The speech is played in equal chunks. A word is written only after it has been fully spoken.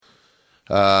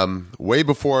Way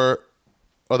before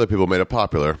other people made it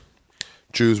popular,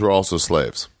 Jews were also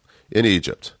slaves in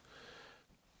Egypt.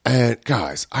 And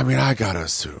guys, I mean, I gotta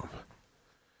assume,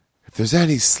 if there's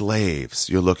any slaves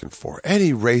you're looking for,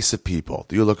 any race of people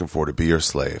that you're looking for to be your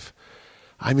slave,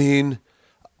 I mean,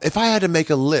 if I had to make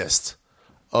a list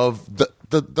of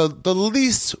the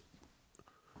least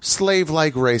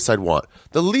slave-like race I'd want,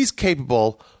 the least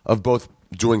capable of both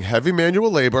doing heavy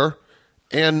manual labor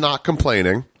and not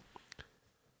complaining,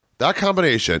 that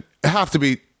combination have to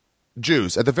be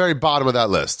Jews at the very bottom of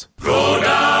that list. Go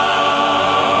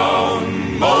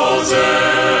down, Moses,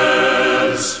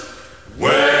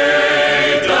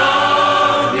 way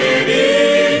down in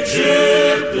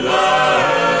Egypt land.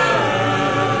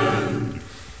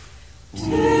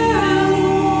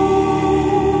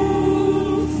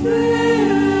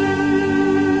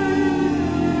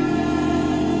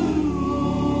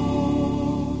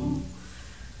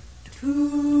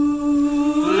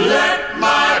 Let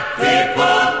my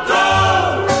people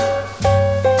go.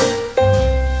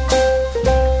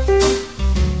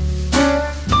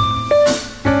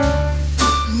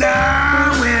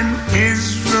 Now when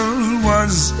Israel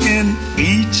was in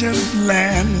Egypt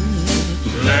land,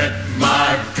 Let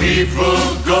my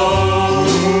people go.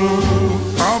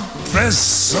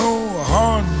 oppressed so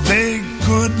hard they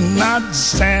could not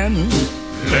stand.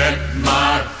 Let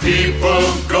my people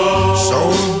go.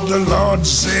 So the Lord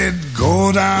said,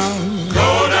 go down,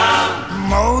 Go down,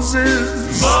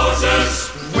 Moses, Moses,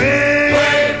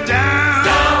 way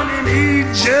down in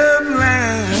Egypt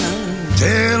land.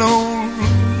 Tell old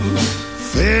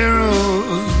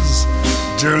Pharaohs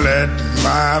to let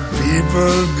my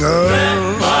people go.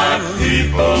 let my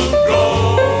people go.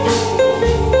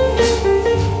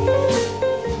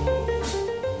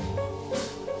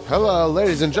 Hello,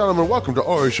 ladies and gentlemen. Welcome to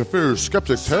Ari Shaffir's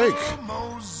Skeptic Take.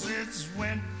 Moses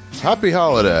went Happy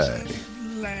holiday.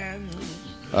 land.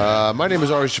 My name is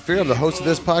Ari Shaffir. I'm the host of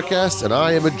this podcast, and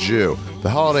I am a Jew. The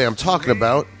holiday I'm talking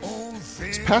about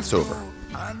is Passover.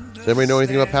 Does anybody know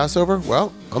anything about Passover?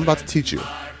 Well, I'm about to teach you.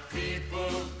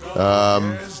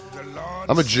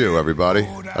 I'm a Jew, everybody.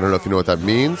 I don't know if you know what that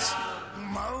means.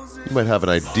 You might have an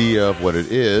idea of what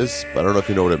it is, but I don't know if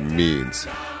you know what it means.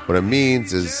 What it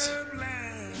means is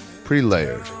pretty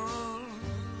layered.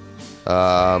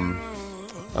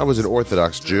 I was an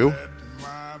Orthodox Jew.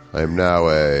 I am now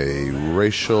a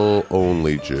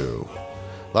racial-only Jew.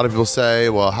 A lot of people say,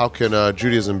 well, how can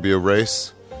Judaism be a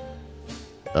race?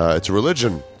 It's a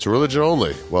religion. It's a religion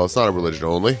only. Well, it's not a religion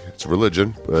only. It's a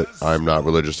religion, but I'm not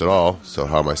religious at all, so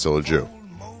how am I still a Jew?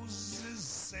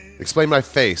 Explain my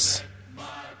face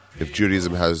if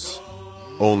Judaism has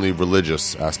only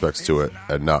religious aspects to it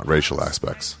and not racial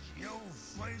aspects.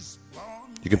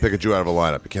 You can pick a Jew out of a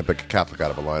lineup. You can't pick a Catholic out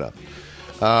of a lineup.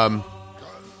 You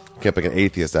can't pick an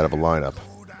atheist out of a lineup.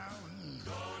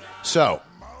 So,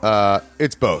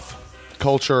 it's both.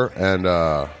 Culture and,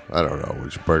 I don't know, we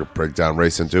should break down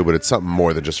race into, but it's something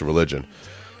more than just a religion.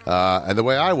 And the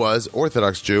way I was,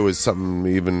 Orthodox Jew is something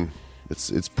even,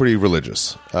 it's pretty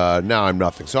religious. Now I'm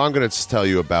nothing. So I'm going to tell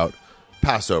you about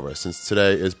Passover, since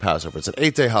today is Passover. It's an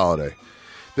 8-day holiday.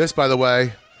 This, by the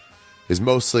way, is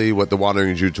mostly what the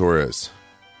Wandering Jew Tour is.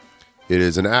 It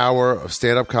is an hour of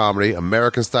stand-up comedy,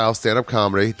 American-style stand-up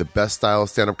comedy, the best style of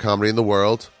stand-up comedy in the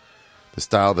world, the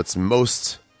style that's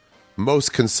most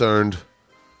concerned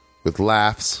with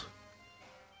laughs,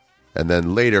 and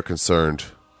then later concerned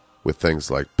with things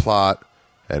like plot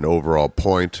and overall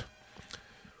point.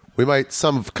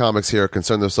 Some of comics here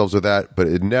concern themselves with that, but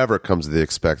it never comes at the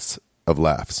expense of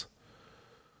laughs.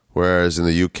 Whereas in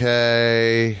the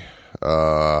UK,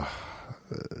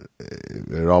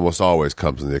 it almost always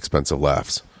comes at the expense of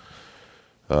laughs.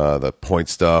 The point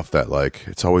stuff that, like,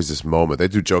 it's always this moment. They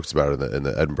do jokes about it in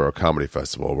the Edinburgh Comedy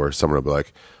Festival where someone will be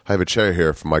like, I have a chair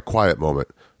here for my quiet moment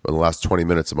in the last 20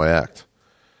 minutes of my act.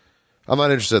 I'm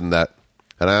not interested in that.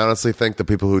 And I honestly think the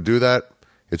people who do that,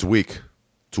 it's weak.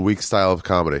 It's a weak style of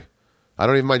comedy. I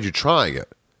don't even mind you trying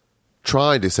it.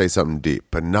 Trying to say something deep,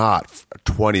 but not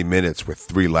 20 minutes with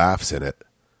 3 laughs in it.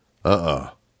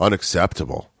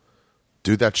 Unacceptable.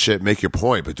 Do that shit, make your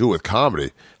point, but do it with comedy.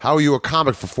 How are you a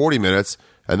comic for 40 minutes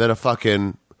and then a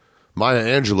fucking Maya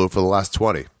Angelou for the last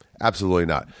 20? Absolutely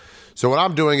not. So what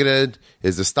I'm doing it in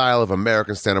is the style of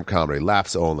American stand-up comedy,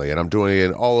 laughs only, and I'm doing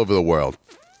it all over the world.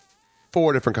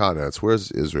 4 different continents. Where's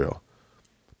Israel?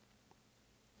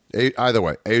 Either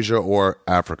way, Asia or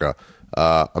Africa.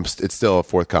 It's still a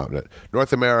 4th continent.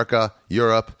 North America,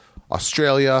 Europe,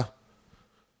 Australia,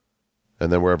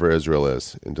 and then wherever Israel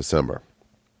is in December.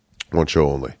 One show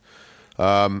only.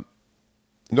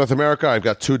 North America, I've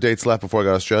got 2 dates left before I go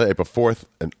to Australia. April 4th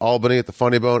in Albany at the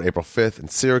Funny Bone. April 5th in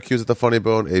Syracuse at the Funny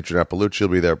Bone. Adrian Appalucci will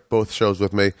be there, both shows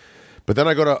with me. But then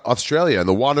I go to Australia, and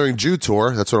the Wandering Jew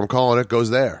Tour, that's what I'm calling it, goes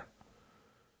there.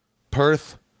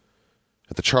 Perth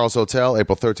at the Charles Hotel,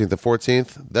 April 13th and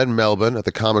 14th. Then Melbourne at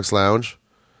the Comics Lounge,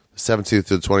 the 17th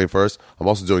to the 21st. I'm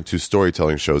also doing 2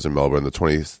 storytelling shows in Melbourne, the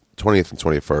 20th and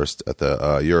 21st at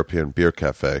the European Beer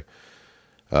Cafe.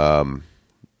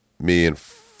 Me and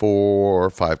 4 or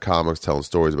 5 comics telling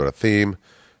stories about a theme.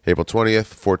 April 20th,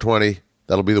 420,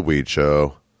 that'll be the weed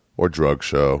show or drug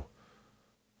show.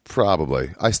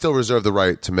 Probably. I still reserve the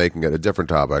right to making it a different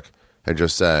topic and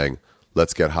just saying,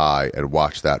 let's get high and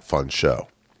watch that fun show.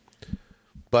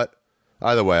 But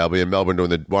either way, I'll be in Melbourne doing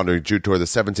the Wandering Jew Tour the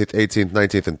 17th, 18th,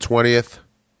 19th, and 20th.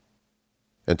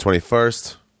 And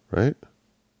 21st, right?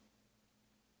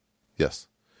 Yes.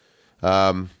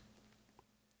 Then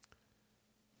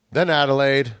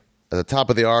Adelaide at the top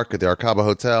of the Arc at the Arcaba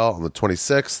Hotel on the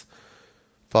 26th.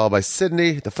 Followed by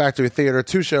Sydney, the Factory Theatre,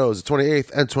 2 shows, the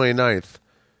 28th and 29th.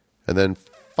 And then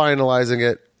finalizing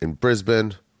it in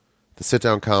Brisbane, the Sit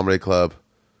Down Comedy Club.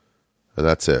 And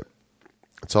that's it.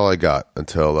 That's all I got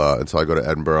until I go to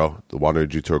Edinburgh. The Wandering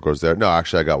Jew Tour goes there. No,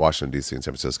 actually, I got Washington, D.C. and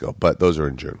San Francisco. But those are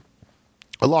in June.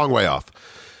 A long way off.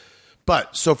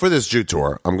 But, so for this Jew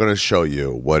Tour, I'm going to show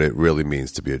you what it really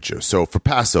means to be a Jew. So for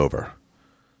Passover,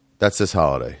 that's this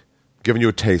holiday. I'm giving you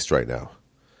a taste right now.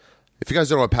 If you guys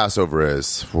don't know what Passover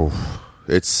is,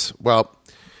 it's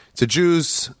a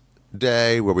Jews'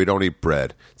 day where we don't eat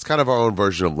bread. It's kind of our own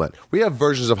version of Lent. We have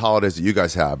versions of holidays that you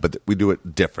guys have, but we do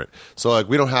it different. So like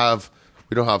we don't have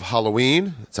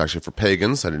Halloween. It's actually for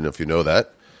pagans. I didn't know if you know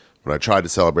that. When I tried to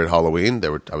celebrate Halloween,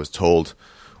 I was told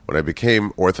when I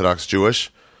became Orthodox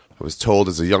Jewish, I was told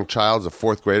as a young child, as a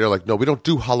 4th grader, like, no, we don't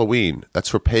do Halloween. That's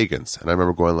for pagans. And I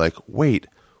remember going like, wait,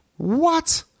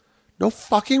 what? No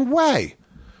fucking way.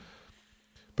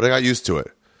 But I got used to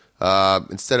it.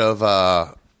 Instead of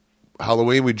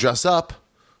Halloween, we dress up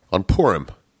on Purim.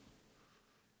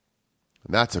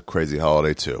 And that's a crazy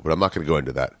holiday too, but I'm not going to go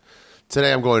into that.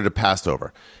 Today I'm going into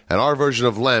Passover. And our version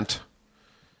of Lent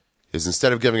is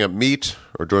instead of giving up meat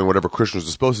or doing whatever Christians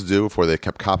were supposed to do before they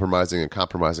kept compromising and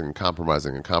compromising and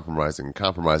compromising and compromising and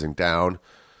compromising down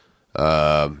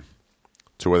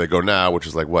to where they go now, which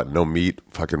is like, what, no meat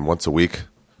fucking once a week?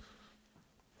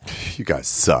 You guys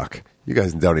suck. You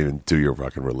guys don't even do your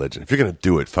fucking religion. If you're going to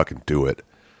do it, fucking do it.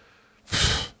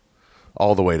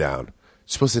 All the way down. You're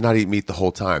supposed to not eat meat the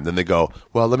whole time. Then they go,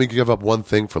 well, let me give up one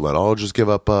thing for Lent. I'll just give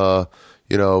up,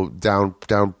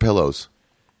 down pillows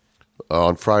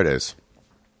on Fridays.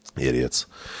 Idiots.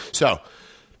 So,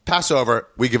 Passover,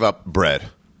 we give up bread.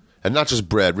 And not just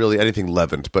bread, really anything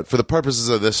leavened. But for the purposes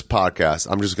of this podcast,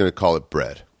 I'm just going to call it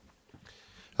bread.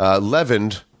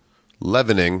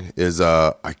 Leavening is,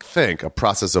 I think, a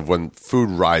process of when food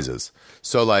rises.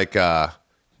 So, like,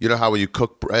 you know how when you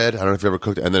cook bread, I don't know if you ever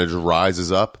cooked it, and then it just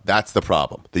rises up? That's the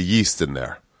problem, the yeast in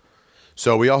there.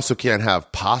 So we also can't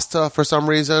have pasta for some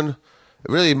reason.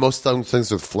 Really, most things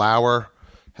with flour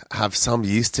have some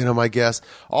yeast in them, I guess.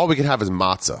 All we can have is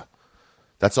matzah.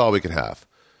 That's all we can have.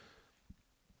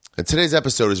 And today's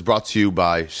episode is brought to you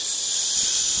by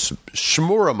Shmura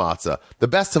Matzah, the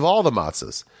best of all the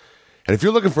matzahs. And if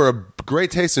you're looking for a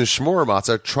great taste in Shmura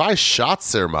Matzah, try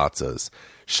Shatzer Matzahs.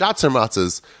 Shatzer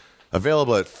Matzahs,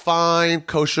 available at fine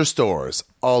kosher stores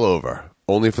all over,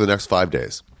 only for the next 5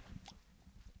 days.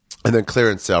 And then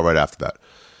clearance sale right after that.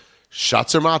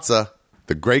 Shatzer Matzah,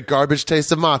 the great garbage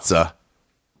taste of matzah,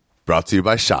 brought to you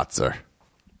by Shatzer.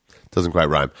 Doesn't quite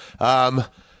rhyme.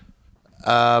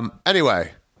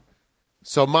 Anyway,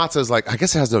 so matzah is like, I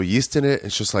guess it has no yeast in it.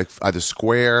 It's just like either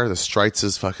square, the strites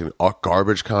is fucking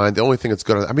garbage kind. The only thing it's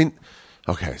going to,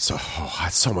 okay, so I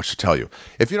have so much to tell you.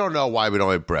 If you don't know why we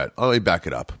don't eat bread, let me back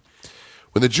it up.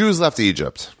 When the Jews left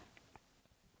Egypt,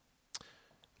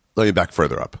 let me back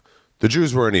further up. The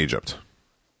Jews were in Egypt.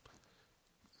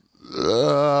 We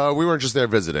weren't just there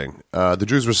visiting. The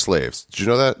Jews were slaves. Did you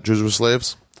know that? Jews were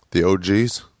slaves? The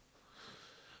OGs?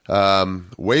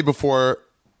 Way before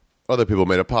other people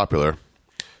made it popular,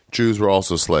 Jews were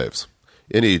also slaves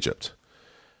in Egypt.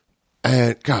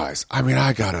 And guys, I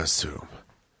gotta assume,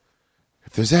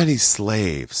 if there's any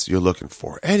slaves you're looking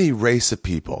for, any race of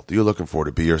people that you're looking for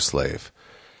to be your slave,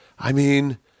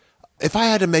 if I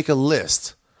had to make a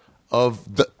list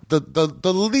of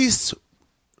the least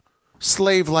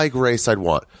slave-like race I'd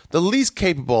want, the least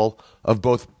capable of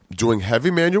both doing heavy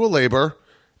manual labor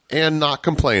and not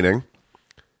complaining,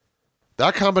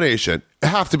 that combination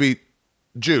have to be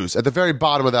Jews at the very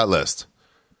bottom of that list.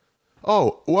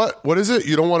 Oh, what? What is it?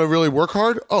 You don't want to really work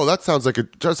hard? Oh, that sounds like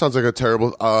a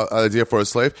terrible idea for a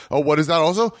slave. Oh, what is that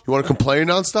also? You want to complain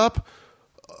nonstop?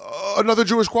 Another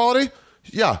Jewish quality?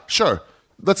 Yeah, sure.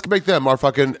 Let's make them our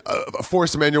fucking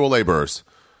forced manual laborers.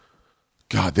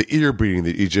 God, the ear beating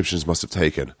the Egyptians must have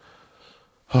taken.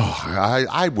 Oh,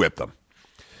 I whipped them.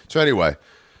 So anyway,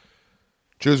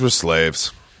 Jews were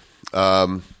slaves.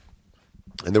 And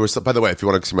there was, by the way, if you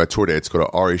want to see my tour dates, go to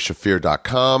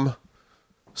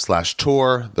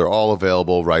arishafir.com/tour. They're all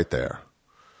available right there.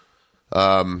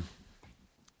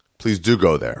 Please do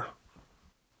go there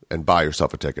and buy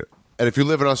yourself a ticket. And if you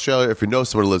live in Australia, if you know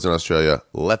someone who lives in Australia,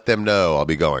 let them know I'll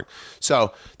be going.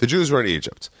 So the Jews were in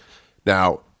Egypt.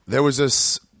 Now, there was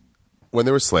this, when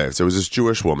they were slaves, there was this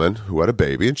Jewish woman who had a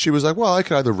baby, and she was like, well, I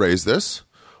could either raise this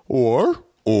or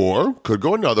could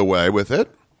go another way with it.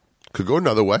 Could go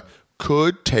another way.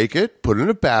 Could take it, put it in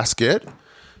a basket,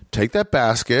 take that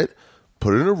basket,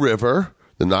 put it in a river,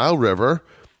 the Nile River,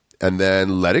 and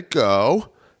then let it go,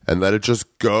 and let it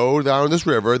just go down this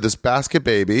river, this basket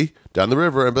baby, down the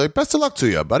river, and be like, best of luck to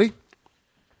you, buddy.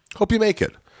 Hope you make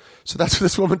it. So that's what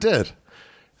this woman did.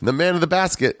 And the man in the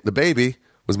basket, the baby,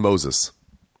 was Moses.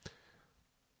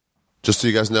 Just so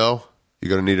you guys know, you're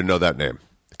going to need to know that name.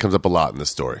 It comes up a lot in this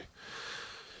story.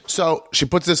 So she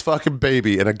puts this fucking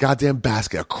baby in a goddamn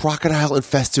basket, a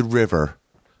crocodile-infested river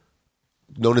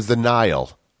known as the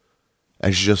Nile,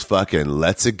 and she just fucking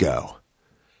lets it go.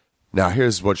 Now,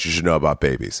 here's what you should know about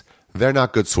babies. They're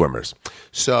not good swimmers.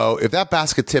 So if that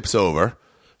basket tips over,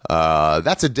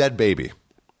 that's a dead baby.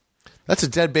 That's a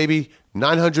dead baby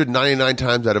 999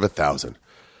 times out of 1,000.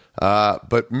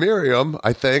 But Miriam,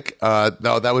 I think,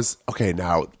 no, that was, okay,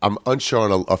 now, I'm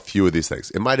unsure on a few of these things.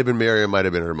 It might have been Miriam, might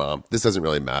have been her mom. This doesn't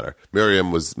really matter.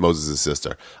 Miriam was Moses'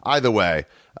 sister. Either way,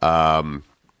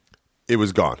 it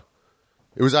was gone.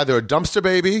 It was either a dumpster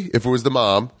baby, if it was the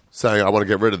mom, saying, I want to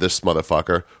get rid of this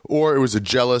motherfucker, or it was a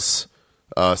jealous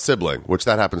sibling, which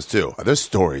that happens too. There's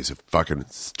stories of fucking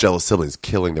jealous siblings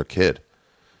killing their kid.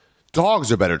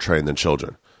 Dogs are better trained than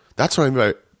children. That's what I mean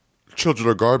by children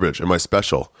are garbage in my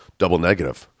special, Double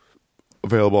Negative.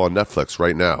 Available on Netflix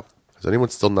right now. Has anyone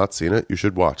still not seen it? You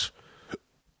should watch.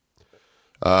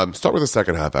 Start with the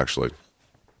second half, actually.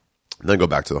 Then go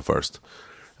back to the first.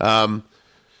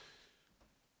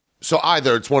 So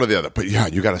either it's one or the other. But yeah,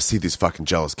 you got to see these fucking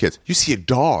jealous kids. You see a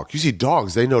dog. You see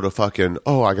dogs. They know to fucking,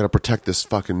 oh, I got to protect this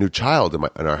fucking new child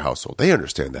in our household. They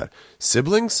understand that.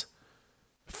 Siblings?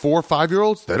 4 or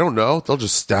 5-year-olds? They don't know. They'll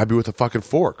just stab you with a fucking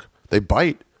fork. They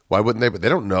bite. Why wouldn't they? But they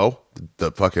don't know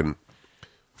the fucking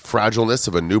fragileness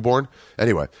of a newborn.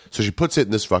 Anyway, so she puts it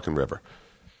in this fucking river.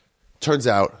 Turns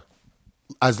out,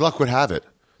 as luck would have it,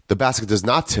 the basket does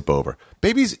not tip over.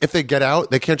 Babies, if they get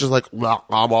out, they can't just like, well,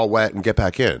 I'm all wet and get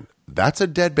back in. That's a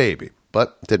dead baby,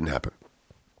 but it didn't happen.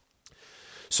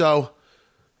 So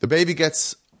the baby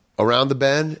gets around the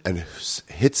bend and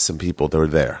hits some people that are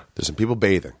there. There's some people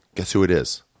bathing. Guess who it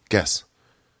is? Guess.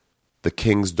 The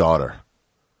king's daughter.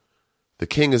 The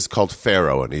king is called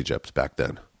Pharaoh in Egypt back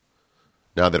then.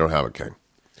 Now they don't have a king.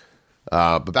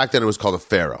 But back then it was called a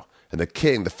Pharaoh. And the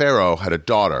king, the Pharaoh, had a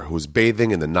daughter who was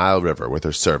bathing in the Nile River with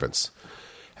her servants.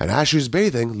 And as she was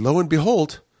bathing, lo and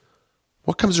behold,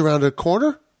 what comes around a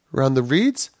corner, around the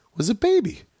reeds, was a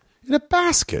baby in a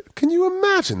basket. Can you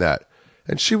imagine that?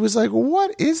 And she was like,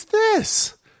 what is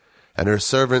this? And her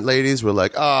servant ladies were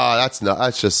like, that's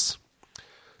just,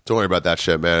 don't worry about that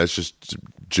shit, man. It's just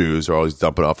Jews are always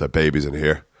dumping off their babies in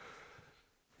here.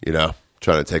 You know,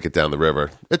 trying to take it down the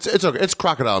river. It's okay. It's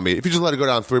crocodile meat. If you just let it go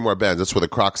down 3 more bends, that's where the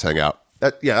crocs hang out.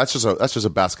 That's just a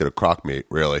basket of croc meat,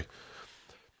 really.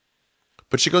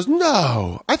 But she goes,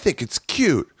 no, I think it's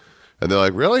cute. And they're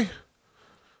like, really?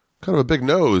 Kind of a big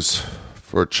nose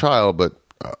for a child, but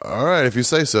all right, if you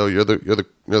say so, you're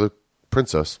the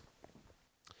princess.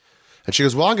 And she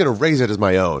goes, well, I'm going to raise it as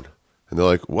my own. And they're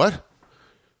like, what?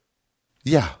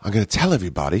 Yeah, I'm going to tell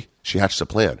everybody. She hatched a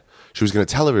plan. She was going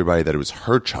to tell everybody that it was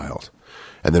her child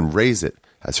and then raise it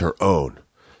as her own.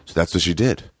 So that's what she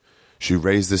did. She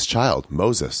raised this child,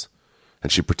 Moses,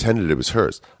 and she pretended it was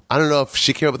hers. I don't know if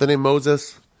she came up with the name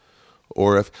Moses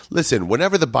or if... Listen,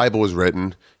 whenever the Bible was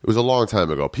written, it was a long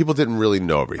time ago. People didn't really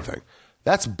know everything.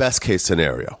 That's best case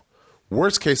scenario.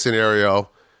 Worst case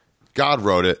scenario, God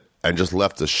wrote it and just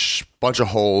left a bunch of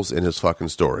holes in his fucking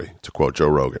story, to quote Joe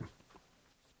Rogan.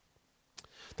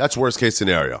 That's worst case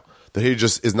scenario. That he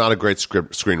just is not a great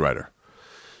screenwriter.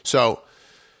 So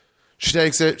she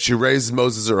takes it. She raises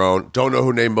Moses her own. Don't know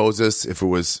who named Moses. If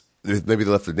maybe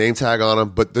they left a name tag on him.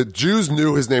 But the Jews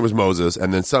knew his name was Moses.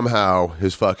 And then somehow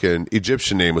his fucking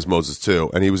Egyptian name was Moses too.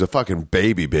 And he was a fucking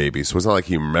baby. So it's not like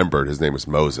he remembered his name was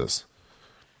Moses.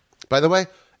 By the way,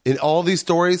 In all these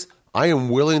stories, I am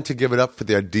willing to give it up for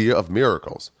the idea of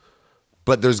miracles.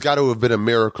 But there's got to have been a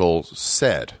miracle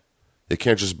said. It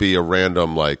can't just be a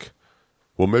random, like,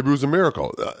 well, maybe it was a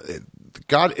miracle.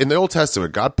 God, in the Old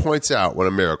Testament, God points out when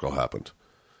a miracle happened.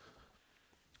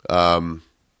 How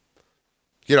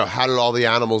did all the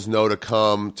animals know to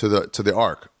come to the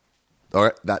ark? All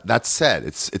right, that's said.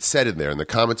 It's said in there in the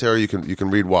commentary. You can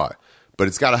read why, but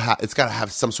it's got to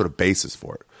have some sort of basis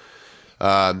for it.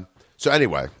 So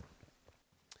anyway,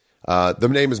 the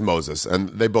name is Moses, and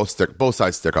they both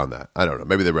sides stick on that. I don't know.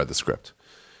 Maybe they read the script.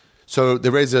 So they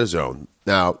raise their own.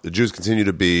 Now the Jews continue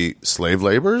to be slave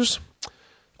laborers,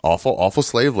 awful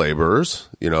slave laborers.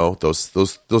 Those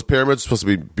pyramids are supposed to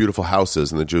be beautiful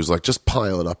houses, and the Jews are like, just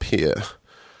pile it up here.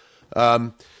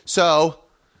 So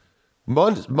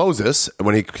Moses,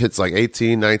 when he hits like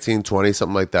 18, 19, 20,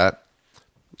 something like that,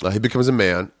 he becomes a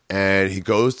man, and he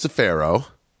goes to Pharaoh,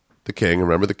 the king.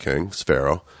 Remember, the king is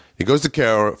Pharaoh. He goes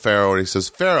to Pharaoh, and he says,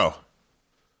 Pharaoh.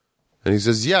 And he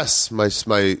says, yes, my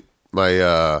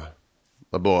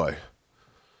boy.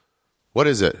 What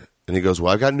is it? And he goes,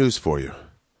 well, I've got news for you.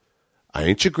 I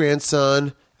ain't your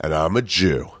grandson, and I'm a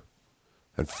Jew.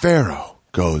 And Pharaoh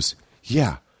goes,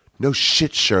 yeah, no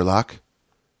shit, Sherlock.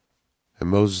 And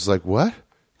Moses is like, what?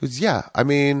 He goes, yeah, I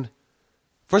mean,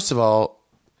 first of all,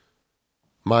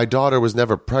 my daughter was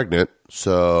never pregnant,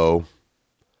 so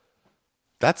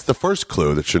that's the first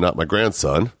clue that you're not my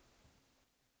grandson.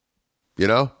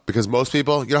 Because most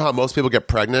people, how most people get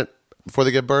pregnant before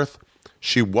they give birth?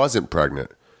 She wasn't pregnant.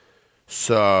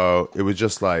 So it was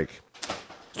just like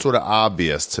sort of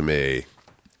obvious to me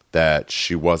that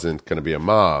she wasn't going to be a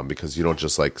mom, because you don't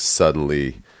just like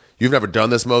suddenly... You've never done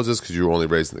this, Moses, because you were only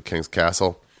raised in the king's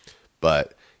castle.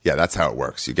 But yeah, that's how it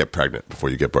works. You get pregnant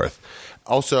before you give birth.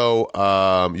 Also,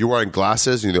 you're wearing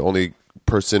glasses. You're the only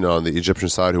person on the Egyptian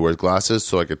side who wears glasses,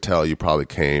 so I could tell you probably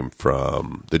came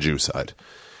from the Jew side.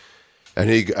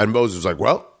 And Moses was like,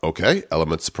 well, okay,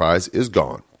 element surprise is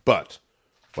gone. But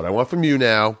what I want from you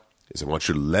now is I want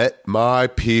you to let my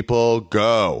people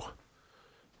go.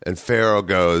 And Pharaoh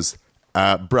goes,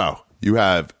 bro, you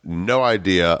have no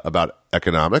idea about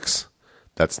economics.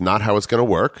 That's not how it's going to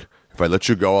work. If I let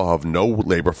you go, I'll have no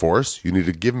labor force. You need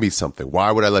to give me something.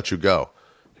 Why would I let you go?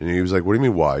 And he was like, what do you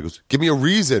mean why? He goes, give me a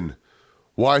reason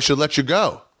why I should let you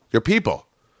go. Your people.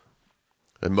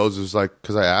 And Moses was like,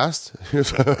 because I asked?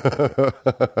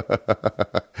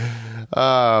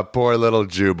 Poor little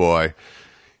Jew boy.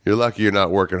 You're lucky you're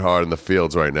not working hard in the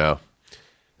fields right now.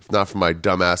 If not for my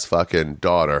dumbass fucking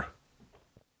daughter,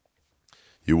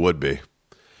 you would be.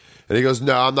 And he goes,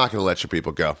 no, I'm not going to let your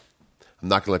people go. I'm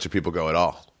not going to let your people go at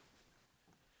all.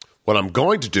 What I'm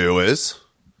going to do is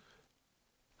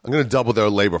I'm going to double their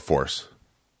labor force,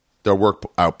 their work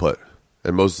output.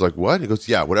 And Moses is like, what? He goes,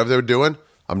 yeah, whatever they were doing,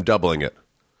 I'm doubling it.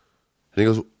 And he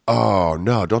goes, oh,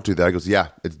 no, don't do that. He goes, yeah,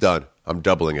 it's done. I'm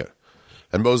doubling it.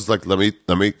 And Moses is like, let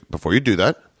me, before you do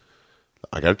that,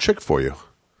 I got a trick for you.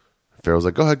 Pharaoh's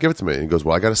like, go ahead, give it to me. And he goes,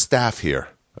 well, I got a staff here,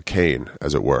 a cane,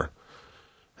 as it were.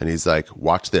 And he's like,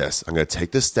 watch this. I'm going to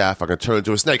take this staff. I'm going to turn it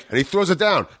into a snake. And he throws it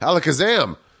down.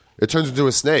 Alakazam. It turns into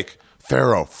a snake.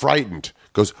 Pharaoh, frightened,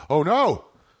 goes, oh, no.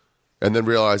 And then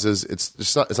realizes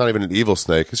it's not even an evil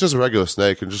snake. It's just a regular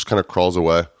snake, and just kind of crawls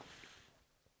away.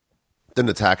 Didn't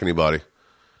attack anybody.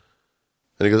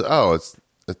 And he goes, oh,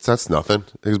 that's nothing.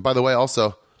 He goes, by the way,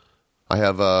 also, I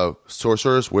have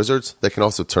sorcerers, wizards. They can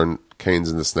also turn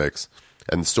canes into snakes.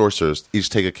 And sorcerers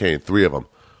each take a cane, 3 of them.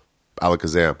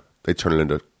 Alakazam. They turn it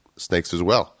into snakes as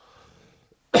well.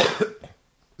 This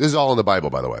is all in the Bible,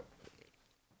 by the way.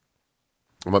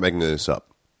 I'm not making this up.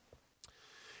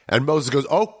 And Moses goes,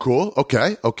 oh, cool.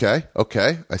 Okay.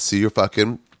 I see you're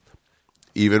fucking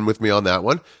even with me on that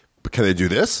one. But can they do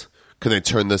this? Can they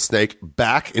turn the snake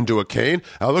back into a cane?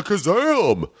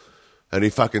 Alakazam! And he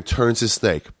fucking turns his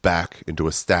snake back into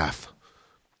a staff.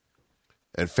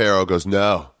 And Pharaoh goes,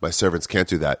 no, my servants can't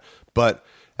do that. But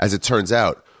as it turns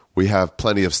out, we have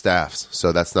plenty of staffs,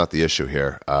 so that's not the issue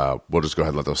here. We'll just go ahead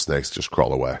and let those snakes just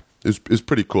crawl away. It was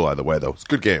pretty cool either way, though. It's a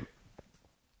good game.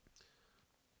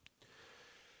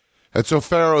 And so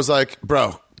Pharaoh's like,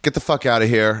 bro, get the fuck out of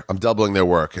here. I'm doubling their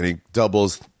work. And he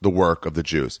doubles the work of the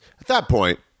Jews. At that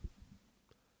point,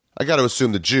 I got to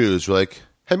assume the Jews were like,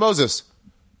 hey, Moses,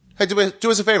 hey, do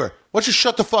us a favor. Why don't you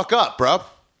shut the fuck up, bro?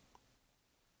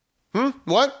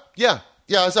 What? Yeah,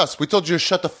 it's us. We told you to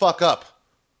shut the fuck up.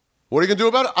 What are you going to do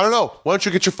about it? I don't know. Why don't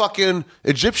you get your fucking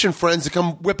Egyptian friends to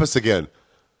come whip us again?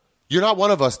 You're not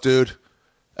one of us, dude.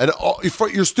 And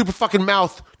your stupid fucking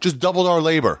mouth just doubled our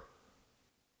labor.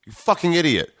 You fucking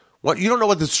idiot. What? You don't know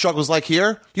what the struggle's like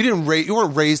here? You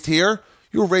weren't raised here.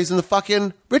 You were raised in the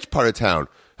fucking rich part of town.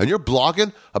 And you're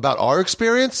blogging about our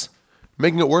experience?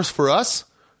 Making it worse for us?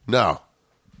 No.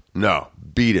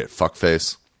 Beat it,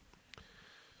 fuckface.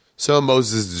 So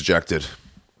Moses is dejected.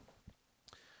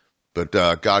 But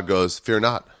God goes, fear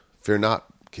not,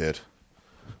 kid.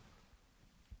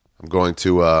 I'm going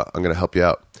to help you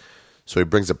out. So he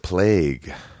brings a plague.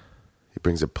 He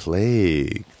brings a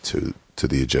plague to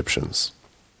the Egyptians.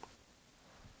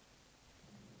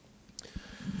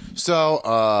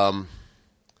 So,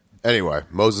 anyway,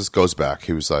 Moses goes back.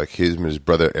 He was like, he's his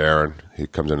brother Aaron. He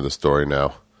comes into the story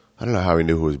now. I don't know how he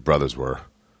knew who his brothers were.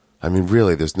 I mean,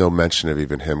 really, there's no mention of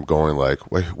even him going like,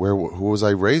 who was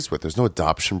I raised with? There's no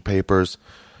adoption papers,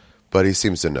 but he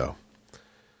seems to know.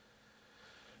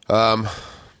 By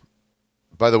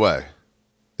the way,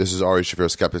 this is Ari Shaffir,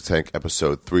 Skeptic Tank,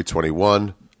 episode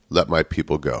 321, Let My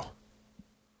People Go.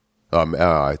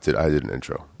 I did an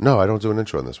intro. No, I don't do an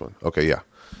intro on this one. Okay, yeah.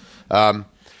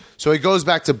 So he goes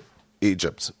back to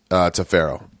Egypt, to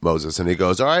Pharaoh, Moses, and he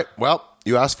goes, all right, well,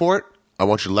 you asked for it. I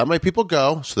want you to let my people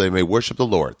go so they may worship the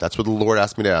Lord. That's what the Lord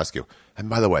asked me to ask you. And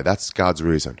by the way, that's God's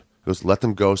reason. He goes, let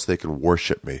them go so they can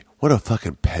worship me. What a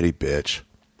fucking petty bitch.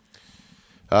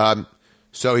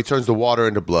 So he turns the water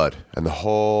into blood, and the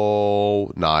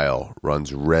whole Nile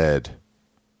runs red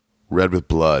with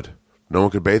blood. No one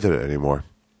could bathe in it anymore.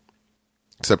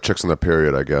 Except chicks on their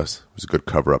period, I guess. It was a good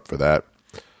cover-up for that.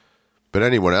 But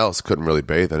anyone else couldn't really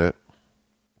bathe in it.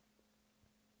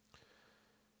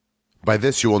 By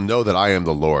this you will know that I am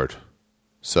the Lord.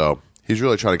 So he's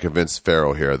really trying to convince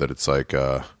Pharaoh here that it's like,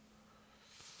 I'm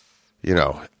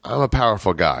a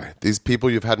powerful guy. These people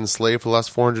you've had enslaved for the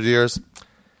last 400 years,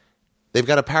 they've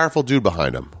got a powerful dude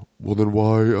behind them. Well, then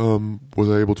why was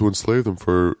I able to enslave them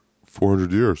for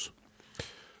 400 years?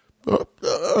 All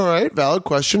right, valid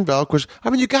question. I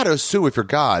mean, you got to assume if you're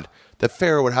God that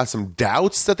Pharaoh would have some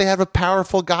doubts that they have a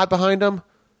powerful God behind them.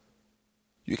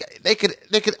 I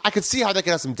could see how they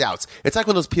could have some doubts. It's like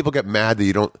when those people get mad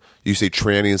that you say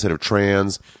tranny instead of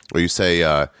trans, or you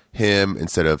say him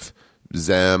instead of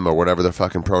them, or whatever their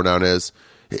fucking pronoun is.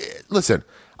 Listen,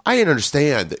 I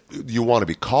understand that you want to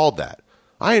be called that.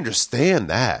 I understand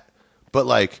that. But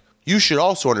like, you should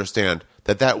also understand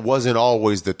that wasn't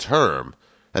always the term,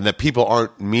 and that people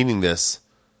aren't meaning this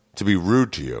to be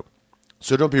rude to you.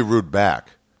 So don't be rude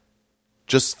back.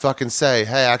 Just fucking say,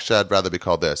 hey, actually, I'd rather be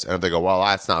called this. And if they go, well,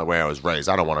 that's not the way I was raised.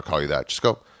 I don't want to call you that. Just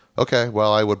go, okay,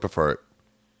 well, I would prefer it.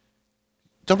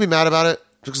 Don't be mad about it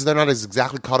because they're not as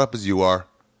exactly caught up as you are.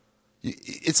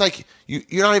 It's like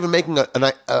you're not even making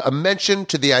a mention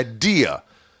to the idea,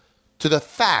 to the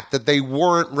fact that they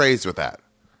weren't raised with that.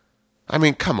 I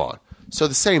mean, come on. So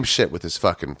the same shit with this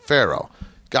fucking Pharaoh.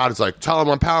 God is like, tell him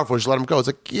I'm powerful. Just let him go. It's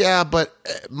like, yeah, but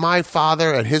my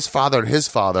father and his father and his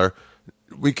father,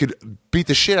 we could beat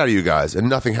the shit out of you guys, and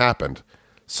nothing happened.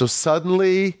 So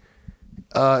suddenly,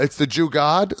 it's the Jew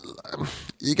God.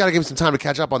 You got to give him some time to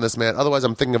catch up on this, man. Otherwise,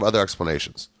 I'm thinking of other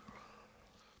explanations.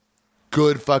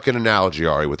 Good fucking analogy,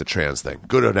 Ari, with the trans thing.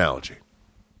 Good analogy.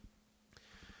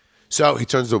 So he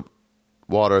turns the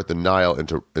water, the Nile,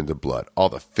 into blood. All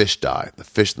the fish die. The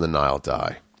fish in the Nile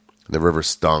die. And the river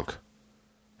stunk.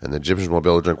 And the Egyptians won't be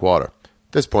able to drink water.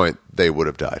 At this point, they would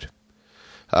have died.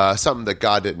 Something that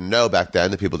God didn't know back then,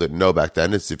 that people didn't know back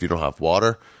then, is if you don't have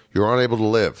water, you're unable to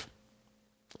live.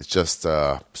 It's just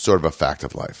sort of a fact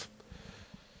of life.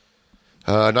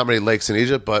 Not many lakes in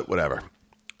Egypt, but whatever.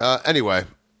 Anyway,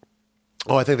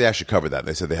 I think they actually covered that.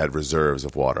 They said they had reserves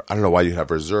of water. I don't know why you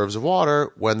have reserves of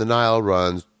water when the Nile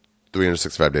runs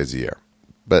 365 days a year,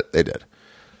 but they did.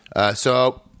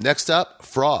 So next up,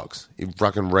 frogs. He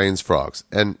fucking rains frogs.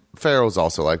 And Pharaoh's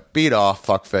also like, beat off,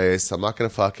 fuckface. I'm not going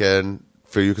to fucking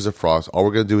for you because of frogs. All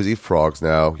we're going to do is eat frogs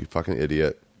now, you fucking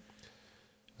idiot.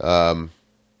 Also,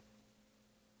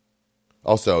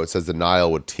 it says the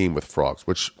Nile would teem with frogs,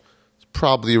 which is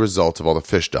probably a result of all the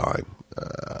fish dying.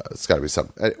 It's got to be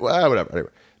something. Whatever. Anyway.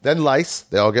 Then lice.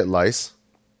 They all get lice.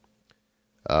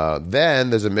 Then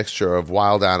there's a mixture of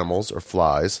wild animals or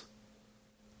flies.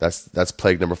 That's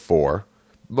plague number 4.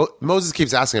 Moses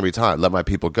keeps asking every time, let my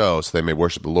people go so they may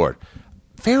worship the Lord.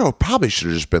 Pharaoh probably should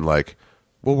have just been like,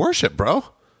 well, worship, bro.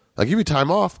 I'll give you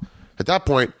time off. At that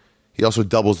point, he also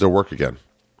doubles their work again.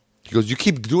 He goes, you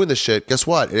keep doing this shit. Guess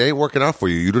what? It ain't working out for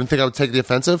you. You didn't think I would take the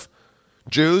offensive?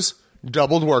 Jews,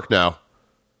 doubled work now.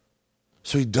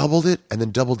 So he doubled it and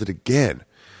then doubled it again.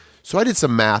 So I did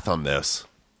some math on this.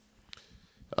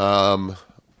 On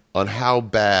how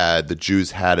bad the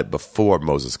Jews had it before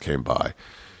Moses came by.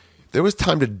 There was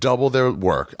time to double their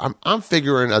work. I'm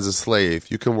figuring as a slave,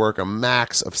 you can work a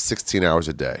max of 16 hours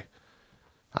a day.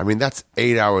 I mean, that's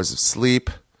 8 hours of sleep.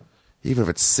 Even if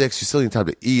it's 6, you still need time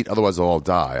to eat. Otherwise, they'll all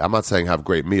die. I'm not saying have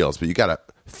great meals, but you got to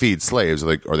feed slaves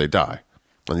or they die.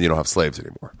 And you don't have slaves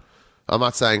anymore. I'm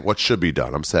not saying what should be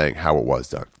done. I'm saying how it was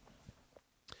done.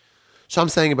 So I'm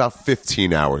saying about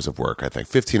 15 hours of work, I think.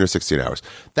 15 or 16 hours.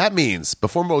 That means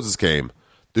before Moses came,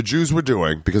 the Jews were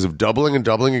doing, because of doubling and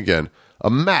doubling again, a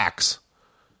max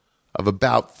of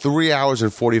about 3 hours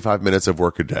and 45 minutes of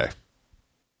work a day.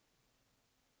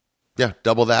 Yeah,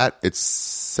 double that. It's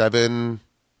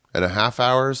 7.5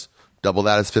 hours. Double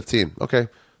that is 15. Okay.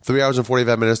 3 hours and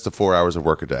 45 minutes to 4 hours of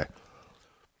work a day.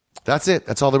 That's it.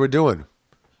 That's all they were doing.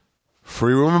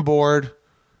 Free room and board.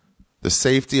 The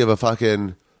safety of a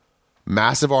fucking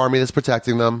massive army that's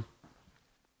protecting them.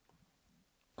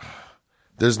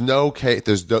 There's no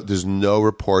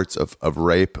reports of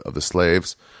rape of the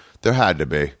slaves. There had to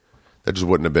be. That just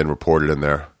wouldn't have been reported in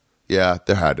there. Yeah,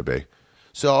 there had to be.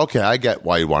 So, okay, I get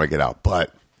why you want to get out.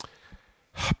 But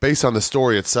based on the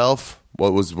story itself,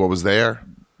 what was there,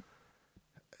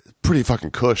 pretty fucking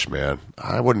cush, man.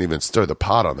 I wouldn't even stir the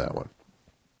pot on that one.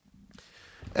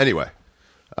 Anyway,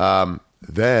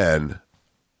 then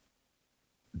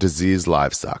diseased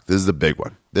livestock. This is a big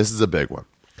one.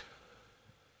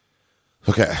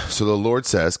 Okay, so the Lord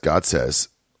says, God says,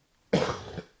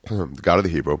 the God of the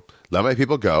Hebrew, let my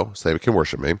people go so they can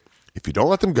worship me. If you don't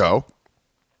let them go,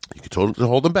 you can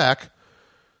hold them back.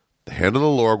 The hand of the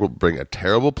Lord will bring a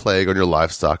terrible plague on your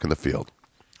livestock in the field.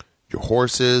 Your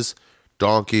horses,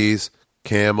 donkeys,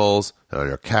 camels, and on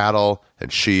your cattle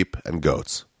and sheep and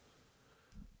goats.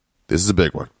 This is a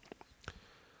big one.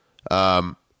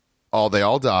 They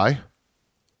all die,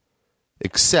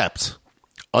 except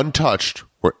untouched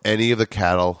were any of the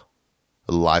cattle,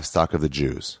 the livestock of the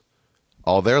Jews.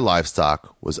 All their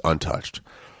livestock was untouched.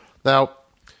 Now,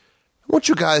 I want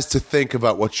you guys to think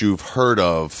about what you've heard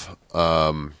of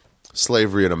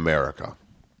slavery in America.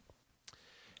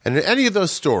 And in any of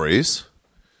those stories,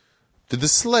 did the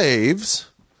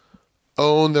slaves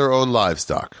own their own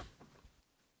livestock?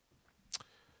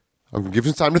 I'm going to give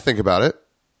you some time to think about it,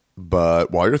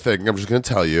 but while you're thinking, I'm just going to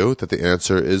tell you that the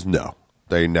answer is no.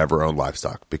 They never owned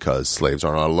livestock because slaves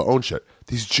aren't allowed to own shit.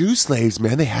 These Jew slaves,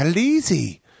 man, they had it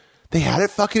easy. They had it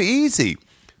fucking easy.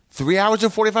 3 hours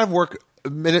and 45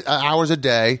 hours a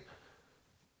day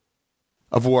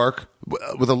of work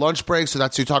with a lunch break. So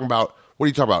that's, you're talking about, what are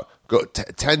you talking about? Go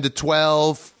 10 to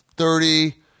 12,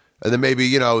 30, and then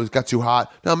maybe, it got too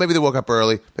hot. No, maybe they woke up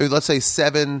early. Maybe let's say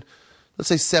 7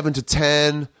 to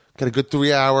 10, get a good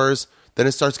 3 hours. Then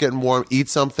it starts getting warm. Eat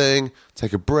something,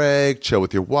 take a break, chill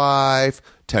with your wife,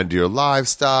 tend to your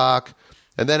livestock.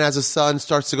 And then as the sun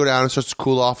starts to go down, it starts to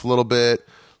cool off a little bit.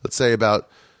 Let's say about,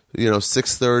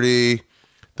 6:30.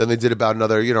 Then they did about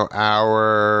another,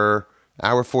 hour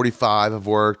 45 of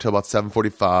work till about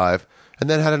 7:45. And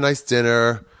then had a nice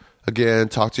dinner. Again,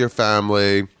 talk to your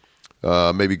family.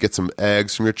 Maybe get some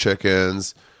eggs from your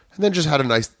chickens. And then just had a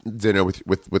nice dinner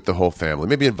with the whole family.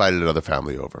 Maybe invited another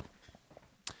family over.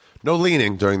 No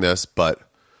leaning during this, but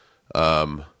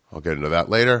I'll get into that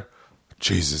later.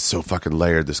 Jesus, so fucking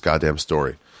layered, this goddamn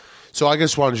story. So I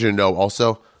just wanted you to know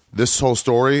also, this whole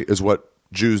story is what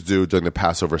Jews do during the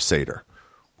Passover seder.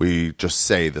 We just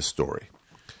say the story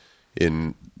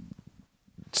in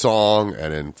song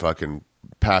and in fucking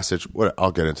passage.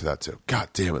 I'll get into that too. God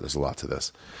damn it, there's a lot to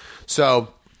this.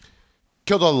 So,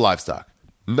 killed all the livestock.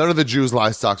 None of the Jews'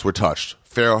 livestock were touched.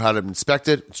 Pharaoh had it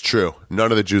inspected. It's true.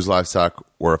 None of the Jews' livestock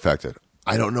were affected.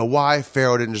 I don't know why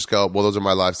Pharaoh didn't just go, well, those are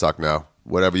my livestock now.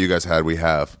 Whatever you guys had, we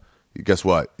have. Guess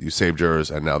what? You saved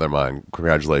yours, and now they're mine.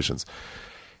 Congratulations.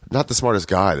 Not the smartest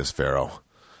guy, this Pharaoh.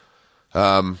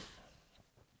 Or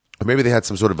maybe they had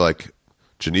some sort of like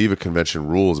Geneva Convention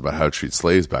rules about how to treat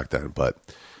slaves back then, but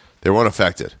they weren't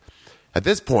affected. At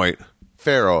this point,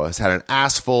 Pharaoh has had an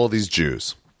ass full of these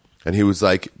Jews. And he was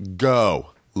like,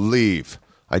 go, leave.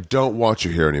 I don't want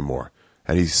you here anymore.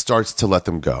 And he starts to let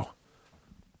them go.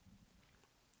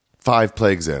 5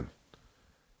 plagues in.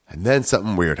 And then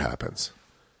something weird happens.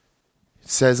 It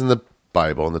says in the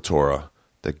Bible, in the Torah,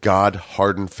 that God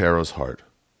hardened Pharaoh's heart.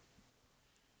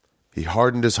 He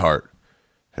hardened his heart.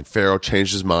 And Pharaoh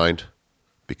changed his mind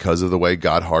because of the way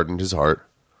God hardened his heart.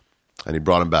 And he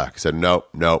brought him back. He said, nope,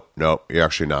 you're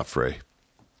actually not free.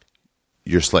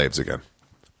 You're slaves again.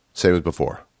 Same as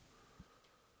before.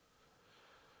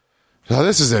 Now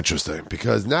this is interesting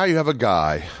because now you have a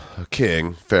guy, a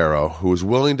king, Pharaoh, who is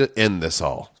willing to end this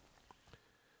all.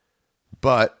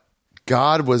 But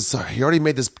God he already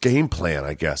made this game plan,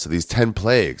 I guess, of these 10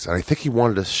 plagues. And I think he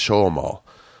wanted to show them all.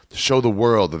 To show the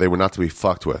world that they were not to be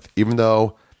fucked with. Even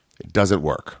though it doesn't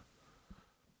work.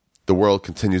 The world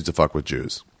continues to fuck with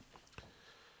Jews.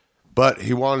 But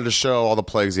he wanted to show all the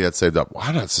plagues he had saved up.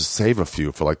 Why not just save a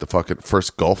few for like the fucking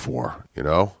first Gulf War,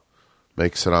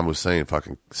 Make Saddam Hussein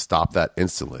fucking stop that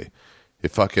instantly.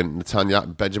 If fucking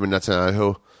Benjamin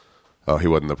Netanyahu, oh, he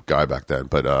wasn't the guy back then,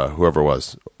 but whoever it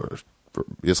was,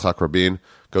 Yitzhak Rabin,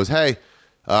 goes, hey,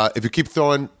 if you keep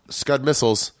throwing Scud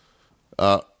missiles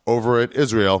over at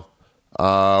Israel,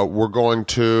 we're going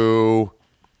to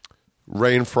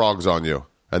rain frogs on you.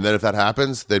 And then if that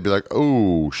happens, they'd be like,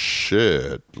 oh,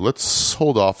 shit, let's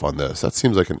hold off on this. That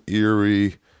seems like an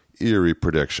eerie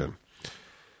prediction.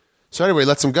 So anyway,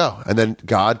 lets him go. And then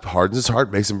God hardens his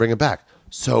heart, makes him bring him back.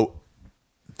 So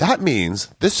that means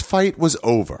this fight was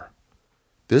over.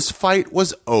 This fight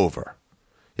was over.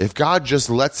 If God just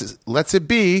lets it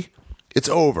be, it's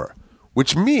over.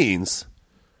 Which means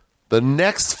the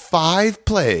next 5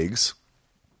 plagues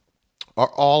are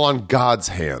all on God's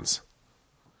hands.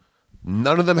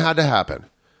 None of them had to happen.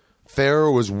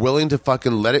 Pharaoh was willing to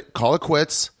fucking call it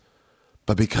quits,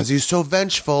 but because he's so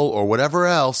vengeful or whatever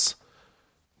else,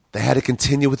 they had to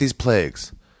continue with these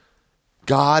plagues.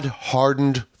 God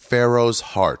hardened Pharaoh's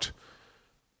heart.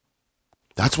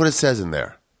 That's what it says in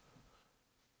there.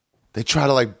 They try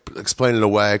to explain it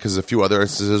away because there's a few other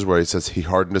instances where he says he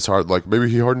hardened his heart, like maybe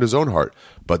he hardened his own heart.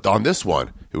 But on this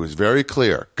one, it was very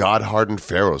clear. God hardened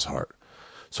Pharaoh's heart.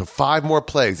 So 5 more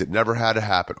plagues that never had to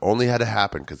happen, only had to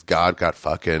happen because God got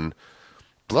fucking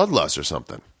bloodlust or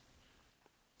something.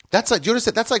 That's like, do you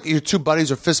understand? That's like your 2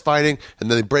 buddies are fist fighting and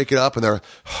then they break it up and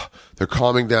they're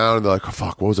calming down and they're like, oh,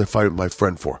 fuck, what was I fighting with my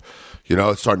friend for? You know,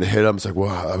 it's starting to hit them. It's like,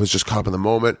 well, I was just caught up in the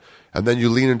moment. And then you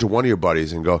lean into one of your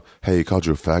buddies and go, hey, he called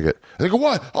you a faggot. And they go,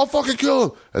 what? I'll fucking kill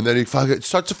him. And then he fucking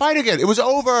starts to fight again. It was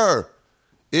over.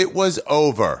 It was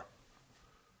over.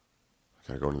 I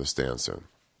gotta go into the stand soon.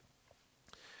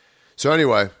 So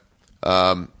anyway,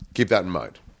 keep that in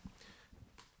mind.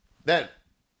 Then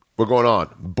we're going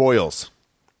on. Boils.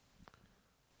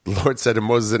 The Lord said to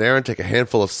Moses and Aaron, take a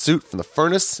handful of soot from the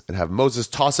furnace and have Moses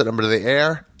toss it under the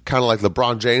air, kind of like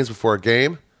LeBron James before a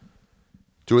game.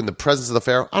 Do it in the presence of the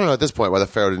Pharaoh. I don't know at this point why the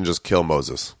Pharaoh didn't just kill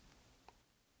Moses.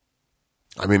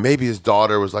 I mean, maybe his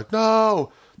daughter was like,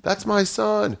 no, that's my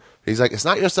son. He's like, it's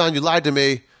not your son. You lied to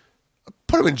me.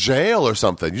 Put him in jail or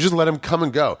something. You just let him come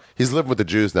and go. He's living with the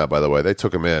Jews now, by the way. They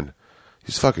took him in.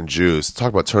 These fucking Jews. Talk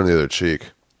about turning the other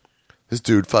cheek. This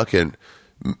dude fucking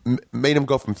made him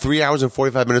go from 3 hours and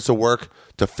 45 minutes of work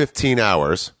to 15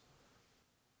 hours.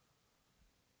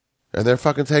 And they're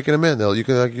fucking taking him in. You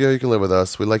can live with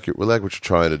us. We like what you're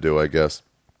trying to do, I guess.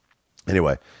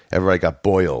 Anyway, everybody got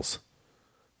boils.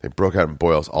 They broke out in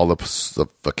boils. All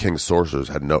the king's sorcerers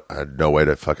had no way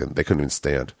to fucking. They couldn't even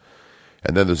stand.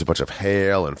 And then there's a bunch of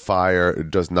hail and fire. It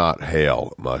does not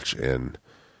hail much in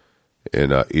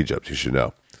Egypt. You should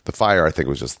know. The fire, I think,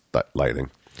 was just lightning.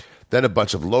 Then a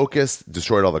bunch of locusts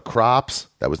destroyed all the crops.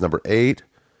 That was number 8.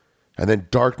 And then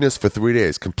darkness for 3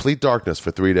 days. Complete darkness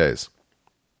for 3 days.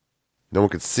 No one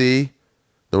could see.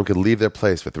 No one could leave their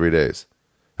place for 3 days.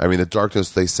 I mean, the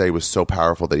darkness, they say, was so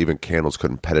powerful that even candles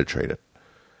couldn't penetrate it.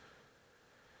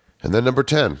 And then number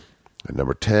 10. And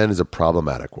number 10 is a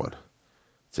problematic one.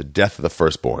 It's the death of the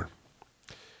firstborn.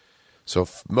 So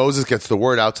Moses gets the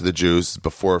word out to the Jews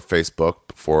before Facebook,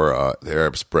 before the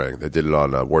Arab Spring. They did it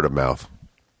on word of mouth.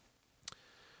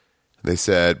 They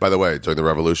said, by the way, during the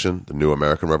revolution, the new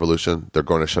American Revolution, they're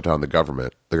going to shut down the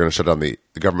government. They're going to shut down the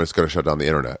government's going to shut down the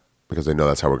internet because they know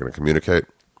that's how we're going to communicate.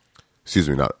 Excuse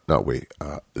me, not we.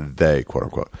 They, quote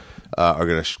unquote, are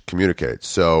going to communicate.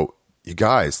 So you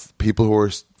guys, people who are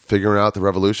figuring out the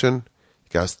revolution, you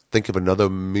guys think of another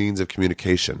means of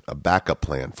communication, a backup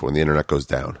plan for when the internet goes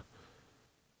down.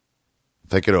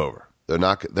 Think it over.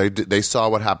 They saw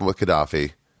what happened with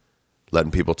Gaddafi,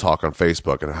 letting people talk on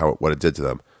Facebook and what it did to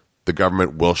them. The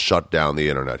government will shut down the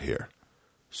internet here.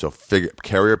 So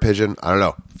carrier pigeon, I don't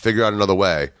know, figure out another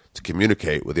way to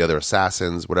communicate with the other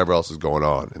assassins, whatever else is going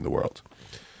on in the world.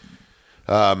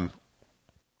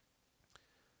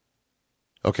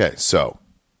 Okay, so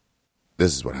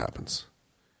this is what happens.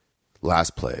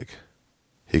 Last plague.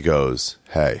 He goes,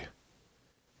 hey,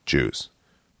 Jews,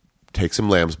 take some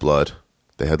lamb's blood.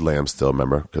 They had lambs still,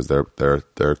 remember, because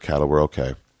their cattle were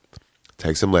okay.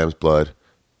 Take some lamb's blood,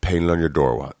 paint it on your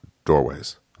doorways,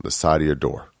 on the side of your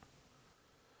door.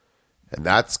 And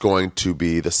that's going to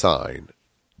be the sign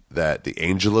that the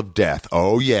angel of death,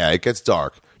 oh yeah, it gets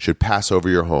dark, should pass over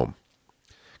your home.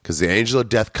 Because the angel of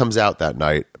death comes out that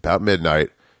night, about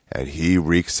midnight, and he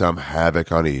wreaks some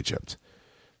havoc on Egypt.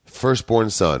 The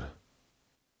firstborn son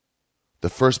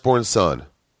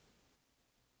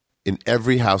in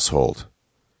every household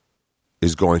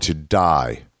is going to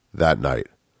die that night.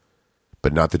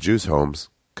 But not the Jews' homes,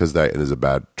 because that is a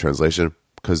bad translation,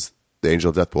 because the angel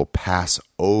of death will pass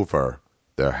over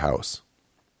their house.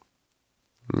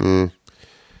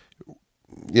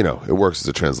 it works as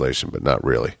a translation, but not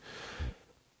really.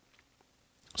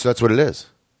 So that's what it is.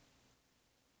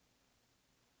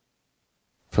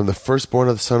 From the firstborn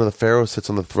of the son of the Pharaoh sits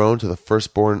on the throne to the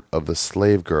firstborn of the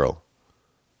slave girl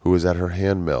who is at her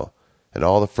handmill, and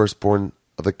all the firstborn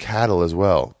of the cattle as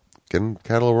well. Again,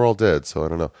 cattle were all dead, so I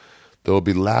don't know. There will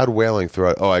be loud wailing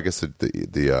throughout. Oh, I guess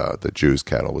the Jews'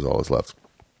 cattle was all that's left.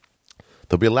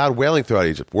 There'll be loud wailing throughout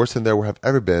Egypt, worse than there have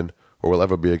ever been or will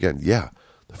ever be again. Yeah,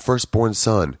 the firstborn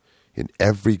son in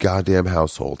every goddamn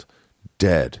household,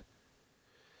 dead.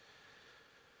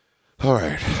 All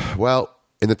right. Well,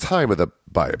 in the time of the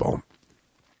Bible,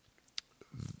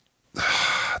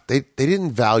 they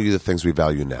didn't value the things we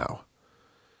value now.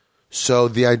 So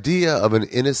the idea of an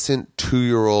innocent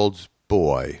 2-year-old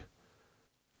boy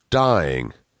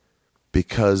dying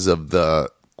because of the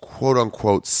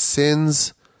quote-unquote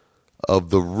sins of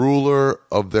the ruler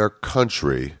of their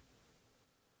country,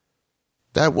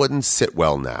 that wouldn't sit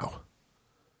well now.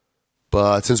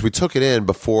 But since we took it in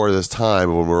before this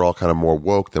time when we were all kind of more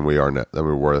woke than we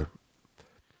were,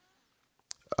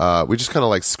 we just kind of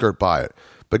like skirt by it.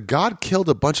 But God killed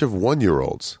a bunch of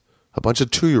 1-year-olds, a bunch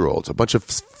of 2-year-olds, a bunch of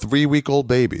 3-week-old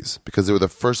babies because they were the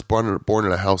first born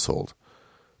in a household.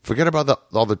 Forget about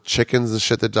all the chickens and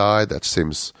shit that died. That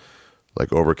seems like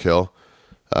overkill.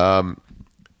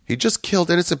 He just killed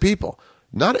innocent people.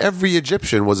 Not every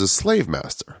Egyptian was a slave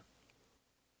master.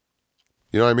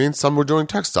 You know what I mean? Some were doing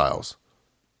textiles.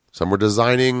 Some were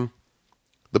designing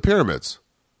the pyramids.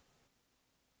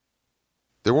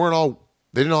 They didn't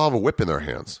all have a whip in their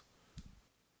hands.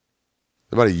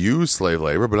 They might have used slave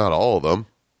labor, but not all of them.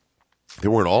 They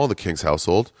weren't all in the king's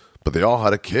household, but they all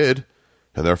had a kid,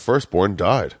 and their firstborn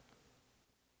died.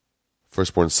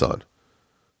 Firstborn son.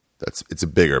 It's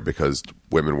bigger because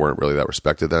women weren't really that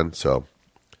respected then, so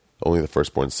only the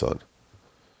firstborn son.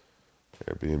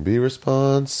 Airbnb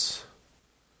response.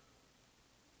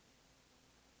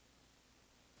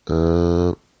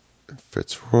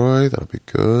 Fitzroy, that'll be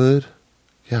good.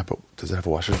 Yeah, but does it have a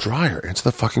washer and dryer? Answer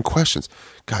the fucking questions.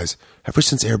 Guys, ever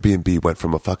since Airbnb went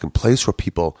from a fucking place where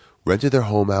people rented their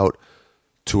home out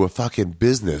to a fucking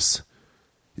business,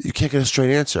 you can't get a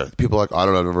straight answer. People are like, I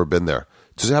don't know, I've never been there.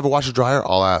 Does it have a washer and dryer?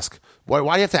 I'll ask. Why do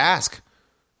you have to ask?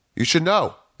 You should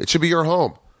know. It should be your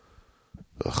home.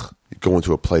 Ugh, you go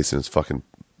into a place and it's fucking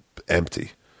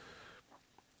empty.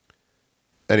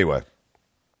 Anyway,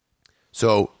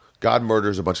 so God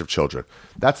murders a bunch of children.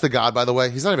 That's the God, by the way.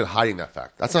 He's not even hiding that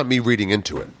fact. That's not me reading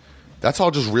into it. That's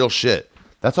all just real shit.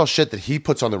 That's all shit that he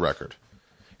puts on the record.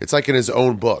 It's like in his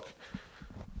own book.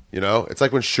 It's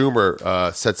like when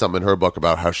Schumer said something in her book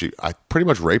about how I pretty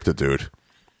much raped a dude.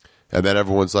 And then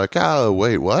everyone's like, oh,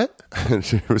 wait, what? And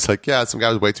she was like, yeah, some guy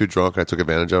was way too drunk and I took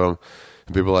advantage of him.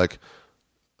 And people were like,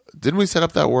 didn't we set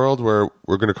up that world where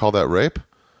we're going to call that rape?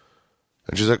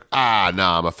 And she's like, nah,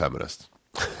 I'm a feminist.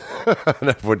 And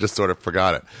everyone just sort of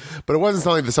forgot it. But it wasn't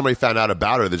something that somebody found out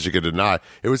about her that she could deny.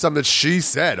 It was something that she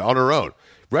said on her own.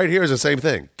 Right here is the same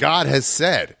thing. God has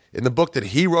said in the book that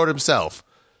he wrote himself,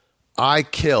 I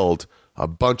killed a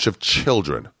bunch of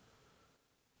children.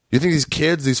 You think these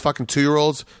kids, these fucking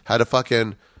 2-year-olds, had a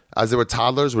fucking, as they were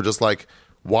toddlers, were just like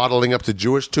waddling up to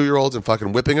Jewish 2-year-olds and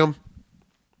fucking whipping them?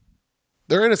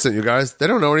 They're innocent, you guys. They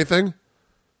don't know anything.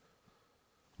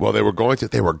 Well, they were going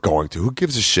to. Who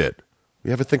gives a shit? We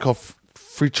have a thing called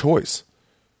free choice. Is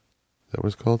that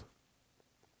what it's called?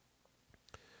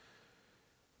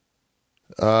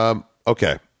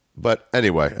 Okay. But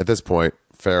anyway, at this point,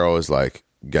 Pharaoh is like,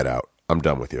 get out. I'm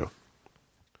done with you.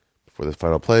 Before this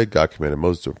final plague, God commanded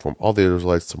Moses to inform all the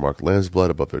Israelites to mark lamb's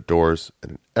blood above their doors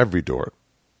and in every door.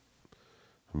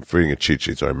 I'm reading a cheat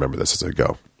sheet, so I remember this as I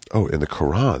go. Oh, in the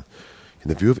Quran, in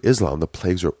the view of Islam, the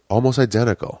plagues are almost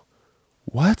identical.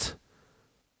 What?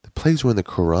 The plagues were in the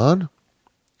Quran?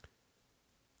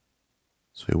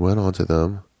 So he went on to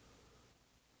them.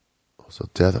 Also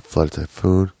death, a flood, a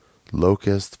typhoon,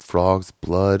 locust, frogs,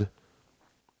 blood.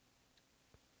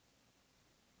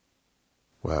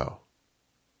 Wow.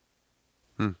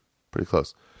 Pretty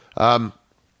close.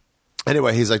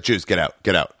 Anyway, he's like, Jews, get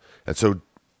out. And so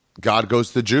God goes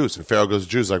to the Jews, and Pharaoh goes to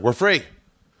the Jews like, we're free.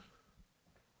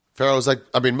 Moses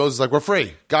is like, we're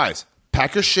free. Guys,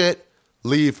 pack your shit,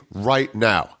 leave right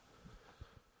now.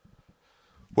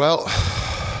 Well,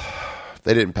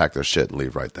 they didn't pack their shit and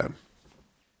leave right then.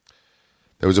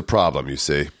 There was a problem, you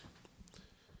see.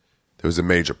 There was a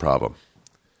major problem.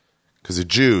 Because the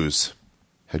Jews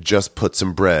had just put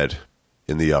some bread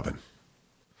in the oven.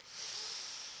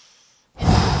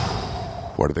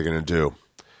 What are they going to do?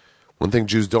 One thing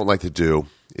Jews don't like to do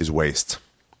is waste.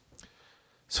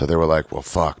 So they were like, well,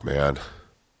 fuck, man.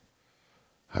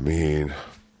 I'm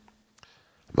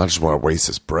not I just want to waste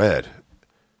this bread.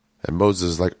 And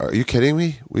Moses is like, are you kidding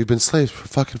me? We've been slaves for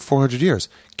fucking 400 years.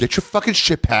 Get your fucking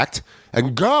shit packed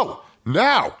and go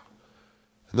now.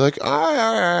 And they're like, all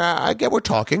right, I get we're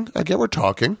talking.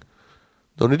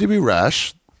 No need to be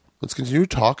rash. Let's continue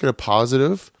to talk in a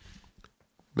positive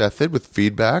method with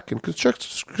feedback and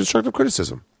constructive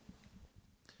criticism.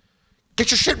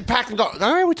 Get your shit packed and go. All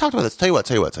right, we talked about this. Tell you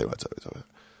what.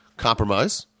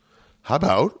 Compromise. How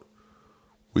about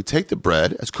we take the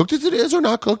bread, as cooked as it is or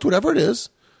not cooked, whatever it is,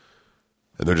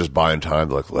 and they're just buying time.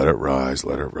 They're like, let it rise.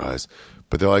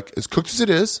 But they're like, as cooked as it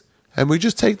is, and we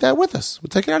just take that with us. We'll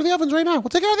take it out of the ovens right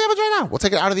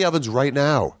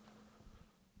now.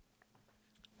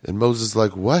 And Moses is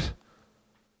like, what?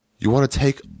 You want to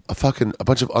take a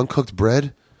bunch of uncooked bread?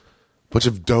 A bunch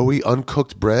of doughy,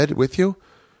 uncooked bread with you?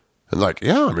 And like,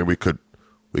 yeah, I mean, we could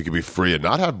be free and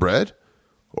not have bread.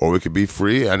 Or we could be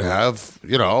free and have,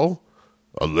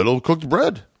 a little cooked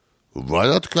bread. Why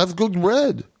not have cooked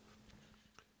bread?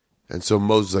 And so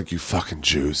Moses is like, you fucking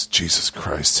Jews. Jesus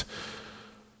Christ.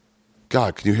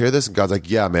 God, can you hear this? And God's like,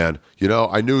 yeah, man.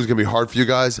 I knew it was going to be hard for you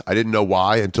guys. I didn't know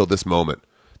why until this moment.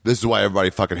 This is why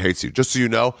everybody fucking hates you. Just so you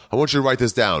know, I want you to write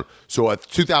this down. So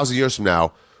 2,000 years from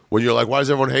now, when you're like, why does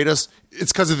everyone hate us?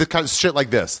 It's because of the kind of shit like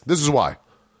this. This is why.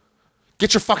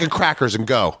 Get your fucking crackers and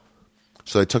go.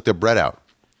 So they took their bread out.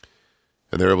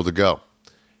 And they're able to go.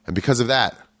 And because of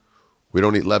that, we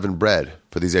don't eat leavened bread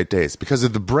for these 8 days. Because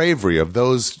of the bravery of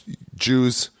those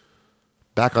Jews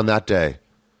back on that day.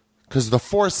 Because of the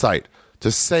foresight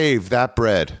to save that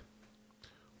bread.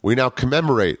 We now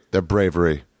commemorate their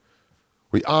bravery.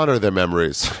 We honor their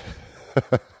memories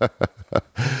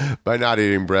by not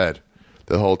eating bread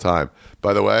the whole time.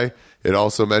 By the way, it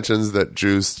also mentions that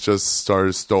Jews just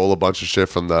stole a bunch of shit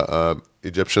from the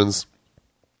Egyptians.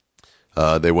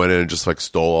 They went in and just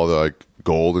stole all the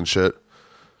gold and shit.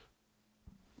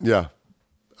 Yeah.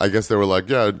 I guess they were like,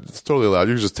 yeah, it's totally allowed.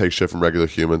 You can just take shit from regular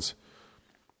humans.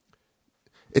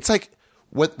 It's like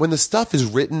when the stuff is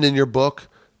written in your book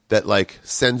that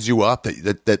sends you up,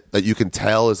 that you can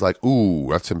tell is like, ooh,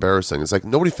 that's embarrassing. It's like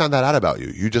nobody found that out about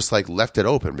you. You just left it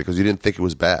open because you didn't think it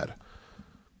was bad.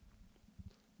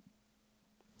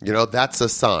 That's a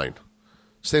sign.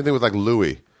 Same thing with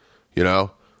Louis,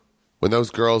 When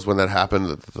that happened,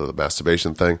 the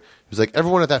masturbation thing, it was like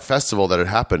everyone at that festival that it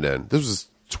happened in, this was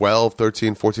 12,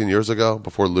 13, 14 years ago,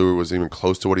 before Louis was even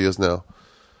close to what he is now.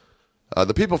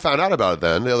 The people found out about it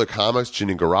then, the other comics,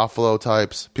 Ginny Garofalo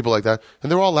types, people like that, and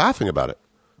they were all laughing about it.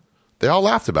 They all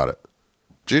laughed about it.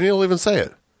 Ginny will even say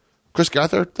it. Chris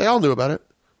Gethard, they all knew about it.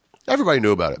 Everybody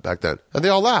knew about it back then. And they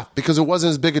all laughed because it wasn't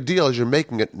as big a deal as you're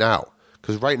making it now.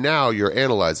 Because right now you're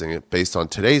analyzing it based on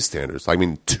today's standards. I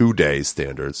mean today's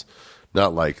standards.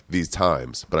 Not these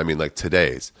times, but I mean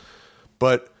today's.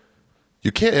 But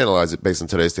you can't analyze it based on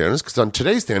today's standards because on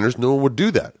today's standards, no one would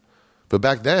do that. But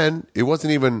back then, it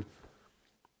wasn't even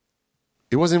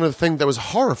a thing that was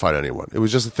horrified anyone. It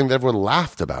was just a thing that everyone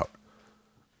laughed about.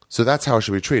 So that's how it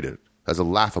should be treated, as a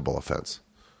laughable offense.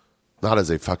 Not as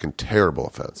a fucking terrible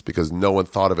offense, because no one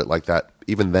thought of it like that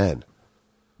even then.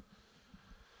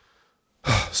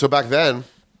 So back then,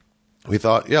 we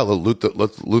thought, yeah,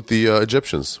 let's loot the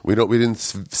Egyptians. We didn't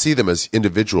see them as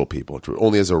individual people,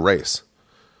 only as a race.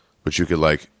 But you could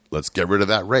let's get rid of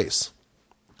that race.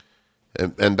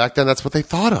 And back then, that's what they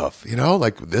thought of.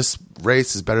 This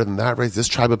race is better than that race. This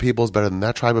tribe of people is better than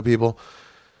that tribe of people.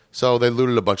 So they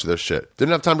looted a bunch of their shit.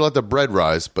 Didn't have time to let the bread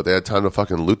rise, but they had time to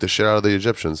fucking loot the shit out of the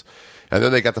Egyptians. And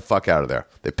then they got the fuck out of there.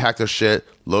 They packed their shit,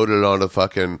 loaded it onto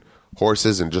fucking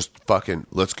horses, and just fucking,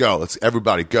 let's go. Let's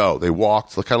everybody go. They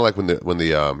walked, kind of like when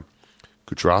the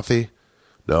Gujarati?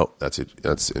 No,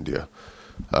 that's India.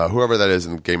 Whoever that is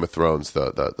in Game of Thrones,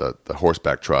 the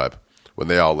horseback tribe, when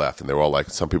they all left, and they were all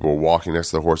some people were walking next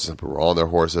to their horses, some people were on their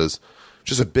horses.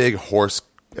 Just a big horse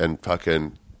and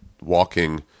fucking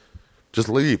walking. Just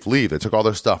leave. They took all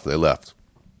their stuff and they left.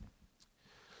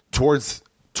 Towards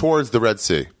the Red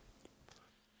Sea.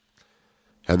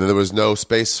 And then there was no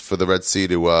space for the Red Sea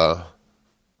to...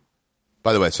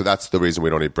 By the way, so that's the reason we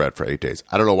don't eat bread for 8 days.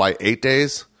 I don't know why 8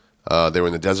 days. They were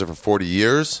in the desert for 40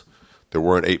 years. There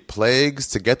weren't 8 plagues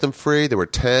to get them free. There were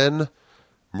 10.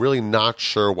 I'm really not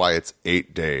sure why it's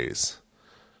 8 days.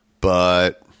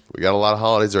 But we got a lot of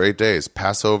holidays that are 8 days.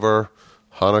 Passover,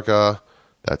 Hanukkah,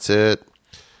 that's it.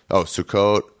 Oh,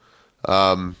 Sukkot.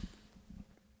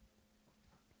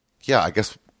 Yeah, I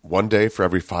guess 1 day for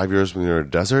every 5 years when you're in a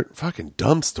desert. Fucking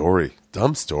dumb story.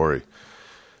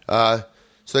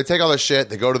 So they take all this shit.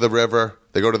 They go to the river.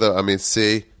 They go to the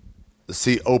sea. The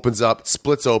sea opens up,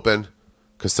 splits open,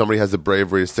 because somebody has the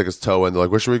bravery to stick his toe in. They're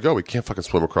like, where should we go? We can't fucking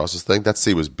swim across this thing. That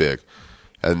sea was big.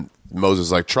 And Moses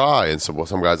is like, try. And some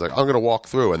guy's like, I'm going to walk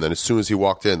through. And then as soon as he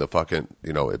walked in, the fucking,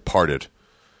 it parted.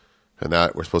 And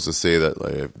that we're supposed to see that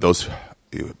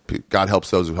like, God helps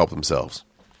those who help themselves.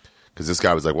 Because this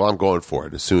guy was like, well, I'm going for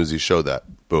it. As soon as he showed that,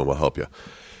 boom, I'll help you.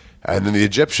 And then the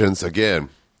Egyptians, again,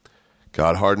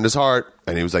 God hardened his heart.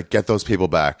 And he was like, get those people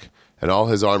back. And all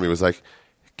his army was like,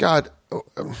 God,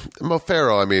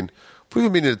 Pharaoh, I mean, we've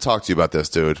been meaning to talk to you about this,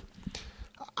 dude.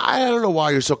 I don't know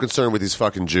why you're so concerned with these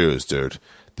fucking Jews, dude.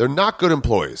 They're not good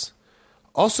employees.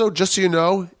 Also, just so you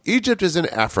know, Egypt is in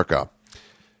Africa.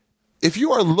 If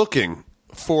you are looking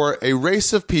for a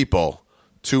race of people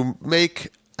to make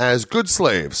as good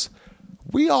slaves,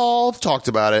 we all have talked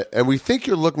about it, and we think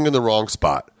you're looking in the wrong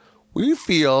spot. We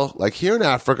feel like here in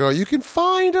Africa, you can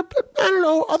find,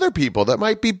 other people that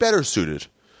might be better suited.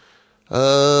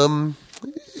 You're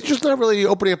just not really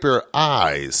opening up your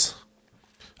eyes.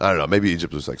 I don't know. Maybe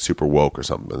Egypt was like super woke or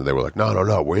something. And they were like,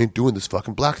 no, we ain't doing this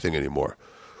fucking black thing anymore.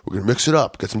 We're going to mix it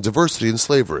up, get some diversity in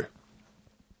slavery.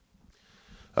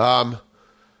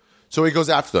 So he goes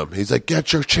after them. He's like,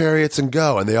 get your chariots and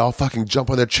go. And they all fucking jump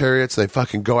on their chariots. And they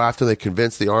fucking go after them. They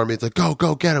convince the army. It's like, go,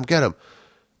 get him.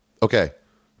 Okay.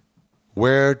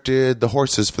 Where did the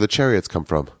horses for the chariots come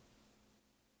from?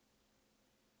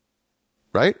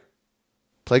 Right?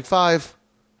 Plague 5.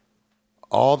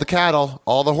 All the cattle,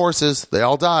 all the horses, they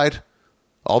all died.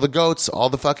 All the goats, all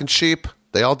the fucking sheep,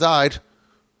 they all died.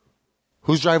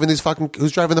 Who's driving the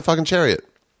fucking chariot?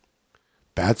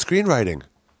 Bad screenwriting.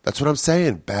 That's what I'm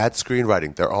saying. Bad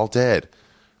screenwriting. They're all dead.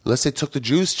 Unless they took the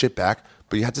Jews' shit back,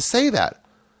 but you had to say that.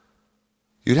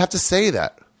 You'd have to say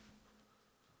that.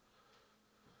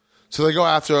 So they go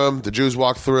after them. The Jews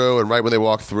walk through, and right when they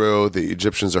walk through, the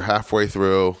Egyptians are halfway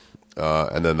through,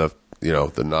 and then the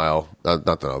Nile,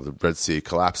 the Red Sea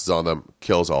collapses on them,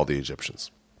 kills all the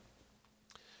Egyptians.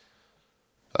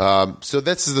 So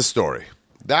this is the story.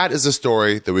 That is the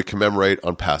story that we commemorate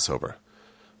on Passover.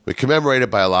 We commemorate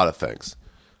it by a lot of things.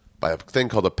 By a thing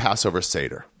called the Passover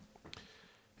seder.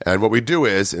 And what we do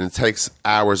is, and it takes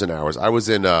hours and hours. I was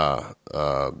in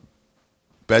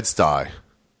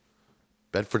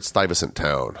Bedford-Stuyvesant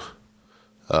town.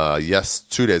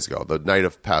 2 days ago, the night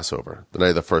of Passover, the night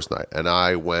of the first night. And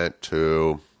I went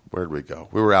to, where did we go?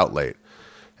 We were out late.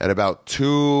 And about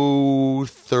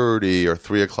 2:30 or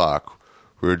 3 o'clock,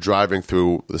 we were driving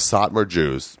through the Satmar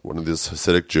Jews, one of these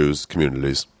Hasidic Jews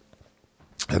communities.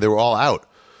 And they were all out.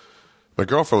 My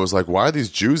girlfriend was like, why are these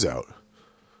Jews out?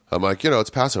 I'm like, it's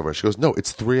Passover. She goes, no,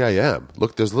 it's 3 a.m.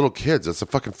 Look, there's little kids. It's a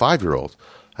fucking 5-year-old.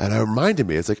 And it reminded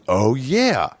me, it's like, oh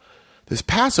yeah, this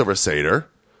Passover seder.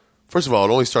 First of all,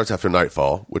 it only starts after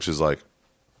nightfall, which is like,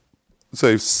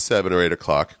 say, 7 or 8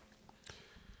 o'clock.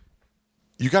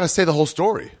 You got to say the whole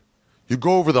story. You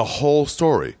go over the whole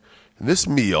story. And this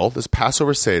meal, this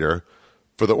Passover Seder,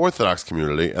 for the Orthodox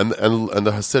community and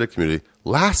the Hasidic community,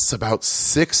 lasts about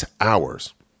 6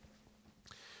 hours.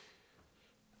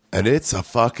 And it's a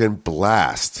fucking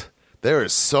blast. There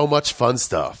is so much fun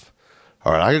stuff.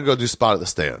 All right, I can go do Spot at the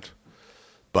Stand.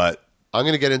 But I'm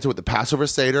going to get into what the Passover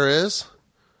Seder is.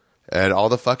 And all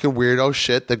the fucking weirdo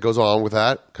shit that goes on with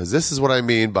that. Because this is what I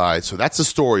mean by, so that's the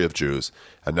story of Jews.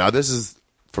 And now this is,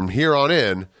 from here on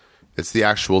in, it's the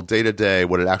actual day-to-day,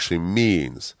 what it actually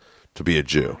means to be a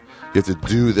Jew. You have to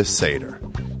do the Seder.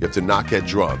 You have to not get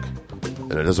drunk.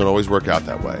 And it doesn't always work out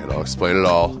that way. And I'll explain it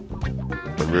all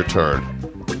when we return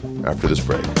after this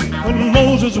break. When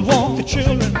Moses walked the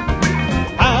children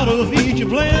out of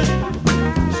Egypt land,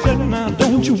 he said, now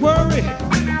don't you worry,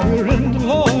 we're in the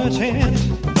Lord's hands.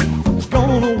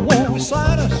 Gonna walk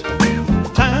beside us.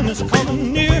 Time is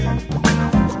coming near.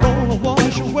 It's gonna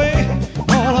wash away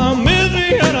all our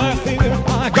misery and our fear.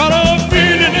 I got a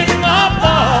feeling in my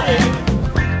body.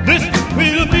 This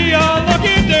will be our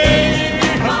lucky day.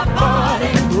 My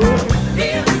body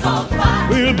feels so fine.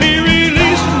 We'll be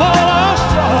released from all our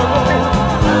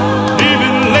sorrow.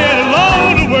 Even let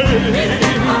alone away.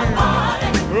 My body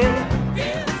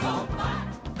feels so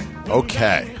fine.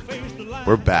 Okay,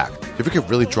 we're back. You ever get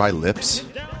really dry lips?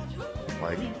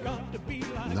 Like,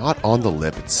 not on the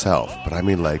lip itself, but I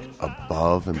mean like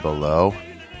above and below.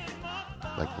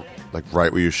 Like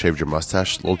right where you shaved your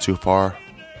mustache a little too far.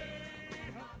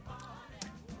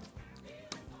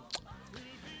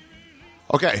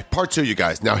 Okay, part 2, you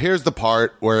guys. Now here's the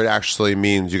part where it actually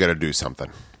means you got to do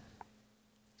something.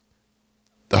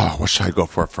 Oh, what should I go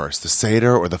for first? The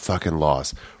Seder or the fucking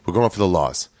laws? We're going for the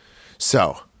laws.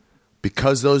 So,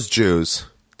 because those Jews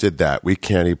did that, we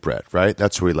can't eat bread, right?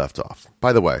 That's where we left off.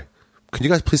 By the way, can you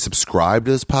guys please subscribe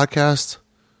to this podcast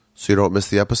so you don't miss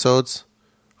the episodes?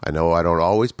 I know I don't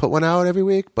always put one out every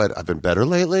week, but I've been better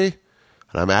lately.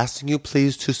 And I'm asking you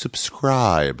please to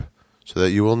subscribe so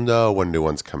that you will know when new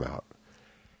ones come out.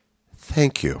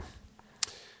 Thank you.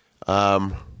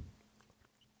 A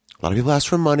lot of people ask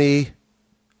for money.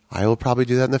 I will probably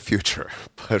do that in the future.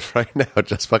 But right now,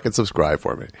 just fucking subscribe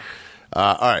for me.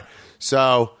 All right.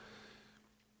 So,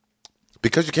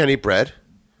 because you can't eat bread,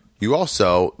 you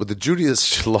also, what the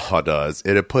Judaism law does,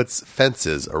 it puts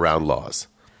fences around laws.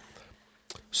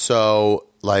 So,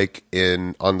 like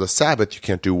on the Sabbath, you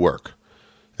can't do work.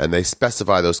 And they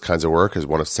specify those kinds of work as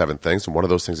one of 7 things. And one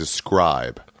of those things is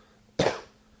scribe.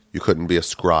 You couldn't be a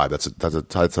scribe. That's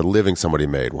a living somebody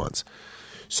made once.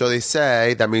 So they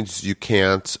say that means you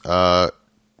can't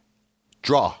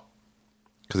draw.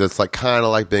 Because it's like kind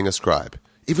of like being a scribe.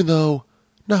 Even though,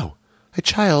 no, a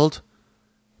child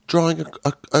drawing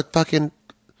a fucking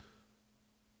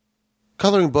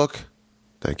coloring book.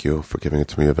 Thank you for giving it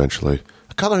to me eventually.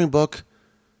 A coloring book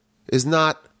is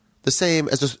not the same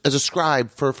as a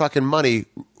scribe for fucking money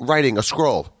writing a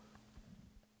scroll.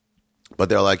 But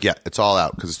they're like, yeah, it's all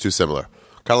out because it's too similar.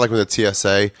 Kind of like when the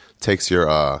TSA takes your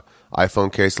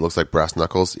iPhone case, it looks like brass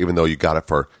knuckles, even though you got it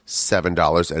for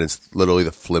 $7 and it's literally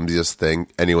the flimsiest thing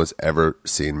anyone's ever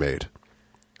seen made.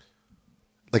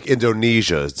 Like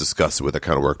Indonesia is disgusted with that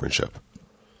kind of workmanship.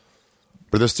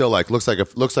 But they're still like, looks like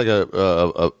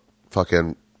a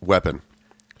fucking weapon.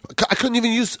 I couldn't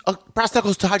even use brass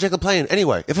knuckles to hijack a plane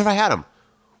anyway. If I had them,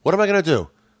 what am I going to do?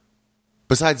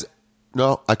 Besides,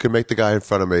 no, I could make the guy in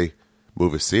front of me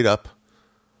move his seat up.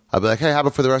 I'd be like, hey, how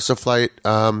about for the rest of the flight?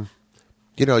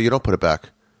 You don't put it back.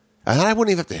 And then I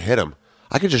wouldn't even have to hit him.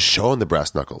 I could just show him the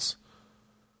brass knuckles.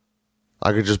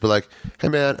 I could just be like, hey,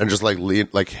 man, and just like lean,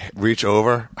 like reach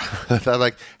over. I'm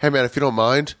like, hey, man, if you don't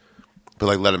mind, but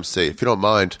like let him see. If you don't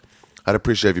mind, I'd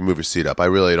appreciate if you move your seat up. I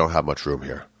really don't have much room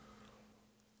here.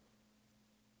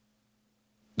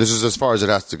 This is as far as it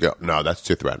has to go. No, that's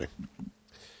too threatening.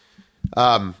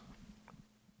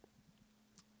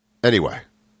 Anyway,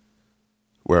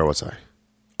 where was I?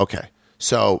 Okay,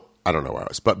 so I don't know where I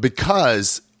was, but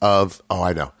because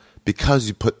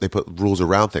they put rules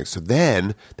around things. So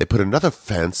then they put another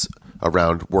fence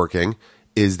around working.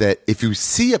 Is that if you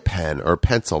see a pen or a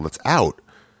pencil that's out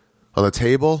on the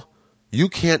table, you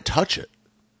can't touch it.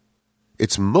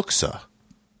 It's muksa.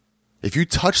 If you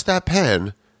touch that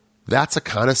pen, that's a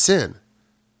kind of sin.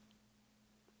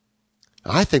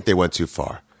 I think they went too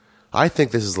far. I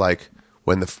think this is like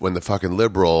when the fucking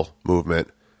liberal movement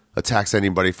attacks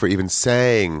anybody for even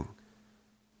saying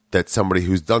that somebody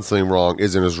who's done something wrong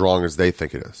isn't as wrong as they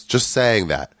think it is. Just saying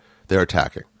that, they're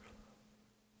attacking.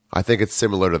 I think it's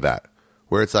similar to that,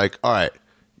 where it's like, all right,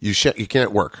 you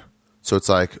can't work. So it's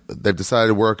like they've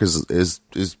decided work is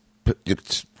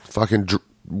fucking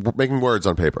making words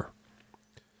on paper.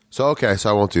 So okay, so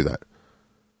I won't do that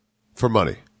for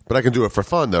money, but I can do it for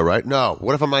fun though, right? No.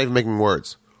 What if I'm not even making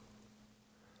words?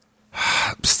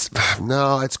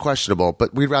 No, it's questionable,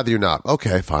 but we'd rather you not.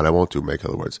 Okay, fine, I won't make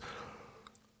other words.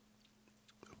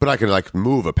 But I can like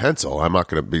move a pencil. I'm not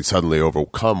going to be suddenly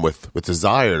overcome with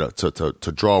desire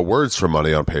to draw words for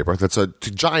money on paper. That's a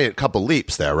giant couple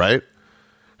leaps there, right?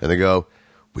 And they go,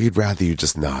 we'd rather you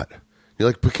just not. You're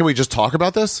like, but can we just talk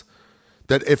about this?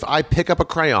 That if I pick up a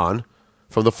crayon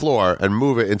from the floor and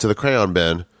move it into the crayon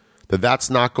bin, that's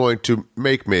not going to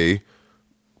make me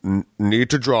need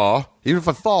to draw, even if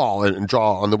I fall and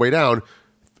draw on the way down,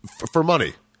 for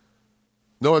money.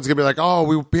 No one's going to be like, oh,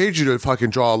 we paid you to fucking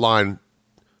draw a line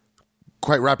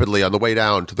quite rapidly on the way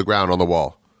down to the ground on the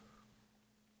wall.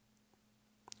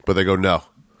 But they go, no,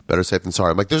 better safe than sorry.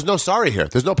 I'm like, there's no sorry here.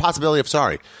 There's no possibility of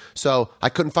sorry. So I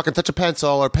couldn't fucking touch a pencil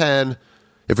or pen.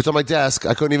 If it's on my desk,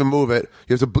 I couldn't even move it.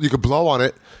 You could blow on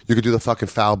it. You could do the fucking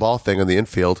foul ball thing in the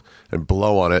infield and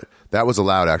blow on it. That was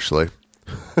allowed, actually.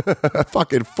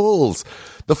 Fucking fools.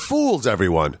 The fools,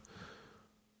 everyone.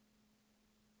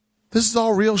 This is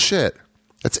all real shit.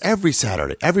 That's every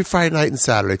Saturday. Every Friday night and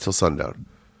Saturday till sundown.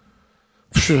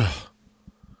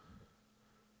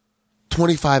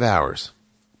 25 hours.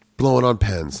 Blowing on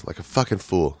pens like a fucking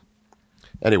fool.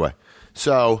 Anyway,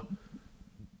 so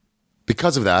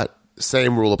because of that,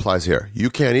 same rule applies here. You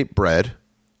can't eat bread.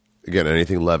 Again,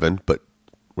 anything leavened, but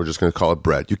we're just going to call it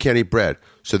bread. You can't eat bread.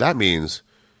 So that means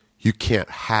you can't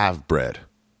have bread.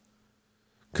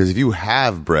 Because if you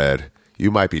have bread,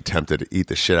 you might be tempted to eat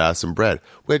the shit out of some bread.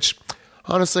 Which,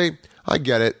 honestly, I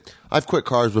get it. I've quit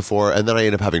carbs before, and then I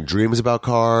end up having dreams about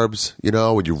carbs. You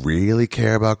know, when you really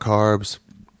care about carbs.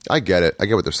 I get it. I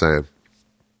get what they're saying.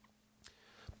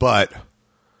 But,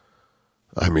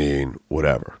 I mean,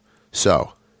 whatever.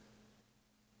 So,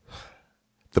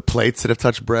 the plates that have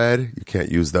touched bread, you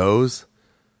can't use those.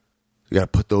 You got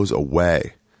to put those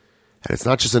away. And it's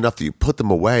not just enough that you put them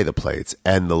away, the plates,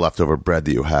 and the leftover bread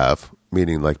that you have,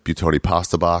 meaning like Buitoni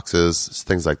pasta boxes,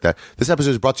 things like that. This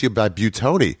episode is brought to you by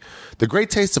Buitoni. The great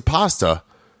taste of pasta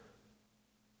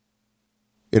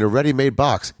in a ready-made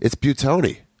box. It's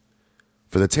Buitoni.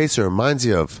 For the taste that reminds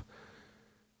you of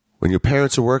when your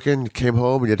parents were working, you came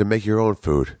home and you had to make your own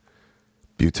food.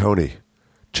 Buitoni.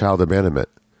 Child abandonment.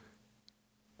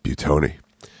 Buitoni.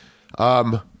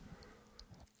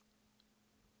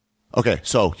 Okay,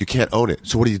 so you can't own it.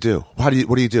 So what do you do? What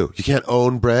do you do? You can't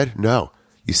own bread? No.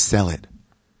 You sell it.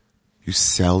 You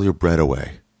sell your bread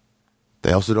away.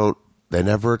 They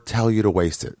never tell you to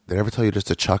waste it. They never tell you just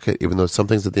to chuck it, even though some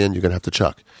things at the end you're going to have to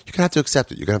chuck. You're going to have to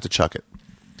accept it. You're going to have to chuck it.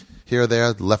 Here or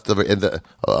there, leftover in the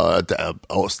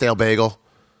stale bagel.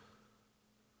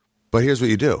 But here's what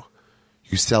you do.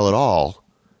 You sell it all,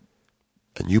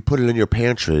 and you put it in your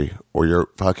pantry or your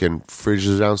fucking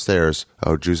fridges downstairs.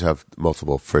 Oh, Jews have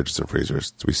multiple fridges and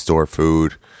freezers. We store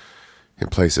food in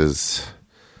places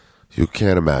you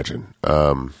can't imagine.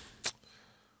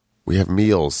 We have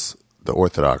meals, the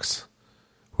Orthodox,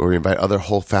 where we invite other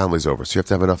whole families over. So you have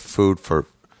to have enough food for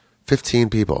 15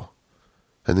 people.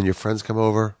 And then your friends come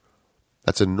over.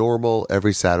 That's a normal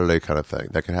every Saturday kind of thing.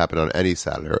 That can happen on any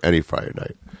Saturday or any Friday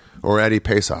night or any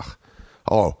Pesach.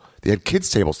 Oh, they had kids'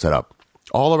 tables set up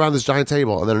all around this giant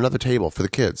table and then another table for the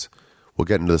kids. We'll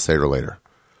get into the seder later.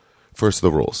 First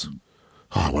of the rules.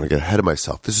 Oh, I want to get ahead of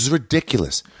myself. This is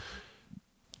ridiculous.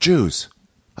 Jews,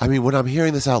 I mean, when I'm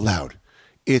hearing this out loud,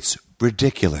 it's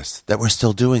ridiculous that we're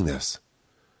still doing this.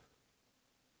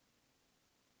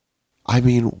 I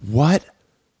mean, what?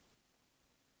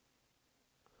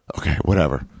 Okay,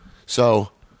 whatever.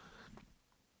 So,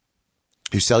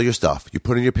 you sell your stuff. You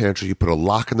put it in your pantry. You put a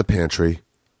lock in the pantry.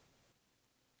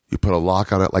 You put a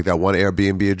lock on it, like that one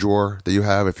Airbnb drawer that you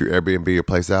have. If your Airbnb your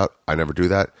place out, I never do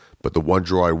that. But the one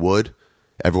drawer I would.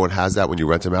 Everyone has that when you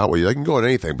rent them out, where you can go in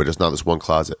anything, but just not this one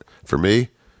closet. For me,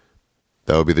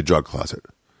 that would be the drug closet.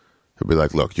 It'd be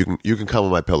like, look, you can come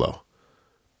on my pillow,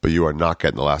 but you are not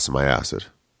getting the last of my acid.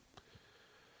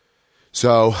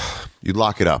 So you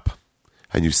lock it up,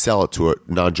 and you sell it to a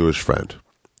non-Jewish friend.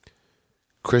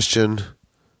 Christian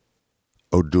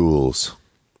O'Doul's.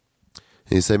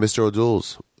 And you say, Mr.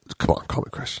 O'Doul's, come on, call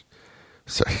me Christian.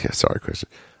 Sorry, Christian.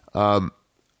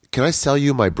 Can I sell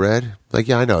you my bread? Like,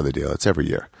 yeah, I know the deal. It's every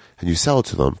year. And you sell it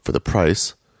to them for the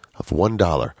price of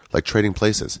 $1, like trading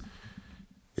places.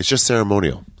 It's just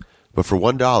ceremonial. But for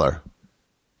 $1,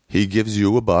 he gives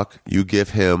you $1. You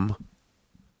give him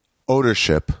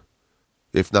ownership,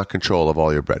 if not control, of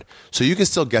all your bread. So you can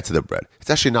still get to the bread. It's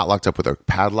actually not locked up with a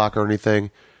padlock or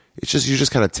anything. It's just, you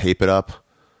just kind of tape it up.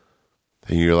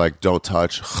 And you're like, don't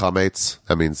touch chametz.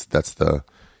 That means that's the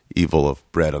evil of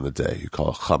bread on the day. You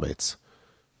call it chametz.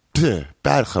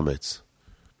 Bad chametz.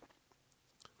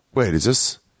 Wait, is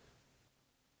this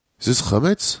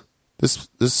chametz? This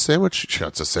sandwich? Yeah,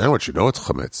 it's a sandwich. You know it's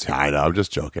chametz. Yeah, I know. I'm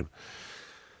just joking.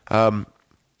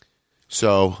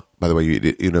 So, by the way,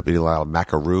 you end up eating a lot of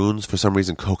macaroons for some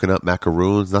reason. Coconut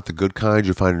macaroons, not the good kind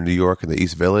you find in New York in the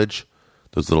East Village.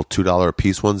 Those little $2 a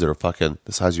piece ones that are fucking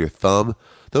the size of your thumb.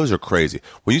 Those are crazy.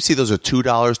 When you see those are $2,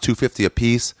 $2.50 a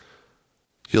piece,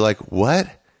 you're like,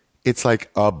 what? It's like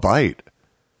a bite.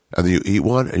 And then you eat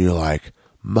one and you're like,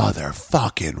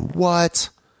 motherfucking what?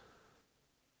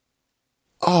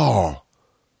 Oh,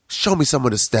 show me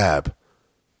someone to stab.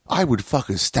 I would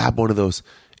fucking stab one of those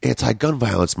anti-gun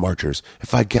violence marchers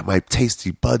if I get my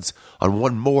tasty buds on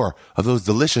one more of those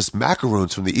delicious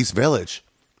macaroons from the East Village.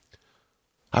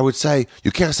 I would say,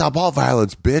 you can't stop all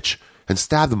violence, bitch, and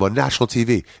stab them on national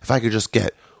TV if I could just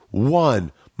get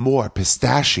one more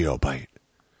pistachio bite.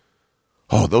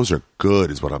 Oh, those are good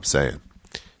is what I'm saying.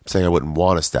 I'm saying I wouldn't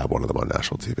want to stab one of them on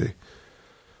national TV.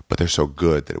 But they're so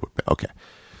good that it would... Okay.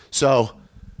 So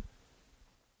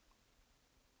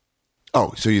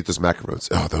you eat those macaroons.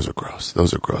 Oh, those are gross.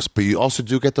 Those are gross. But you also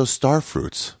do get those star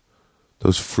fruits.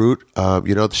 Those fruit,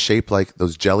 the shape like...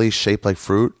 Those jellies shaped like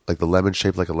fruit. Like the lemon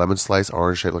shaped like a lemon slice.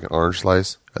 Orange shaped like an orange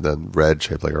slice. And then red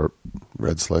shaped like a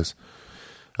red slice.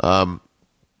 So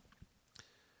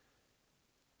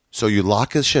you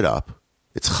lock this shit up.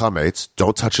 It's chametz.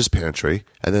 Don't touch his pantry.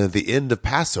 And then at the end of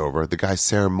Passover, the guy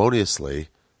ceremoniously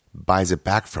buys it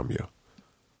back from you.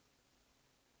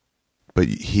 But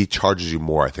he charges you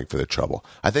more, I think, for the trouble.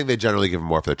 I think they generally give him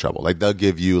more for the trouble. Like, they'll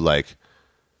give you, like,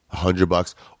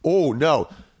 $100. Oh, no.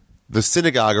 The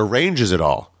synagogue arranges it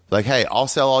all. Like, hey, I'll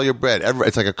sell all your bread.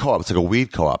 It's like a co-op. It's like a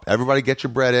weed co-op. Everybody get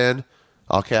your bread in.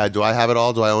 Okay, do I have it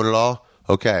all? Do I own it all?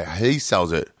 Okay, he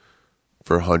sells it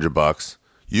for $100.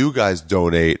 You guys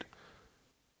donate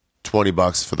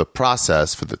 $20 for the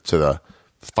process to the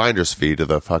finder's fee to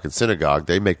the fucking synagogue.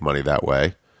 They make money that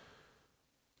way.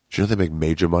 Do you know they make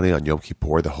major money on Yom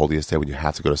Kippur, the holiest day when you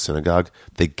have to go to synagogue?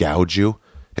 They gouge you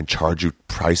and charge you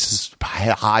prices,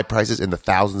 high prices in the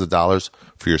thousands of dollars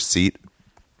for your seat.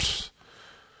 Pfft.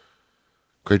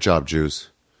 Great job, Jews.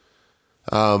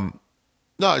 No,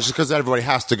 it's just because everybody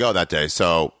has to go that day.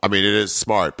 So, I mean, it is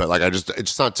smart, but like, it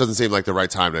just doesn't seem like the right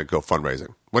time to go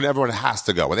fundraising. When everyone has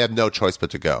to go, when they have no choice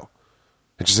but to go.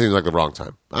 It just seems like the wrong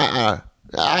time.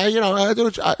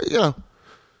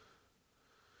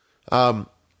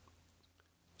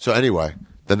 So anyway,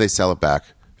 then they sell it back,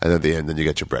 and at the end, then you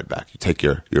get your bread back. You take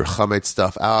your chametz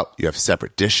stuff out. You have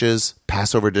separate dishes,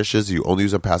 Passover dishes. You only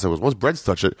use on Passover. Once breads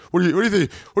touch it, what do you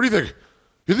think? What do you think?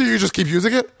 You think you just keep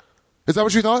using it? Is that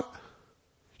what you thought?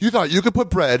 You thought you could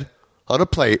put bread on a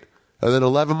plate, and then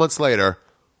 11 months later,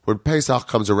 when Pesach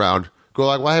comes around, go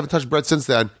like, well, I haven't touched bread since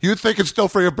then. You think it's still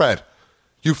for your bread.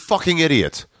 You fucking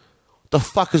idiot. What the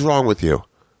fuck is wrong with you?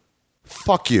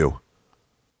 Fuck you.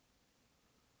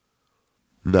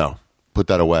 No. Put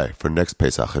that away for next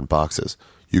Pesach in boxes.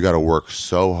 You got to work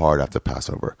so hard after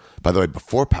Passover. By the way,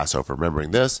 before Passover,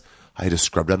 remembering this, I had to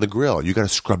scrub down the grill. You got to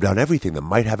scrub down everything that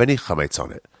might have any chametz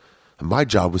on it. And my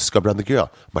job was scrub down the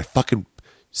grill. My fucking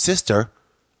sister,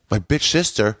 my bitch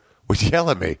sister, would yell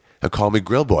at me and call me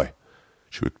grill boy.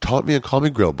 She would taunt me and call me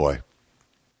grill boy.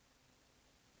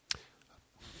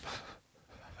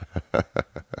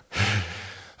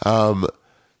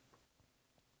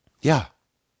 Yeah.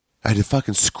 I had to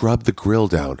fucking scrub the grill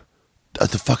down.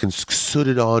 The fucking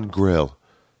sooted on grill.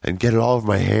 And get it all over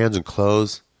my hands and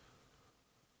clothes.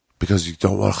 Because you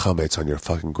don't want chametz on your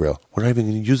fucking grill. We're not even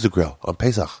going to use the grill on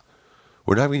Pesach.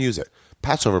 We're not even going to use it.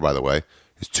 Passover, by the way,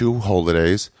 is 2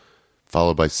 holidays,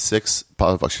 followed by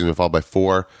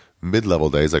 4 mid-level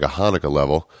days, like a Hanukkah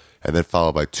level, and then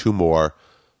followed by 2 more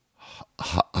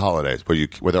holidays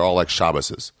where they're all like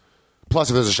Shabboses. Plus,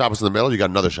 if there's a Shabbos in the middle, you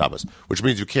got another Shabbos, which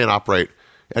means you can't operate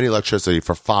any electricity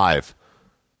for 5.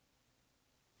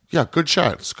 Yeah, good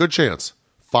chance.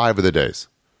 5 of the days.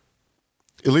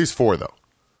 At least 4, though.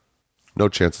 No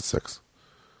chance at 6.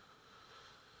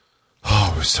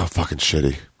 Oh, it was so fucking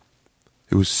shitty.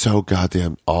 It was so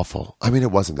goddamn awful. I mean,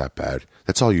 it wasn't that bad.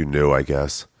 That's all you knew, I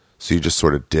guess. So you just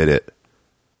sort of did it.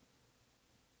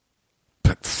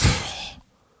 But,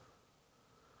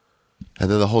 and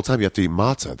then the whole time you have to eat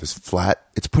matzah. This flat,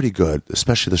 it's pretty good,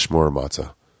 especially the shmura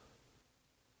matzah.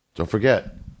 Don't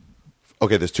forget.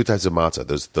 Okay, there's 2 types of matzah.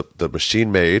 There's the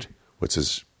machine made, which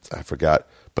is, I forgot,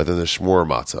 but then there's shmura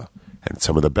matzah. And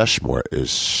some of the best shmura is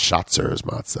Shatzer's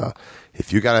matzah.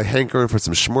 If you got a hankering for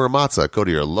some shmura matzah, go to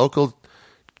your local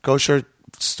kosher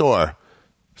store,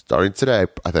 starting today,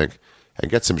 I think,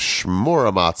 and get some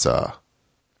shmura matzah.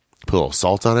 Put a little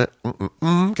salt on it.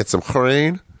 Get some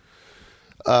chrein.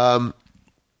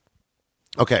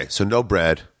 Okay, so no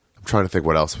bread. I'm trying to think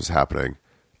what else was happening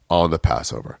on the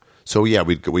Passover. So yeah,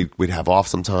 we'd have off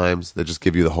sometimes. They just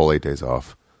give you the whole 8 days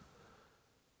off.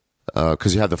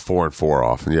 Because you have the 4 and 4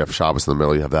 off, and you have Shabbos in the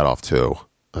middle, you have that off too.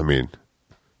 I mean,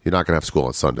 you're not going to have school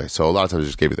on Sunday. So a lot of times they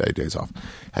just gave you the 8 days off.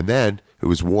 And then it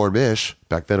was warm-ish.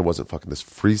 Back then it wasn't fucking this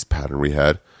freeze pattern we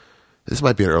had. This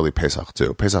might be an early Pesach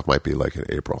too. Pesach might be like in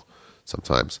April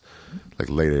sometimes, like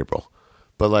late April.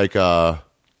 But like, the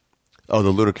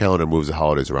lunar calendar moves the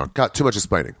holidays around. Got too much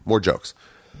explaining. More jokes.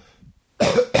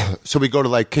 So we go to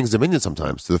like King's Dominion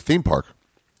sometimes, to the theme park.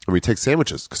 And we take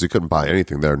sandwiches because we couldn't buy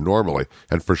anything there normally,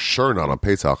 and for sure not on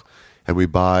Pesach. And we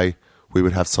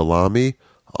would have salami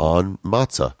on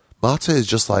matzah. Matzah is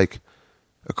just like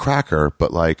a cracker,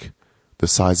 but like the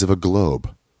size of a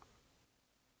globe.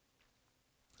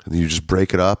 And then you just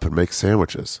break it up and make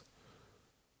sandwiches.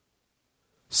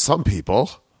 Some people,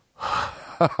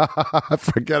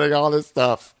 forgetting all this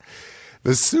stuff,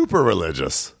 the super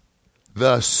religious,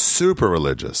 they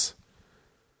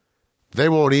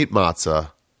won't eat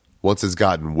matzah once it's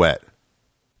gotten wet.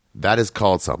 That is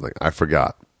called something. I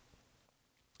forgot.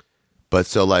 But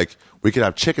so like we could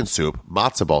have chicken soup,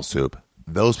 matzo ball soup.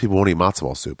 Those people won't eat matzo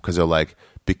ball soup because they're like,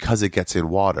 because it gets in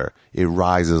water, it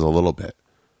rises a little bit.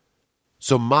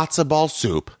 So matzo ball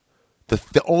soup,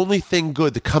 the only thing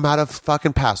good to come out of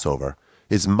fucking Passover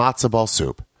is matzo ball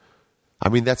soup. I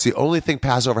mean, that's the only thing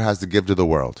Passover has to give to the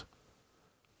world.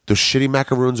 The shitty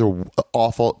macaroons are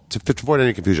awful. To avoid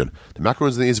any confusion, the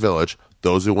macaroons in the East Village,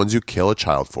 those are the ones you kill a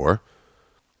child for.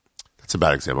 That's a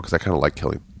bad example because I kind of like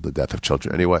killing the death of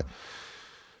children anyway.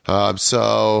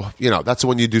 So, that's the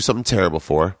one you do something terrible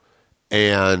for.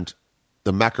 And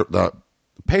the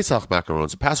Pesach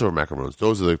macaroons, the Passover macaroons,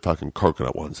 those are the fucking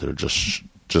coconut ones that are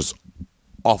just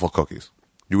awful cookies.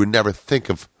 You would never think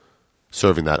of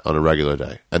serving that on a regular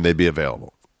day, and they'd be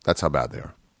available. That's how bad they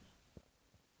are.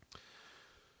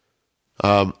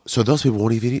 So those people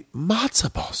won't even eat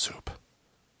matzo ball soup.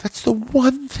 That's the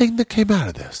one thing that came out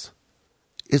of this,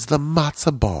 is the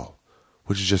matzo ball,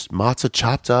 which is just matzah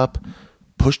chopped up,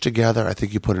 pushed together. I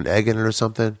think you put an egg in it or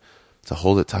something to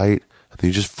hold it tight, and then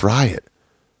you just fry it.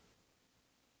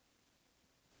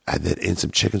 And then in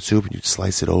some chicken soup, and you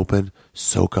slice it open,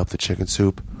 soak up the chicken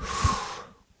soup.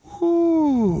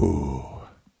 Ooh.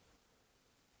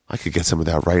 I could get some of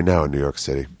that right now in New York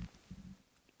City.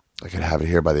 I could have it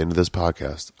here by the end of this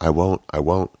podcast. I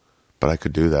won't, but I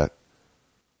could do that.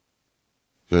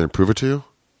 You want to prove it to you?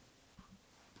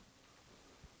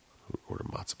 Order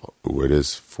matzo ball. Ooh, it is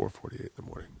 4:48 in the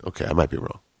morning. Okay, I might be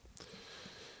wrong.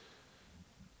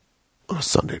 On a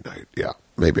Sunday night. Yeah,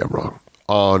 maybe I'm wrong.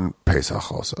 On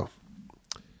Pesach also.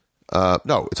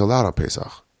 No, it's allowed on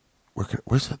Pesach.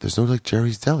 Where's that? There's no like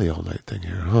Jerry's Deli all night thing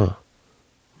here,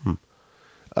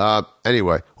 huh?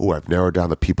 Anyway, I've narrowed down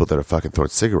the people that are fucking throwing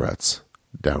cigarettes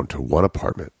down to one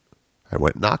apartment. I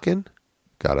went knocking.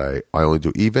 I only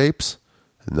do e-vapes.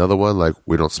 Another one, like,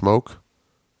 we don't smoke.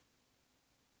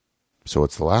 So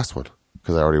it's the last one,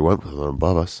 because I already went with the one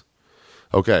above us.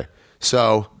 Okay,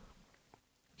 so,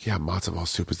 yeah, matzo ball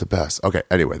soup is the best. Okay,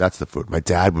 anyway, that's the food. My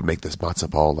dad would make this matzo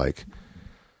ball, like,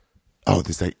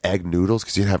 there's like egg noodles,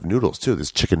 because you have noodles, too.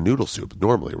 There's chicken noodle soup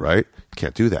normally, right? You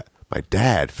can't do that. My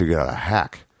dad figured out a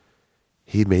hack.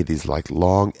 He made these like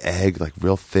long egg, like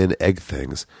real thin egg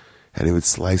things, and he would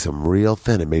slice them real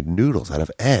thin and made noodles out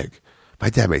of egg. My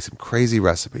dad made some crazy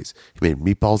recipes. He made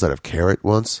meatballs out of carrot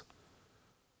once.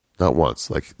 Not once.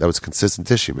 Like, that was a consistent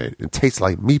dish he made. It tastes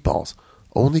like meatballs.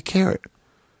 Only carrot.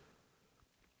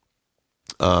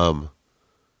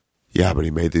 Yeah, but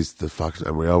he made these,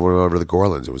 and we went over to the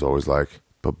Gorlands. It was always like,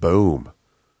 ba-boom.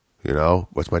 You know,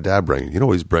 what's my dad bringing? You know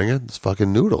what he's bringing? It's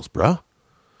fucking noodles, bro.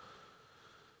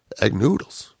 Egg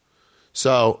noodles.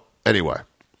 So, anyway.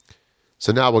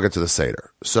 So now we'll get to the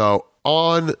seder. So,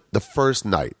 on the first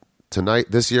night, tonight,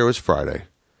 this year was Friday,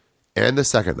 and the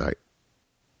second night,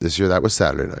 this year that was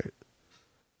Saturday night,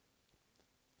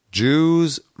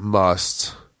 Jews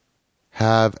must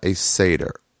have a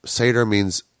seder. Seder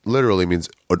literally means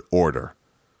an order.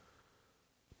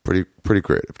 Pretty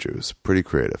creative, Jews. Pretty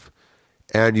creative.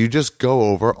 And you just go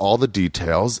over all the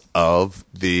details of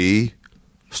the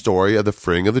story of the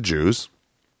freeing of the Jews.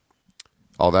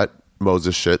 All that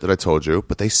Moses shit that I told you.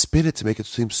 But they spin it to make it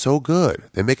seem so good.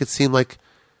 They make it seem like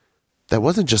that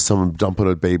wasn't just someone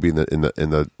dumping a baby in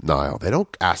the Nile. They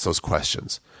don't ask those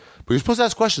questions. But you're supposed to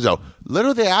ask questions, though.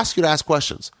 Literally, they ask you to ask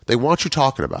questions. They want you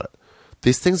talking about it.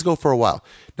 These things go for a while.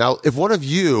 Now, if one of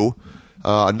you,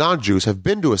 non-Jews, have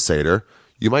been to a seder,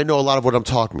 you might know a lot of what I'm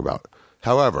talking about.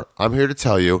 However, I'm here to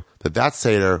tell you that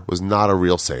seder was not a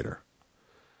real seder.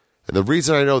 And the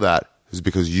reason I know that is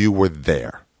because you were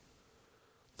there.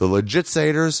 The legit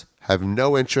seders have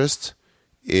no interest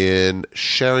in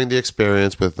sharing the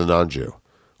experience with the non-Jew.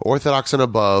 Orthodox and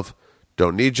above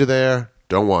don't need you there,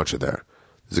 don't want you there.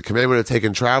 There's a commandment to take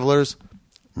in travelers,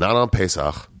 not on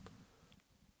Pesach.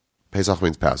 Pesach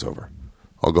means Passover.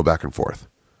 I'll go back and forth.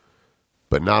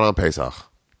 But not on Pesach.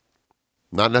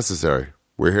 Not necessary.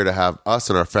 We're here to have us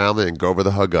and our family and go over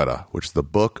the Haggadah, which is the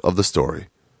book of the story.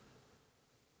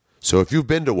 So if you've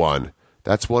been to one,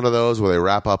 that's one of those where they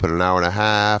wrap up in an hour and a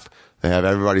half. They have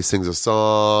everybody sings a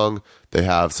song. They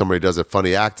have somebody does a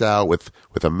funny act out with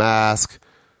a mask.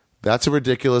 That's a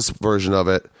ridiculous version of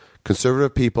it.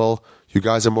 Conservative people, you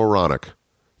guys are moronic.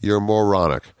 You're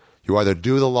moronic. You either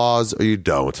do the laws or you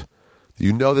don't.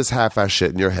 You know this half-ass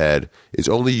shit in your head is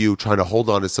only you trying to hold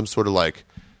on to some sort of like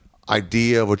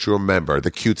idea of what you remember, the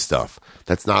cute stuff.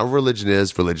 That's not what religion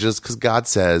is. Religion is because God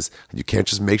says, and you can't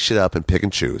just make shit up and pick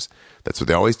and choose. That's what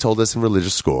they always told us in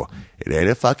religious school. It ain't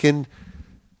a fucking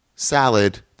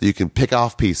salad that you can pick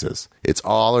off pieces. It's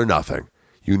all or nothing.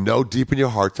 You know deep in your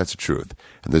heart that's the truth.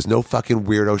 And there's no fucking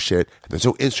weirdo shit, and there's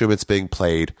no instruments being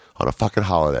played on a fucking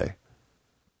holiday.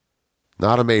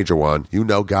 Not a major one. You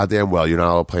know goddamn well you're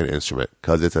not allowed to play an instrument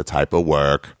because it's a type of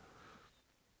work.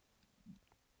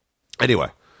 Anyway,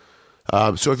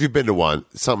 so if you've been to one,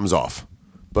 something's off.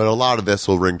 But a lot of this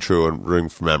will ring true and ring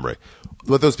from memory.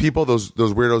 What those people, those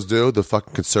weirdos do, the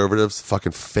fucking conservatives,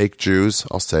 fucking fake Jews,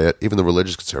 I'll say it, even the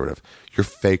religious conservative, you're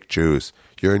fake Jews.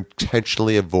 You're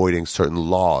intentionally avoiding certain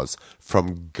laws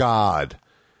from God.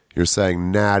 You're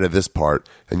saying nah to this part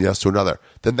and yes to another.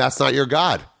 Then that's not your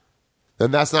God.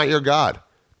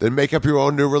 Then make up your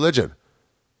own new religion.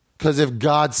 Because if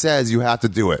God says you have to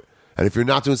do it, and if you're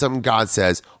not doing something God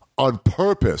says on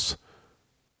purpose,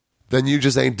 then you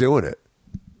just ain't doing it.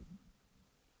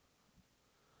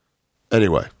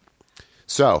 Anyway,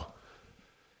 so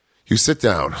you sit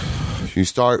down. You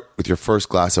start with your first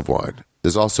glass of wine.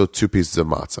 There's also 2 pieces of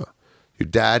matzah.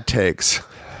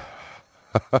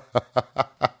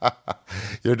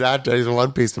 Your dad takes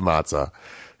one piece of matzah.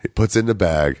 He puts it in a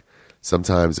bag,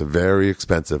 sometimes a very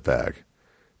expensive bag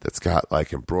that's got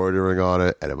like embroidering on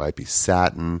it, and it might be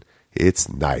satin. It's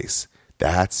nice.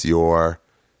 That's your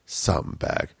something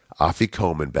bag.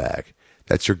 Afikoman bag.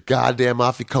 That's your goddamn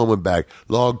Afikoman bag.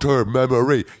 Long-term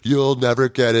memory. You'll never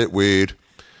get it, weed.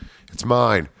 It's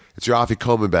mine. It's your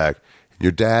Afikoman bag. And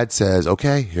your dad says,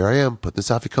 okay, here I am, putting this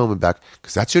Afikoman back,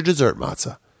 because that's your dessert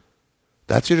matzah.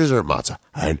 That's your dessert matzah.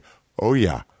 And, oh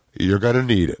yeah, you're going to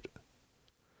need it.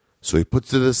 So he puts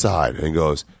it to the side and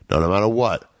goes, no matter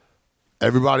what,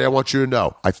 everybody, I want you to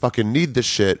know, I fucking need this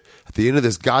shit at the end of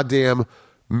this goddamn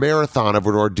marathon of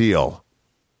an ordeal.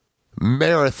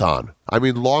 Marathon. I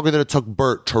mean, longer than it took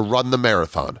Bert to run the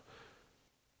marathon.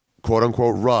 Quote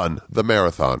unquote, run the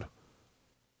marathon.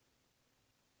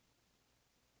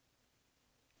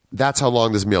 That's how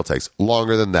long this meal takes.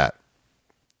 Longer than that.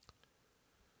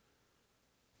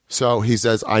 So he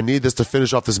says, I need this to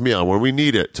finish off this meal. And when we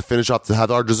need it to finish off to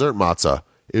have our dessert matzah,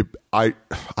 I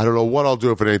don't know what I'll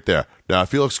do if it ain't there. Now,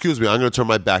 if you'll excuse me, I'm going to turn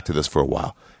my back to this for a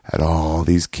while. And all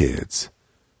these kids,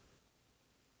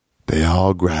 they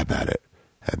all grab at it.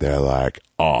 And they're like,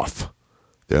 off.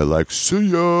 They're like, see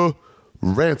ya.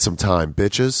 Ransom time,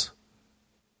 bitches.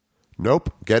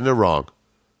 Nope, getting it wrong.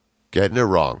 Getting it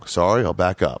wrong. Sorry, I'll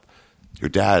back up. Your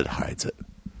dad hides it.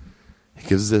 He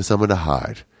gives it to someone to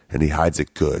hide. And he hides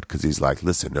it good because he's like,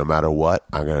 listen, no matter what,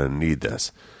 I'm going to need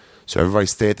this. So everybody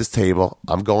stay at this table.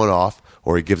 I'm going off.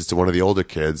 Or he gives it to one of the older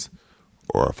kids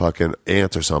or a fucking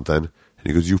aunt or something. And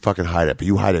he goes, you fucking hide it. But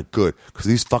you hide it good because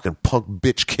these fucking punk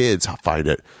bitch kids find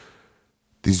it.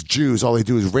 These Jews, all they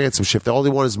do is ransom shift. All they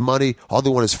want is money. All they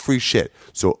want is free shit.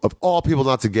 So of all people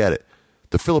not to get it,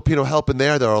 the Filipino help in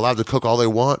there, they're allowed to cook all they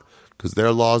want because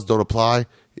their laws don't apply.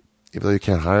 Even though you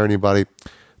can't hire anybody,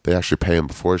 they actually pay them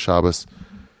before Shabbos.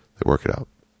 They work it out.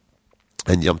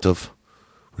 And Yom Tov,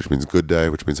 which means good day,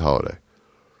 which means holiday.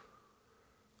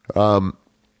 So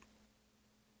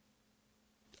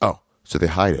they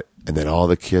hide it. And then all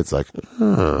the kids like,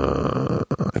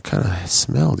 I kind of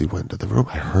smelled he went to the room.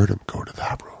 I heard him go to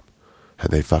that room. And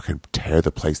they fucking tear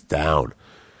the place down.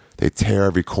 They tear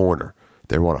every corner.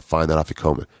 They want to find that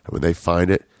afikoman. And when they find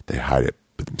it, they hide it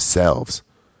by themselves.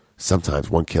 Sometimes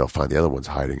one kid will find the other one's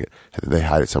hiding it. And then they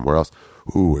hide it somewhere else.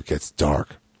 Ooh, it gets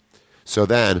dark. So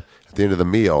then, at the end of the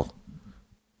meal,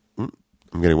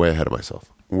 I'm getting way ahead of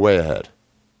myself. Way ahead.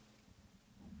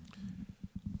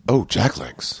 Oh, Jack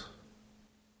Links.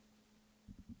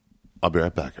 I'll be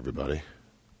right back, everybody.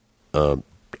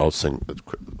 I'll sing.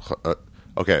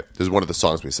 Okay, this is one of the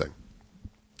songs we sing.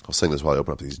 I'll sing this while I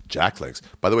open up these Jack Links.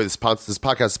 By the way, this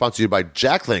podcast is sponsored by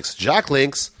Jack Links. Jack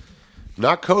Links,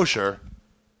 not kosher,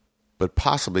 but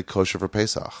possibly kosher for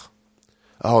Pesach.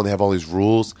 Oh, and they have all these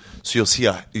rules. So you'll see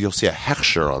a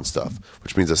hechsher on stuff,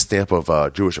 which means a stamp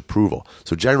of Jewish approval.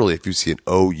 So generally, if you see an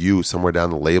OU somewhere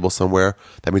down the label somewhere,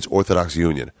 that means Orthodox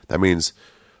Union. That means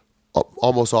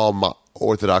almost all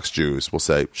Orthodox Jews will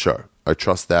say, sure, I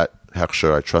trust that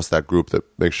hechsher, I trust that group that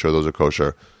makes sure those are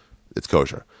kosher. It's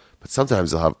kosher. But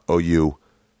sometimes they'll have OU.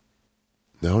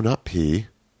 No, not P.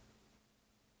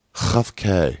 Chav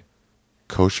K.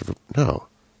 Kosher for, no.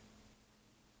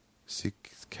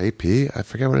 KP? I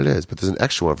forget what it is, but there's an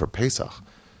extra one for Pesach.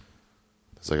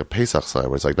 It's like a Pesach sign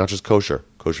where it's like not just kosher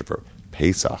for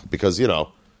Pesach. Because, if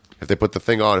they put the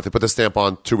thing on, if they put the stamp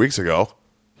on 2 weeks ago,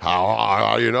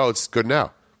 how do you know it's good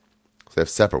now? So they have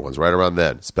separate ones right around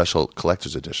then. Special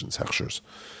collector's editions, hechshers.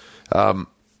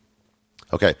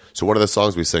 Okay, so one of the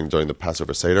songs we sing during the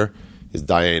Passover seder is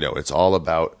Dayenu. It's all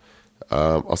about,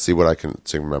 I'll see what I can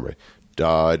sing from memory.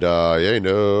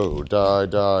 Dayenu,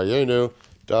 Dayenu.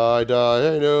 Die,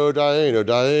 Dayenu, Dayenu,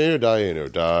 Dayenu,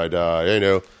 Dayenu, die,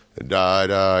 Dayenu, die,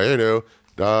 Dayenu,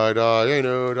 die,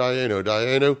 Dayenu, Dayenu,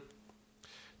 Dayenu.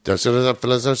 I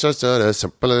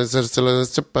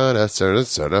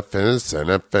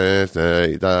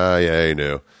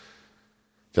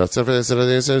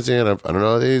don't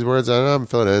know these words, and I'm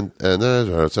filling in, and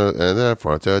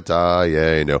therefore to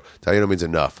Dayenu. Dayenu means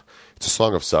enough. It's a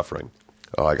song of suffering.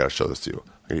 Oh, I got to show this to you.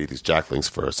 I'm going to eat these Jack Links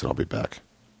first, and I'll be back.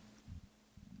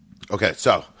 Okay,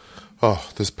 so,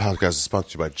 this podcast is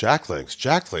sponsored by Jack Links.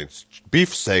 Jack Links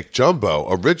Beefsteak Jumbo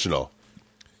Original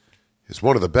is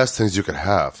one of the best things you could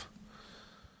have.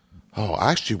 Oh,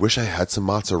 I actually wish I had some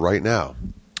matzah right now.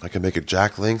 I can make a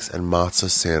Jack Links and matzah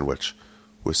sandwich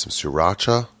with some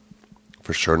sriracha.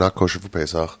 For sure, not kosher for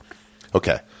Pesach.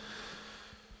 Okay,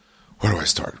 where do I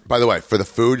start? By the way, for the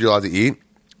food you're allowed to eat,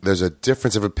 there's a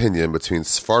difference of opinion between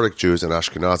Sephardic Jews and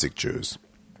Ashkenazic Jews.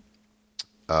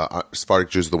 Sephardic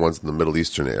Jews are the ones in the Middle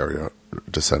Eastern area,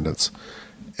 descendants.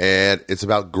 And it's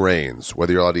about grains,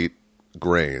 whether you're allowed to eat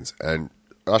grains. And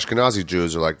Ashkenazi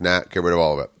Jews are like, nah, get rid of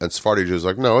all of it. And Sephardi Jews are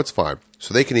like, no, it's fine.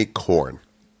 So they can eat corn.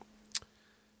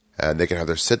 And they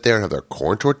can sit there and have their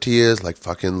corn tortillas like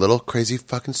fucking little crazy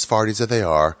fucking Sfardis that they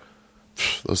are.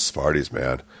 Those Sfardis,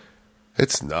 man.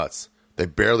 It's nuts. They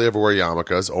barely ever wear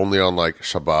yarmulkes, only on like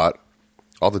Shabbat.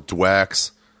 All the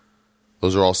dweks,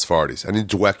 those are all Sfardis. Any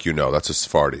dwek you know, that's a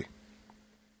Sephardi.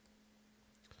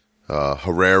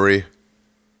 Harari,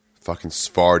 fucking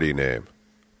Sephardi name.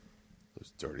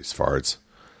 Those dirty Sephards.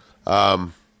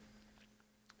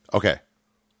 Okay.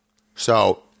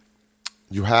 So,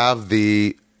 you have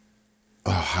the...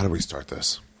 how do we start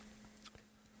this?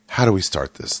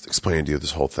 Explaining to you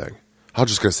this whole thing. I'm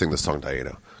just going to sing the song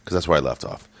Diana, because that's where I left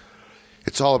off.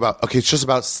 It's all about... Okay, it's just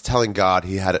about telling God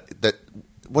he had...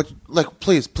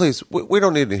 please, we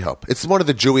don't need any help. It's one of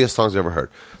the Jewiest songs I've ever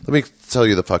heard. Let me tell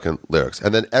you the fucking lyrics.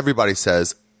 And then everybody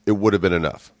says it would have been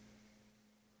enough.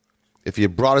 If he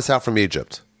had brought us out from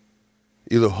Egypt,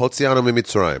 Ilu Hotzianu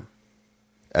Mimitzrayim,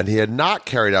 and he had not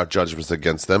carried out judgments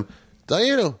against them,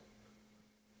 Dayenu,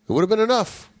 it would have been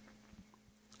enough.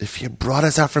 If he had brought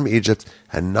us out from Egypt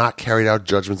and not carried out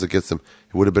judgments against them,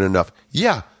 it would have been enough.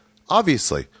 Yeah,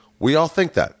 obviously. We all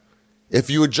think that. If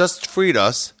you had just freed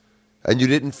us and you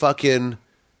didn't fucking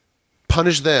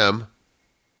punish them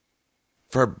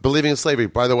for believing in slavery.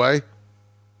 By the way,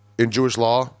 in Jewish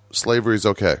law, slavery is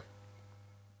okay.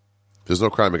 There's no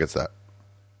crime against that.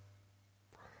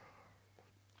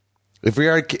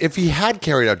 If he had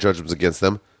carried out judgments against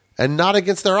them and not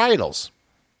against their idols,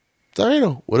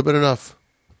 would have been enough.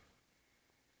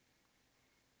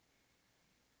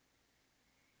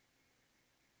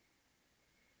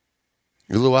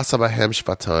 Ilu asa bahem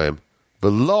shvatayim,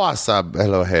 v'lo asa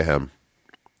Elohehem,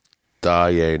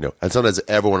 dayenu. And sometimes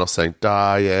everyone else saying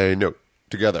dayenu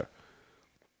together.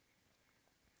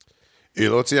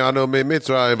 Ilu tzianu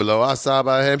mimitzrayim, v'lo asa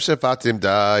bahem shvatim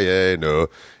dayenu.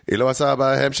 Ilu asa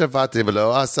bahem shvatim,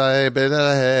 v'lo asa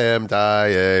Elohehem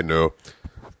dayenu.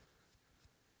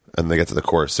 And they get to the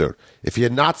chorus soon. If he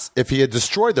had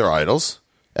destroyed their idols,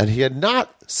 and he had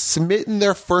not smitten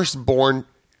their firstborn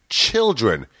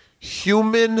children,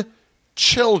 human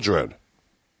children.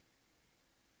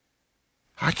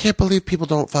 I can't believe people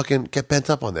don't fucking get bent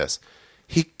up on this.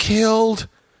 He killed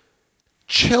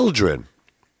children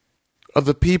of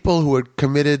the people who had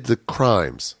committed the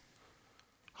crimes.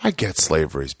 I get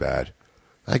slavery's bad.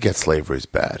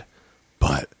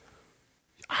 But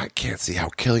I can't see how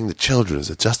killing the children is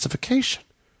a justification.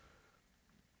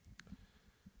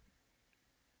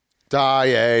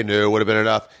 Dayenu would have been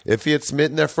enough. If he had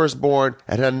smitten their firstborn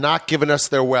and had not given us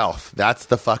their wealth. That's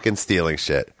the fucking stealing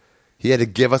shit. He had to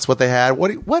give us what they had.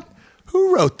 What?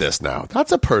 Who wrote this now?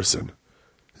 That's a person.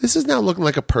 This is now looking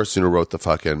like a person who wrote the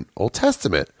fucking Old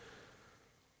Testament.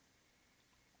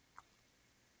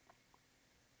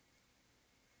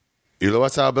 Ilo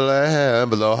asa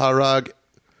b'lehem v'lo harag.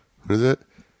 What is it?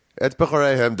 Et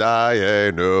b'chorehem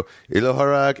dayenu. Ilo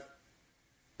harag.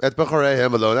 Et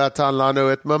b'chorehem v'lo natan lanu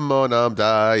et mamonam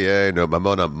dayenu.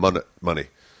 Mamonam, money.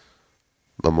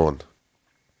 Mamon.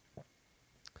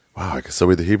 Wow, I can still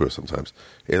read the Hebrew sometimes.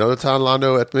 Ilo natan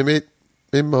lanu et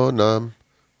mimonam.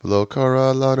 V'lo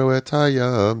kara lanu et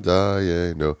hayam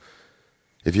dayenu.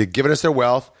 If you had given us their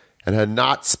wealth and had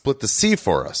not split the sea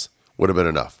for us, would have been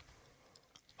enough.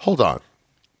 Hold on.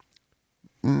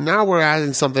 Now we're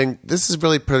adding something. This is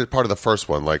really part of the first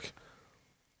one. Like,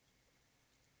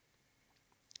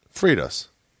 freed us.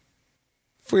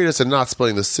 Freed us and not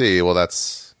splitting the sea. Well,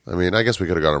 that's... I mean, I guess we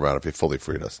could have gone around if he fully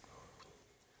freed us.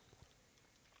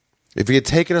 If he had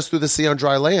taken us through the sea on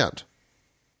dry land,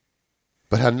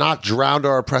 but had not drowned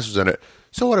our oppressors in it.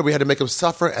 So what? We had to make them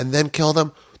suffer and then kill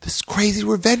them? This crazy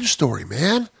revenge story,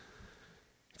 man.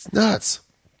 It's nuts.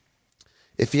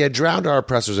 If he had drowned our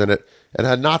oppressors in it and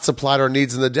had not supplied our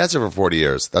needs in the desert for 40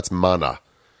 years, that's manna,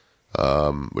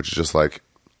 which is just like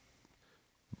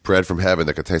bread from heaven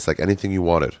that could taste like anything you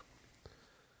wanted.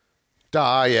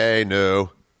 Dayenu.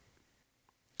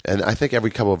 And I think every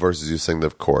couple of verses you sing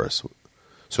the chorus.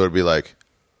 So it'd be like,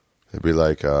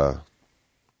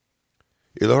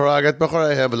 Ilo haraget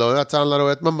b'chorehem v'lo natan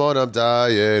lanu et mamonam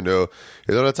dayenu.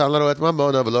 Ilo natan lanu et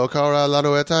mamonam v'lo kara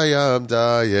lanu et hayam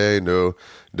dayenu.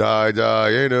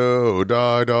 Dayenu,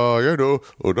 dayenu,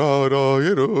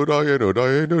 dayenu, dayenu,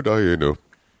 dayenu, dayenu.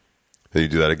 And you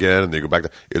do that again, and then you go back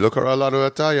to Ilo kara lanu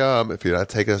et hayam. If you're not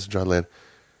taking us to dry land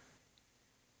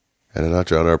and had not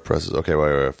drowned our oppressors. Okay,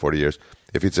 wait, 40 years.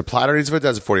 If he'd supplied our needs for the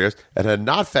desert 40 years and had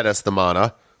not fed us the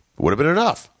manna, it would have been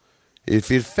enough. If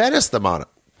he'd fed us the manna.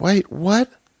 Wait,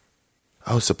 what?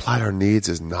 Oh, supplied our needs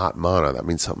is not manna. That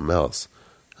means something else.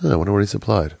 I wonder what he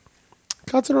supplied.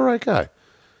 God's an all right guy.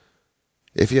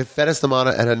 If he had fed us the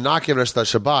manna and had not given us the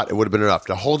Shabbat, it would have been enough.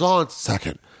 Now, hold on a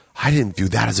second. I didn't view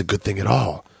that as a good thing at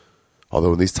all.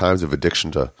 Although in these times of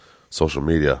addiction to social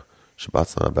media,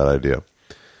 Shabbat's not a bad idea.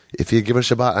 If he had given us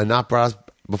Shabbat and not brought us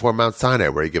before Mount Sinai,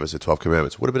 where he gave us the 12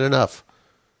 commandments, would have been enough.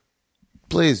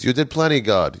 Please, you did plenty,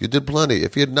 God. You did plenty.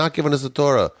 If he had not given us the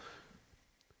Torah,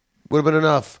 would have been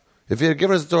enough. If he had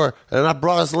given us the Torah and not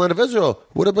brought us the land of Israel,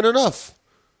 would have been enough.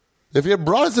 If he had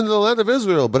brought us into the land of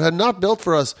Israel, but had not built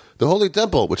for us the holy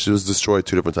temple, which was destroyed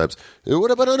 2 different times, it would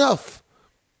have been enough.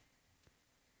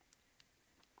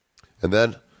 And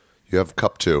then you have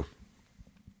cup 2.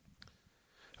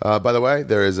 By the way,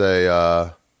 there is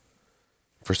a,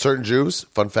 for certain Jews,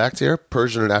 fun fact here,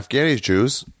 Persian and Afghani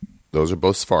Jews, those are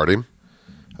both Sephardim,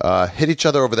 hit each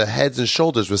other over the heads and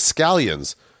shoulders with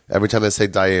scallions every time they say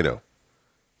Dayenu.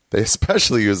 They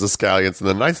especially use the scallions in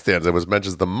the nightstands, which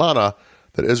mentions the manna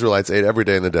that Israelites ate every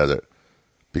day in the desert.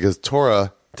 Because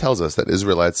Torah tells us that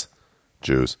Israelites,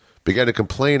 Jews, began to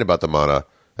complain about the manna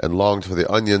and longed for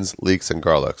the onions, leeks, and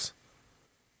garlics.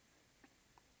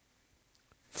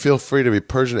 Feel free to be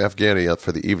Persian Afghani out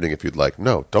for the evening if you'd like.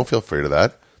 No, don't feel free to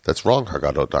that. That's wrong,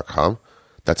 Hargadot.com.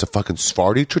 That's a fucking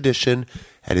Sephardi tradition,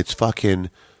 and it's fucking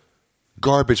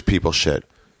garbage people shit.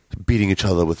 Beating each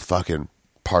other with fucking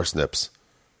parsnips.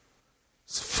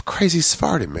 It's crazy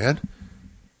Sephardi, man.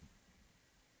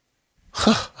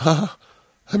 I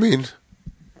mean,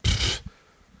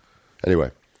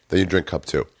 anyway, then you drink cup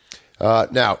 2.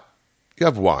 Now, you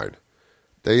have wine.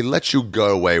 They let you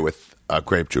go away with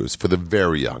grape juice for the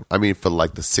very young. I mean, for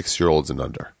like the 6-year-olds and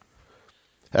under.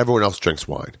 Everyone else drinks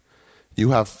wine.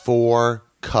 You have 4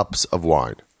 cups of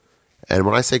wine. And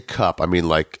when I say cup, I mean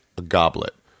like a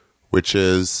goblet, which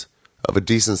is of a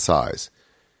decent size.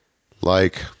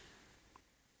 Like,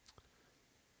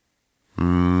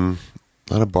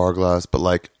 not a bar glass, but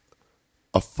like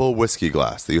a full whiskey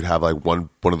glass that you'd have like one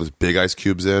of those big ice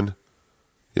cubes in,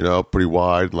 you know, pretty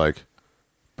wide, like,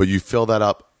 but you fill that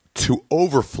up to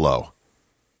overflow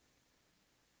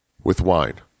with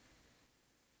wine.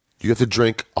 You have to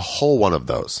drink a whole one of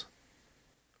those.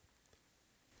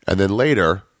 And then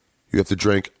later, you have to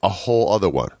drink a whole other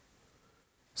one.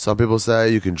 Some people say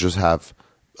you can just have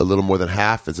a little more than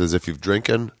half. It's as if you've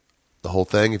drinking the whole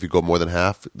thing. If you go more than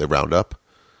half, they round up.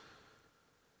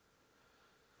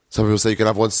 Some people say you can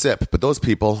have 1 sip, but those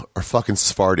people are fucking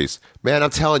Sfardis. Man, I'm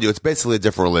telling you, it's basically a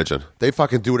different religion. They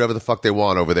fucking do whatever the fuck they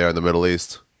want over there in the Middle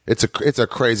East. It's a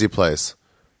crazy place.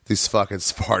 These fucking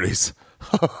Sfardis.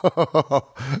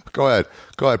 Go ahead.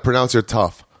 Pronounce your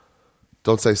tough.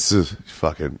 Don't say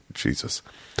fucking Jesus.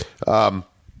 You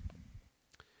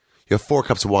have 4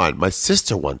 cups of wine. My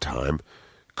sister one time,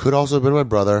 could also have been my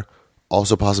brother,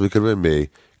 also possibly could have been me,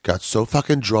 got so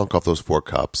fucking drunk off those 4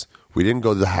 cups. We didn't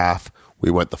go to the half. We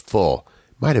went the full.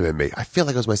 Might have been me. I feel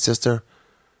like it was my sister.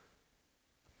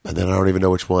 And then I don't even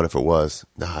know which one, if it was.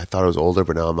 Nah, I thought it was older,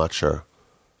 but now I'm not sure.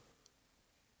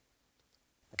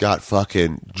 Got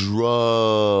fucking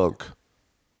drunk.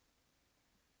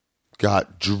 And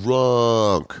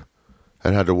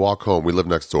had to walk home. We lived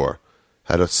next door.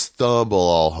 Had to stumble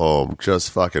all home.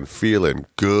 Just fucking feeling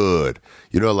good.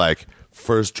 You know, like,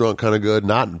 first drunk kind of good.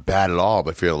 Not bad at all,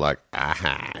 but feeling like,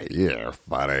 yeah,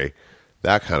 funny.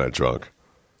 That kind of drunk.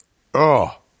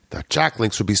 Oh, that Jack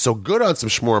Links would be so good on some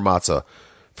Shmura matzah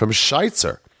from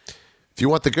Scheitzer. If you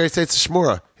want the great states of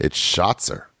Shmura, it's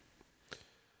Schatzer.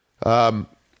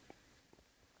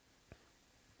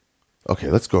 Okay,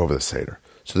 let's go over the Seder.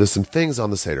 So there's some things on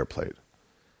the Seder plate.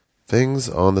 And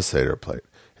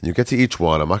you get to each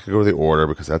one. I'm not going to go to the order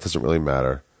because that doesn't really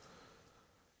matter.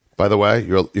 By the way,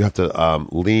 you have to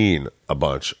lean a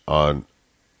bunch on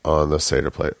the Seder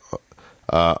plate.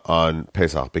 On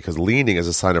Pesach, because leaning is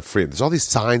a sign of freedom. There's all these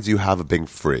signs you have of being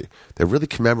free. They're really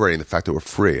commemorating the fact that we're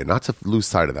free, and not to lose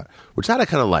sight of that, which I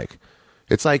kind of like.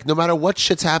 It's like, no matter what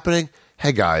shit's happening,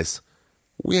 hey guys,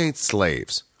 we ain't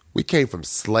slaves. We came from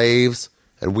slaves,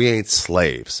 and we ain't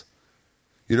slaves.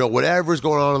 You know, whatever's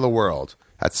going on in the world,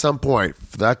 at some point,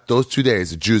 those 2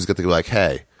 days, the Jews get to be like,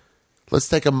 hey, let's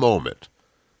take a moment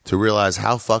to realize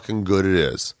how fucking good it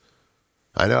is.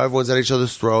 I know everyone's at each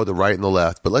other's throat, the right and the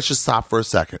left, but let's just stop for a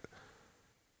second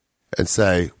and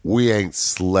say, we ain't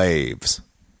slaves.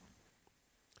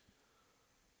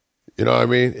 You know what I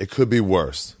mean? It could be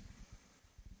worse.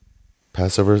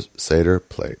 Passover Seder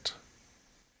plate.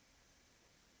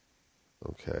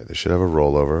 Okay, they should have a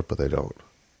rollover, but they don't.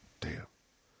 Damn.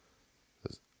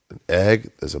 There's an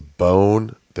egg, there's a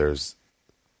bone, there's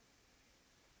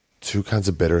 2 kinds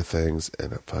of bitter things,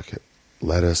 and a fucking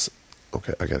lettuce.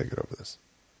 Okay, I gotta get over this.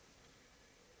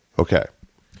 Okay.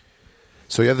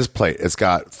 So you have this plate. It's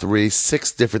got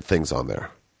 6 different things on there.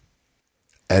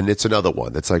 And it's another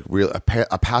one that's like real.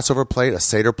 A Passover plate, a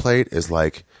seder plate is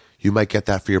like, you might get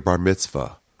that for your bar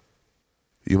mitzvah.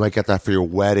 You might get that for your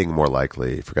wedding, more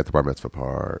likely. Forget the bar mitzvah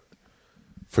part.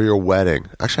 For your wedding.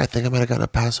 Actually, I think I might have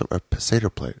gotten a seder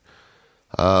plate.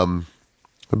 It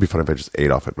would be fun if I just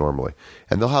ate off it normally.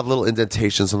 And they'll have little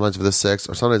indentations sometimes for the 6,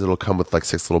 or sometimes it'll come with like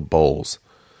 6 little bowls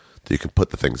that you can put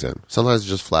the things in. Sometimes it's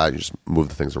just flat, you just move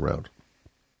the things around.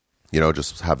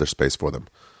 Just have their space for them.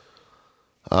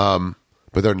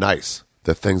 But they're nice.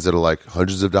 They're things that are like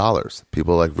hundreds of dollars.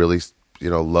 People like really,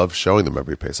 love showing them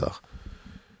every Pesach.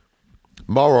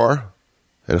 Maror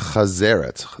and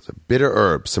chazeret, bitter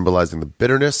herb symbolizing the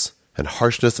bitterness and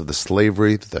harshness of the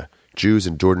slavery that the Jews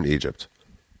endured in Egypt.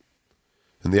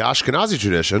 In the Ashkenazi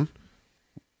tradition,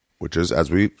 which is, as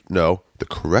we know, the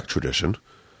correct tradition,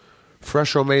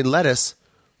 fresh romaine lettuce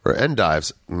or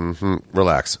endives,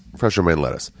 fresh romaine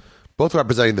lettuce, both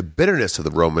representing the bitterness of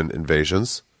the Roman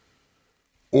invasions,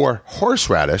 or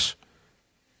horseradish,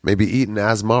 may be eaten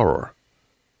as maror,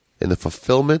 in the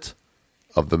fulfillment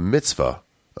of the mitzvah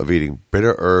of eating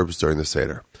bitter herbs during the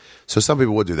Seder. So some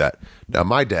people would do that. Now,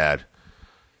 my dad,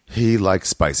 he likes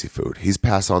spicy food. He's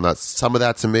passed on some of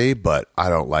that to me, but I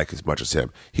don't like as much as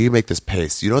him. He can make this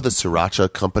paste. You know the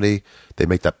sriracha company? They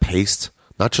make that paste.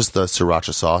 Not just the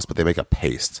sriracha sauce, but they make a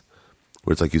paste.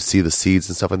 Where it's like you see the seeds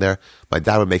and stuff in there. My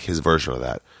dad would make his version of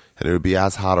that. And it would be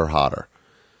as hot or hotter.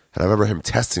 And I remember him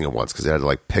testing it once because it had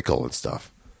like pickle and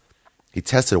stuff. He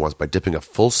tested it once by dipping a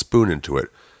full spoon into it,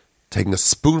 taking a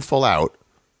spoonful out.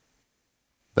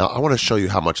 Now, I want to show you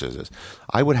how much this is.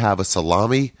 I would have a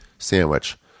salami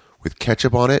sandwich with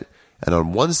ketchup on it, and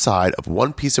on one side of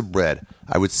one piece of bread,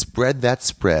 I would spread that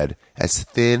spread as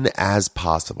thin as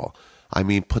possible. I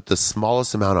mean, put the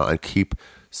smallest amount on and keep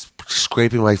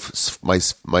scraping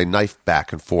my knife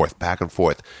back and forth,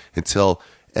 until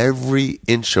every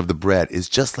inch of the bread is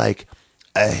just like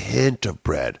a hint of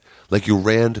bread. Like you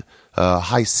ran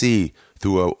high C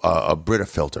through a Brita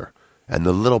filter, and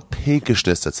the little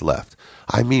pinkishness that's left.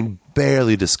 I mean,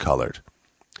 barely discolored.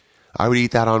 I would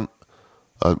eat that on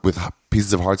with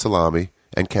pieces of hard salami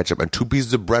and ketchup and 2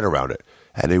 pieces of bread around it,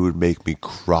 and it would make me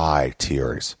cry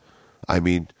tears. I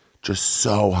mean, just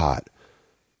so hot.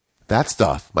 That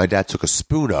stuff, my dad took a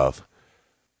spoon of,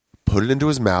 put it into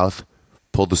his mouth,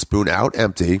 pulled the spoon out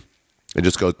empty, and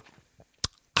just goes,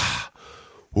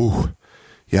 ooh,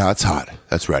 yeah, it's hot.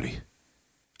 That's ready.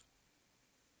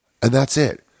 And that's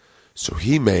it. So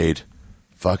he made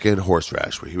fucking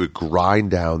horseradish, where he would grind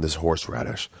down this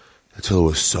horseradish until it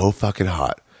was so fucking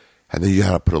hot. And then you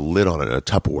had to put a lid on it in a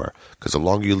Tupperware, because the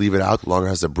longer you leave it out, the longer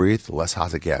it has to breathe, the less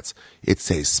hot it gets. It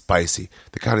stays spicy.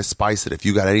 The kind of spice that if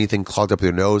you got anything clogged up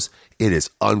your nose, it is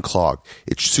unclogged.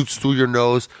 It shoots through your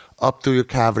nose, up through your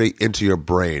cavity, into your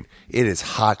brain. It is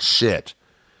hot shit.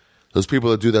 Those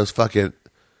people that do those fucking...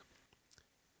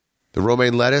 The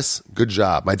romaine lettuce, good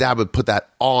job. My dad would put that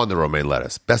on the romaine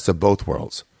lettuce. Best of both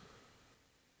worlds.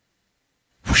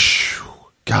 Whoosh.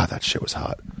 God, that shit was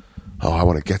hot. Oh, I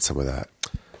want to get some of that.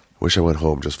 I wish I went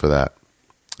home just for that.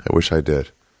 I wish I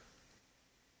did.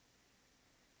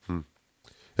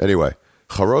 Anyway,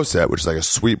 charoset, which is like a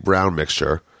sweet brown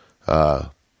mixture,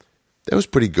 that was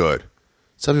pretty good.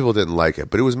 Some people didn't like it,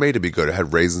 but it was made to be good. It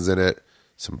had raisins in it,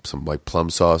 some like plum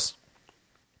sauce.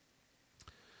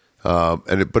 But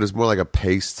it's more like a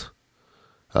paste.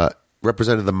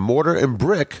 Represented the mortar and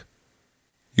brick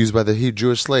used by the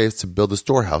Jewish slaves to build the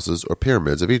storehouses or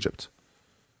pyramids of Egypt.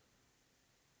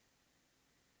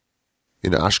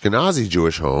 In Ashkenazi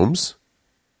Jewish homes,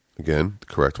 again, the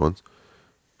correct ones,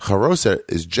 charoset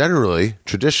is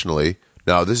traditionally,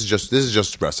 no, this is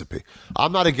just recipe.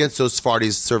 I'm not against those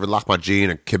Sfardis serving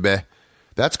lahmacun and kibbeh.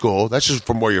 That's cool. That's just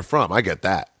from where you're from. I get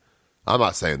that. I'm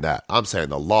not saying that. I'm saying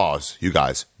the laws you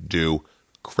guys do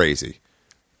crazy.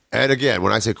 And again,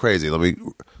 when I say crazy, let me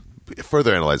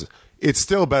further analyze it. It's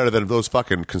still better than those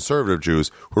fucking conservative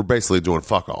Jews who are basically doing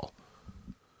fuck all.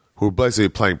 Who are basically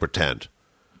playing pretend.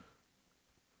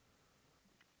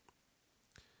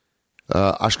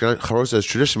 Ashkenazi charoset is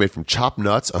traditionally made from chopped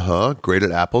nuts,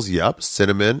 grated apples,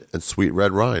 cinnamon, and sweet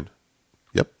red wine.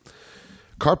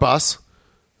 Karpas,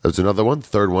 that's another one,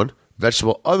 third one,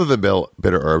 vegetable other than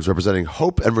bitter herbs, representing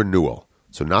hope and renewal.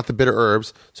 So not the bitter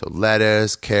herbs, so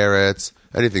lettuce, carrots,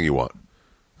 anything you want.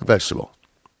 A vegetable.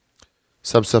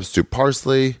 Some substitute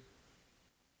parsley.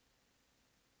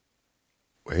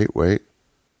 Wait.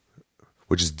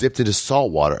 Which is dipped into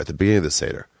salt water at the beginning of the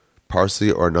Seder. Parsley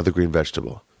or another green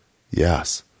vegetable.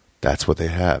 Yes, that's what they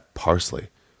have. Parsley.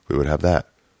 We would have that.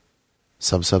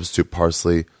 Some substitute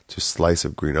parsley to slice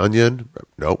of green onion.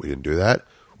 No, we didn't do that.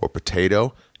 or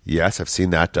potato. Yes, I've seen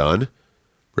that done,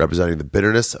 representing the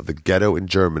bitterness of the ghetto in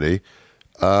Germany.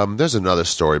 There's another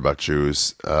story about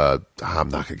Jews. I'm not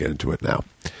going to get into it now.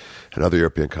 And other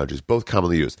European countries, both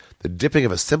commonly used. The dipping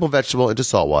of a simple vegetable into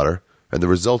salt water and the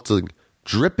resulting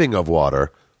dripping of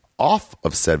water off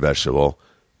of said vegetable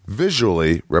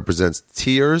visually represents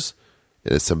tears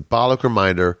and a symbolic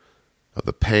reminder of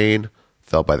the pain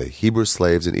felt by the Hebrew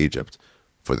slaves in Egypt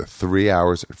for the 3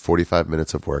 hours and 45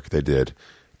 minutes of work they did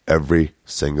every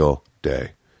single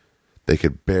day. They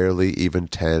could barely even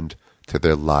tend to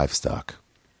their livestock.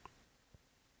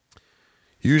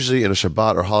 Usually in a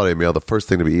Shabbat or holiday meal, the first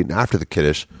thing to be eaten after the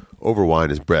Kiddush over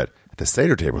wine is bread. At the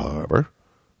seder table, however,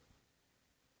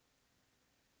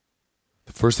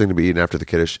 the first thing to be eaten after the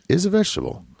Kiddush is a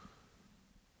vegetable,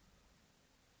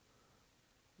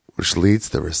 which leads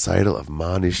to the recital of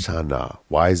Ma Nishtana.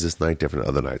 Why is this night different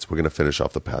than other nights? We're going to finish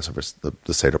off the Passover,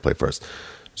 the Seder plate first.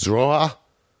 Zroa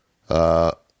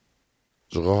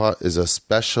is a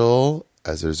special,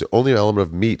 as there's the only element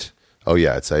of meat. Oh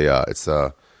yeah, it's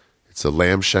a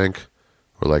lamb shank,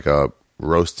 or like a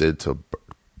roasted to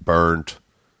burned,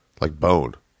 like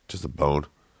bone, just a bone.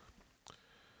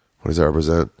 What does that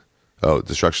represent? Oh,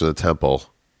 destruction of the temple.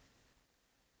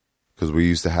 Because we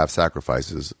used to have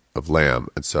sacrifices of lamb,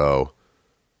 and so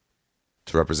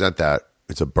to represent that,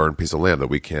 it's a burned piece of lamb that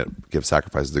we can't give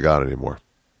sacrifices to God anymore.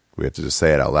 We have to just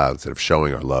say it out loud instead of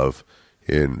showing our love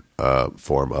in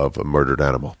form of a murdered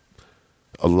animal,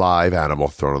 a live animal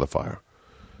thrown on the fire.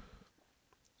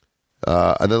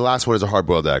 And then the last one is a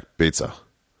hard-boiled egg, pizza,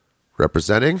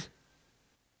 representing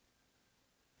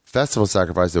festival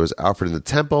sacrifice that was offered in the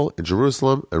temple in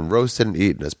Jerusalem and roasted and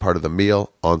eaten as part of the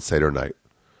meal on Seder night.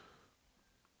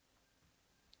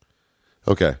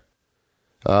 Okay.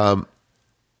 Let's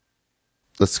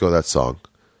go to that song.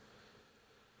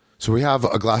 So we have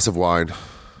a glass of wine.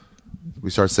 We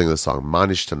start singing the song, Ma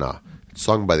Nishtana. It's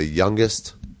sung by the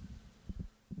youngest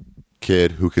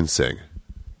kid who can sing.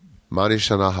 Ma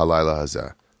Nishtana halayla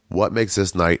hazeh. What makes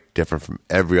this night different from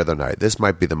every other night? This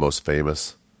might be the most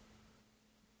famous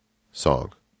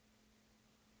song.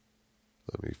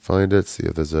 Let me find it, see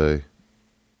if there's a...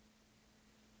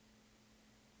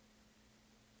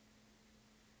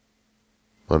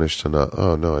 Ma Nishtana.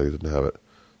 Oh, no, I didn't have it.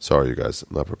 Sorry, you guys.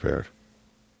 I'm not prepared.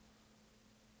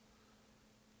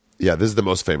 Yeah, this is the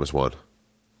most famous one.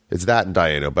 It's that and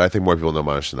Diana, but I think more people know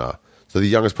Ma Nishtana. So the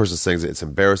youngest person sings it. It's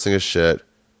embarrassing as shit.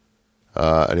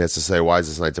 And he has to say, why is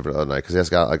this night different than other night? Because he has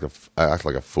got act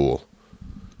like a fool.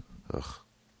 Ugh.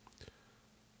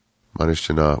 Ma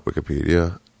Nishtana,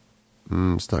 Wikipedia.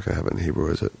 It's not going to have it in Hebrew,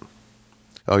 is it?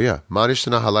 Oh, yeah. Ma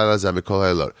Nishtana halayla hazeh mikol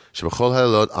haylot. Shebechol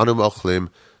haylot anu mochlim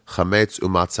chametz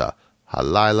umatzah.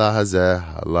 Halayla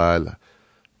hazeh halayla.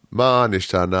 Ma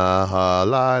Nishtana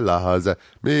halayla hazeh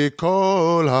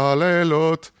mikol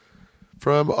haylot.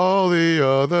 From all the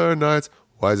other nights.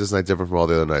 Why is this night different from all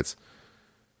the other nights?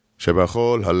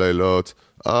 Shebechol halaylot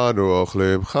anu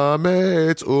ochlim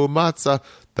chametz umatzah.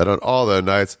 That on all the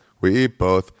nights we eat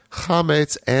both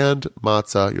chametz and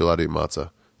matzah. You're allowed to eat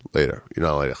matzah later. You're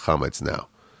not allowed to eat chametz now.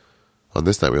 On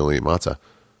this night we only eat matzah.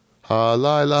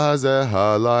 Halayla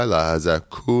hazeh,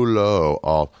 kulo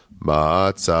all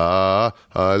matzah.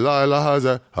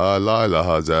 Halayla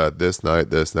hazeh, this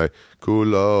night,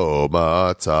 kulo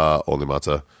matzah, only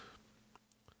matzah.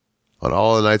 On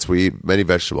all the nights we eat many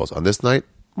vegetables. On this night,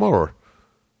 more.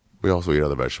 We also eat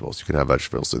other vegetables. You can have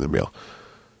vegetables in the meal.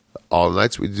 All the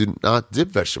nights we do not dip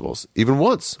vegetables, even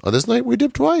once. On this night, we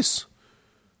dip twice.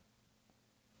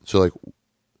 So, like,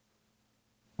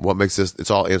 what makes this?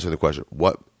 It's all answering the question.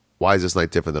 Why is this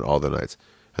night different than all the nights?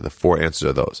 And the four answers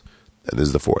are those. And this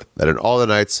is the fourth. That in all the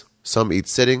nights, some eat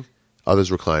sitting,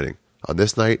 others reclining. On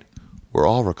this night, we're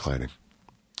all reclining.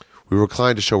 We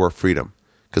recline to show our freedom.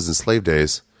 Because in slave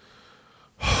days,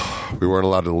 we weren't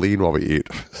allowed to lean while we eat.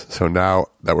 So now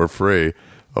that we're free,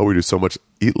 we do so much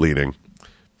eat leaning.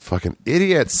 Fucking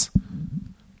idiots.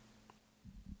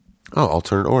 Oh,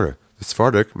 alternate order. The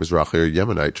Sephardic, Mizrahi, or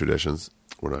Yemenite traditions,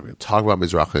 we're not going to talk about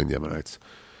Mizrahi and Yemenites,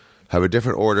 have a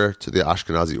different order to the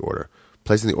Ashkenazi order,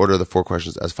 placing the order of the four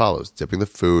questions as follows: dipping the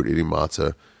food, eating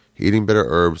matzah, eating bitter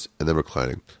herbs, and then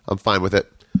reclining. I'm fine with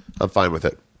it. I'm fine with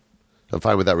that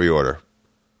reorder.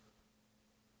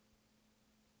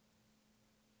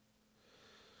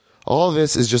 All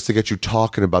this is just to get you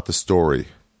talking about the story,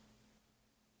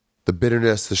 the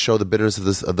bitterness, to show the bitterness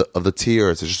of the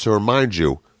tears, just to remind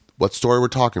you what story we're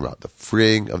talking about: the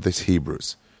freeing of the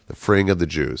Hebrews, the freeing of the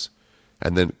Jews,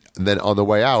 and then on the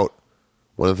way out,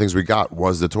 one of the things we got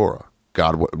was the Torah.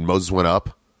 Moses went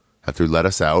up after he let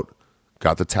us out,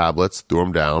 got the tablets, threw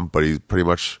them down, but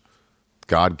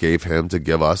God gave him to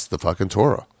give us the fucking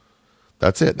Torah.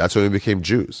 That's it. That's when we became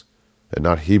Jews and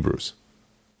not Hebrews.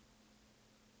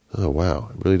 Oh,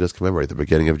 wow. It really does commemorate the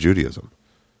beginning of Judaism.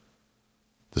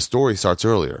 The story starts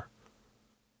earlier,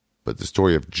 but the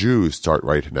story of Jews start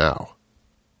right now.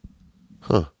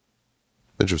 Huh.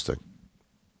 Interesting.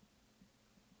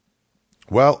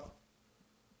 Well,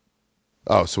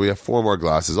 so we have 4 more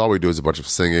glasses. All we do is a bunch of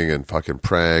singing and fucking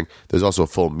praying. There's also a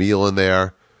full meal in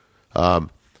there.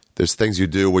 There's things you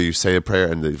do where you say a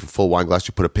prayer and the full wine glass,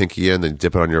 you put a pinky in, then you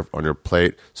dip it on your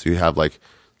plate. So you have like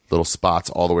little spots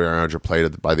all the way around your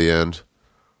plate by the end.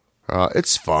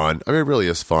 It's fun. I mean, it really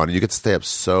is fun. You get to stay up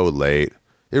so late.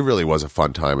 It really was a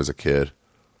fun time as a kid.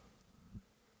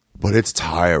 But it's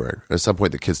tiring. At some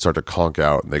point, the kids start to conk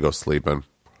out and they go sleeping.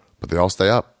 But they all stay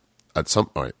up. At some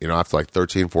point, after like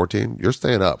 13, 14, you're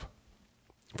staying up.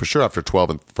 For sure, after 12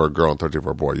 and for a girl and 13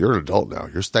 for a boy, you're an adult now.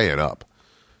 You're staying up.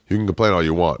 You can complain all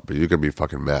you want, but you're going to be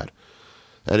fucking mad.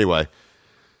 Anyway,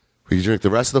 we drink the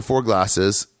rest of the 4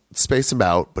 glasses, space them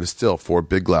out, but it's still 4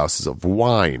 big glasses of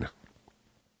wine.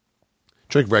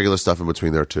 Drink regular stuff in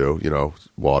between there too,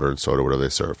 water and soda, whatever they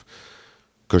serve.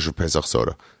 Kosher Pesach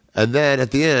soda. And then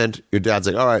at the end, your dad's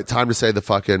like, all right, time to say the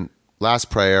fucking last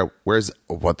prayer. Where's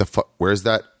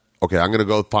that? Okay, I'm going to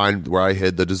go find where I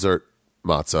hid the dessert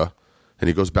matzah. And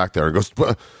he goes back there and goes,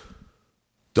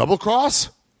 double cross?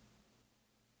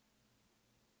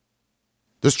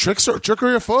 There's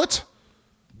trickery afoot?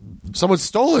 Someone's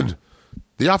stolen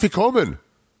the afikomen.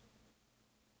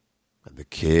 And the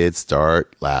kids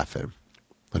start laughing.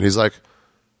 And he's like,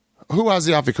 who has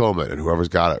the afikomen? And whoever's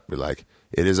got it, be like,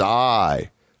 it is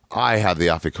I. I have the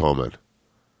afikomen.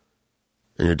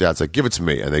 And your dad's like, give it to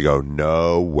me. And they go,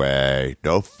 no way.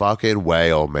 No fucking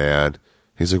way, old man.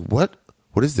 He's like, what?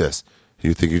 What is this?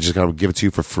 You think you're just going to give it to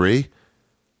you for free?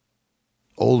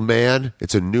 Old man,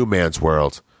 it's a new man's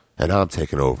world. And I'm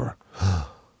taking over.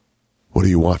 What do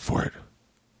you want for it?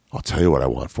 I'll tell you what I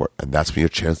want for it. And that's your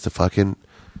chance to fucking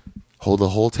hold the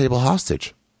whole table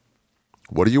hostage.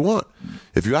 What do you want?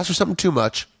 If you ask for something too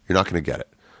much, you're not going to get it.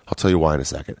 I'll tell you why in a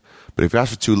second. But if you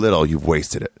ask for too little, you've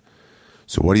wasted it.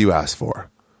 So what do you ask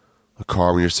for? A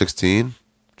car when you're 16?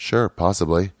 Sure,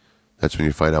 possibly. That's when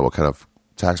you find out what kind of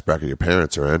tax bracket your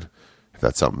parents are in. If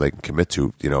that's something they can commit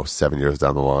to, 7 years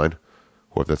down the line.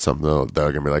 Or if that's something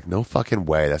they're going to be like, no fucking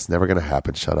way. That's never going to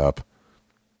happen. Shut up.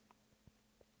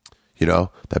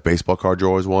 That baseball card you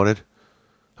always wanted?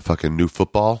 A fucking new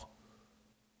football?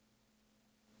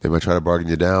 They might try to bargain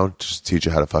you down. Just teach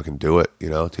you how to fucking do it.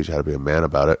 Teach you how to be a man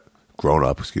about it. Grown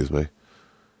up, excuse me.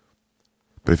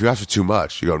 But if you ask for too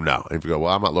much, you go, no. And if you go,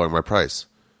 well, I'm not lowering my price.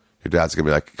 Your dad's going to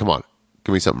be like, come on,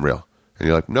 give me something real. And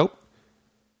you're like, nope.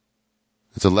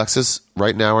 It's a Lexus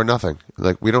right now or nothing.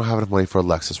 Like, we don't have enough money for a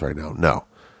Lexus right now. No.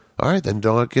 All right, then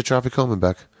don't get your afikomen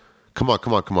back. Come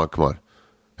on.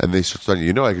 And they start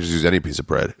saying, I can just use any piece of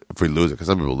bread if we lose it, because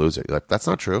some people lose it. You're like, that's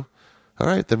not true. All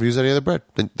right, then use any other bread.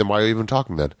 Then why are you even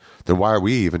talking then? Then why are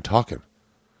we even talking?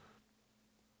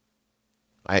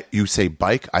 You say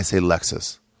bike, I say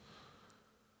Lexus.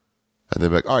 And they're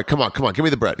like, all right, come on, give me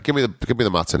the bread. Give me the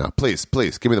matzah now. Please,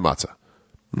 give me the matzah.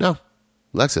 No.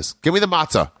 Lexus, give me the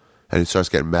matzah. And he starts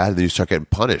getting mad, and then you start getting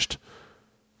punished.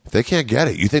 If they can't get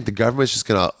it, you think the government's just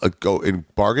going to go and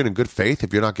bargain in good faith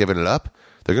if you're not giving it up?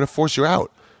 They're going to force you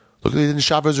out. Look at what they did in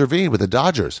Chavez Ravine with the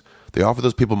Dodgers. They offered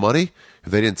those people money.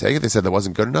 If they didn't take it, they said that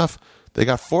wasn't good enough. They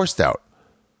got forced out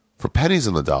for pennies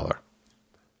on the dollar.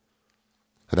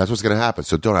 And that's what's going to happen.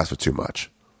 So don't ask for too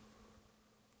much.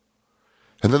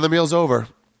 And then the meal's over.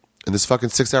 And this fucking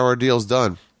 6-hour deal's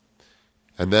done.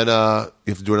 And then you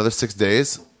have to do another 6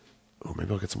 days. Oh,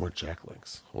 maybe I'll get some more Jack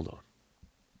Links. Hold on.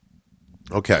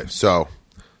 Okay, so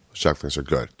Jack Links are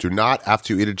good. Do not,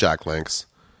 after you eat a Jack Links,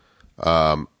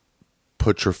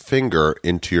 put your finger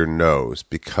into your nose,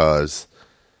 because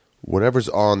whatever's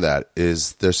on that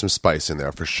there's some spice in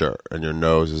there for sure, and your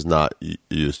nose is not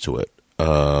used to it.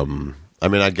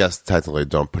 I guess technically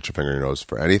don't put your finger in your nose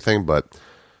for anything, but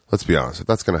let's be honest. If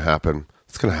that's going to happen,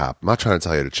 it's going to happen. I'm not trying to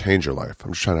tell you to change your life.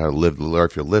 I'm just trying to live the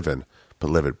life you're living,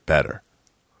 but live it better.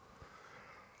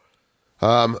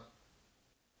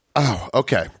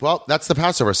 Okay. Well, that's the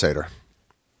Passover Seder.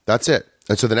 That's it.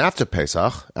 And so then after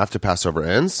Pesach, after Passover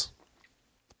ends,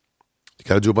 you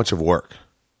got to do a bunch of work.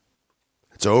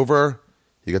 It's over.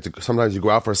 Sometimes you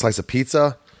go out for a slice of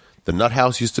pizza. The Nut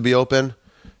House used to be open.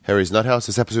 Harry's Nut House.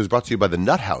 This episode is brought to you by the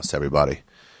Nut House, everybody.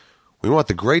 We want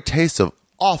the great taste of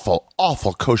awful,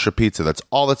 awful kosher pizza. That's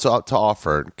all that's to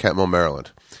offer in Kentmore,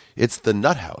 Maryland. It's the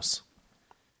Nut House.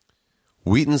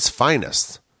 Wheaton's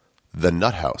finest. The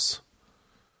Nut House.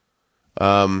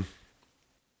 They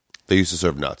used to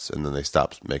serve nuts, and then they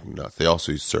stopped making nuts. They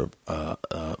also used to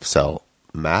sell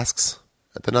masks.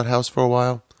 at the Nut House for a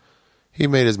while. He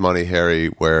made his money, Harry,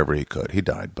 wherever he could. He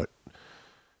died, but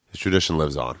his tradition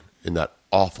lives on in that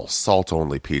awful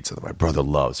salt-only pizza that my brother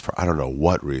loves for I don't know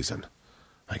what reason.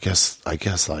 I guess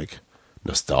like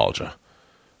nostalgia.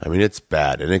 I mean, it's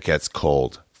bad, and it gets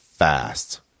cold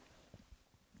fast.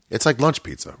 It's like lunch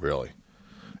pizza, really.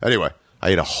 Anyway, I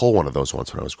ate a whole one of those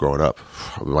once when I was growing up.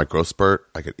 With my growth spurt,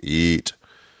 I could eat.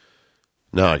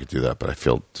 No, I could do that, but I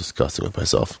feel disgusting with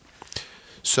myself.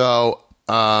 So,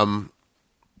 I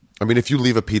mean, if you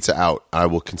leave a pizza out, I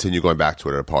will continue going back to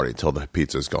it at a party until the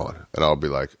pizza is gone. And I'll be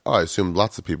like, oh, I assume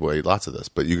lots of people ate lots of this.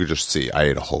 But you could just see, I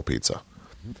ate a whole pizza.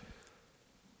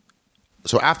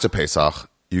 So after Pesach,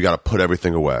 you got to put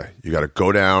everything away. You got to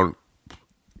go down,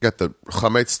 get the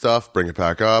chametz stuff, bring it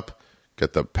back up,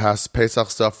 get the Pesach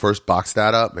stuff, first box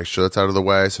that up, make sure that's out of the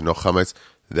way, so no chametz.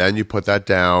 Then you put that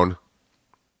down.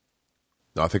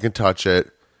 Nothing can touch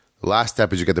it. The last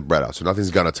step is you get the bread out, so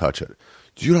nothing's going to touch it.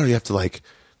 You know you have to like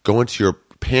go into your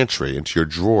pantry, into your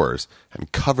drawers,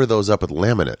 and cover those up with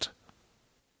laminate.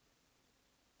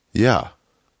 Yeah.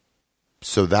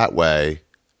 So that way,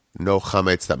 no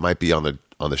chametz that might be on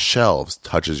the shelves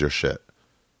touches your shit.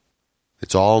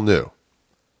 It's all new.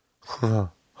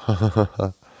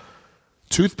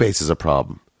 Toothpaste is a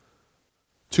problem.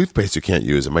 Toothpaste you can't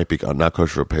use. It might be not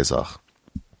kosher for Pesach.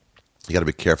 You got to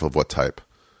be careful of what type.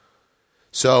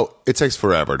 So it takes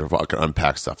forever to fucking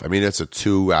unpack stuff. I mean, it's a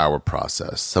 2-hour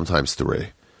process, sometimes 3.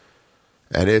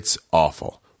 And it's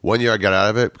awful. One year I got out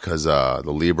of it because the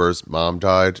Lieber's mom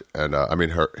died. And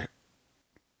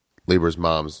Lieber's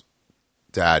mom's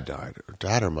dad died. Or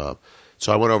dad or mom.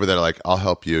 So I went over there like, I'll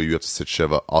help you. You have to sit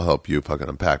Shiva. I'll help you fucking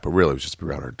unpack. But really, it was just to be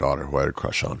around her daughter who I had a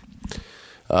crush on.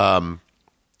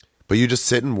 But you just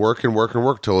sit and work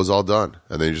till it was all done.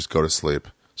 And then you just go to sleep.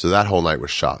 So that whole night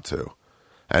was shot too.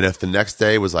 And if the next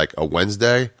day was like a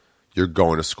Wednesday, you're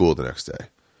going to school the next day.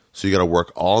 So you got to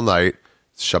work all night.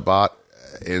 Shabbat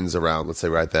ends around, let's say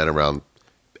right then, around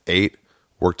 8.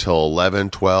 Work till 11,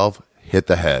 12. Hit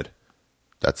the head.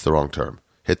 That's the wrong term.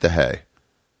 Hit the hay.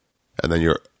 And then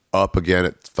you're up again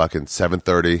at fucking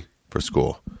 7:30 for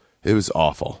school. It was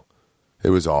awful. It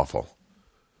was awful.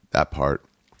 That part.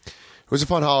 It was a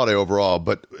fun holiday overall,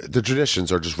 but the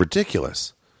traditions are just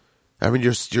ridiculous. I mean,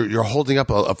 you're holding up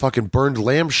a fucking burned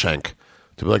lamb shank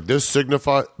to be like, this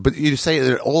signifies... But you say it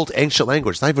in an old ancient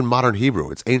language. It's not even modern Hebrew.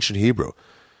 It's ancient Hebrew.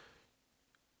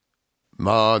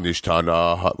 Ma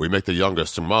nishtana. We make the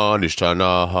youngest. Ma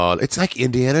nishtana. It's like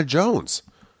Indiana Jones.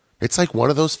 It's like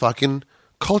one of those fucking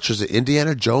cultures that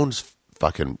Indiana Jones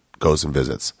fucking goes and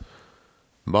visits.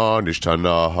 Ma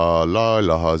nishtana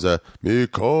halayla hazeh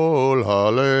mikol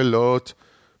halelot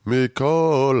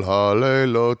mikol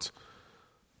halelot.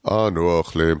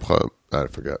 I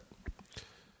forget.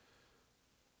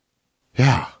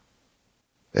 Yeah.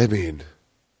 I mean,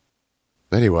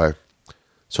 anyway.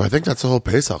 So I think that's the whole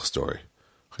Pesach story.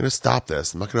 I'm going to stop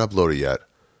this. I'm not going to upload it yet.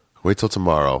 Wait till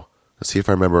tomorrow. Let's see if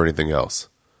I remember anything else.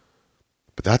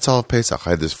 But that's all of Pesach. I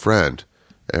had this friend,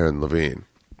 Aaron Levine,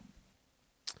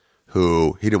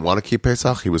 who, he didn't want to keep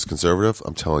Pesach. He was conservative.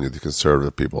 I'm telling you, the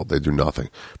conservative people, they do nothing.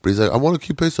 But he's like, I want to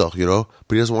keep Pesach, but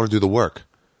he doesn't want to do the work.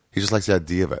 He just likes the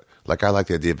idea of it. Like I like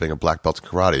the idea of being a black belt in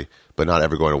karate, but not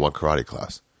ever going to one karate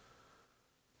class.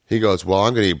 He goes, well,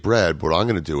 I'm going to eat bread, but what I'm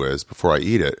going to do is, before I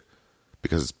eat it,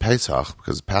 because it's Pesach,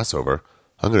 because it's Passover,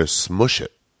 I'm going to smush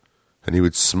it. And he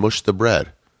would smush the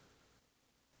bread.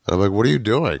 And I'm like, what are you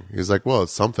doing? He's like, well,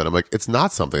 it's something. I'm like, it's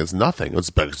not something. It's nothing. It's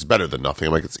better than nothing.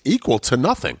 I'm like, it's equal to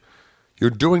nothing. You're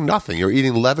doing nothing. You're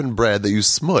eating leavened bread that you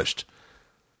smushed.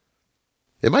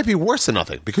 It might be worse than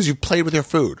nothing because you've played with your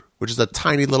food, which is a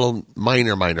tiny little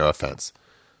minor offense.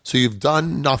 So you've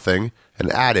done nothing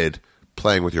and added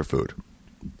playing with your food.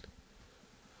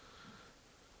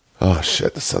 Oh,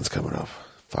 shit. The sun's coming up.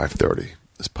 5:30.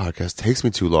 This podcast takes me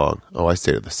too long. Oh, I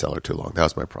stayed at the cellar too long. That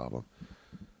was my problem.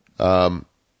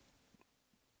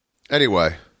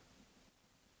 Anyway.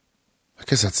 I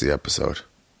guess that's the episode.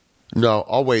 No,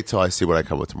 I'll wait till I see what I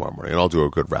come with tomorrow morning, and I'll do a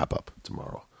good wrap-up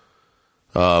tomorrow.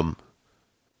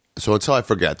 So until I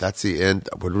forget, that's the end.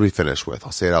 What did we finish with?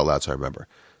 I'll say it out loud so I remember.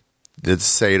 Did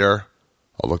seder.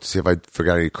 I'll look to see if I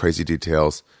forgot any crazy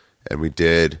details. And we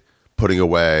did putting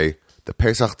away the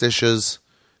Pesach dishes,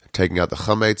 taking out the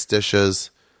chametz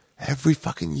dishes. Every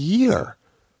fucking year.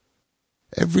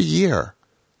 Every year.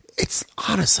 It's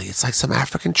honestly, it's like some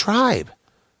African tribe.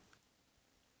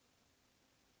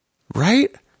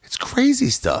 Right? It's crazy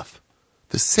stuff.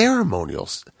 The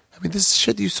ceremonials. I mean, this is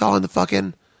shit you saw in the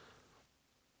fucking...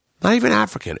 Not even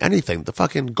African, anything. The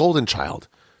fucking Golden Child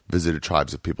visited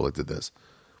tribes of people that did this.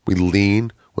 We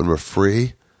lean when we're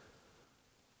free.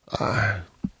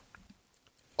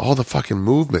 all the fucking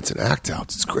movements and act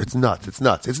outs. It's great. It's nuts. It's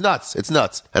nuts. It's nuts. It's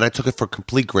nuts. And I took it for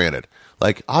complete granted.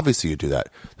 Like, obviously you do that.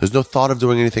 There's no thought of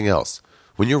doing anything else.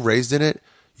 When you're raised in it,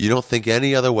 you don't think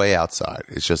any other way outside.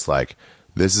 It's just like,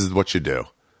 this is what you do.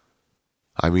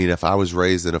 I mean, if I was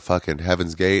raised in a fucking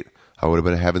Heaven's Gate, I would have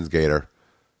been a Heaven's Gator.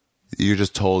 You're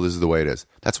just told this is the way it is.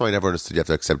 That's why I never understood you have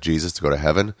to accept Jesus to go to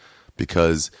heaven.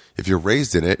 Because if you're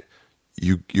raised in it,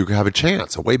 you have a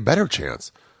chance, a way better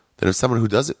chance than if someone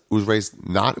who's raised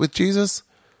not with Jesus.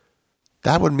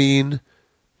 That would mean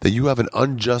that you have an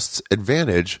unjust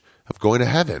advantage of going to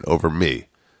heaven over me.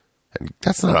 And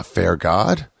that's not a fair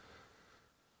God.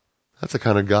 That's the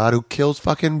kind of God who kills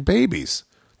fucking babies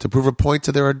to prove a point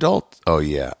to their adult. Oh,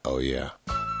 yeah. Oh, yeah.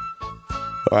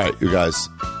 All right, you guys.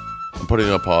 I'm putting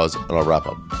it on pause, and I'll wrap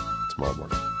up tomorrow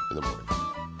morning, in the morning.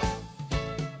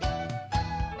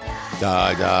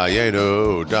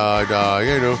 Die-die-yano,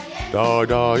 die-die-yano,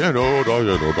 die-die-yano,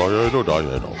 die-yano, die-yano,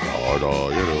 die-yano,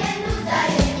 die-die-yano.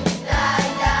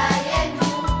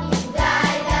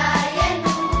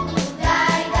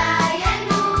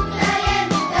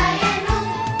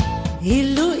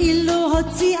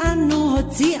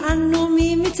 הוציאנו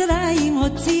ממצרים,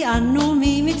 הוציאנו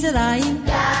ממצרים.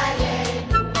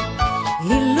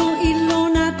 אילו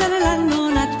נתן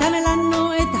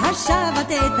לנו את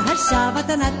השבת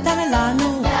נתן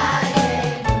לנו.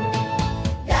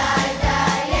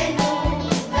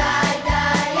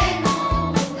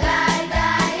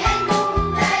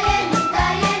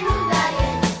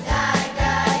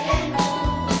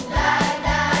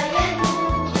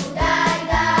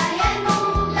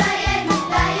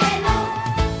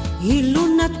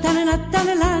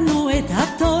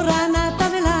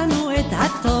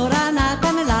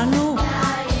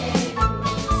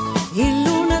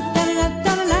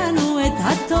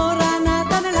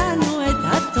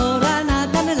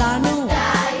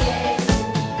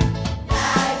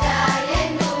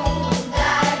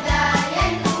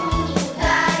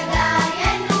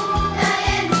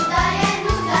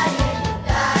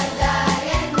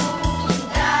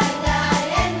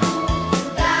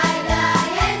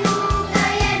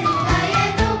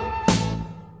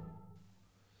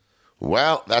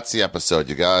 Well, that's the episode,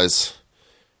 you guys.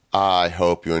 I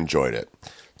hope you enjoyed it.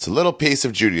 It's a little piece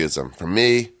of Judaism from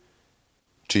me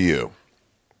to you.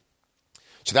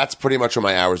 So that's pretty much what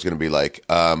my hour is going to be like,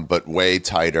 but way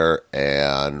tighter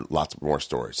and lots more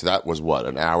stories. So that was what,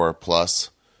 an hour plus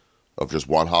of just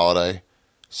one holiday?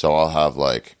 So I'll have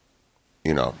like,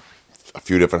 you know, a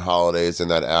few different holidays in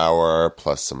that hour,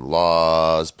 plus some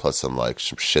laws, plus some like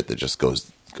some shit that just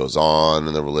goes on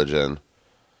in the religion.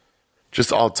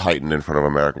 Just all tightened in front of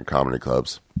American comedy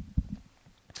clubs.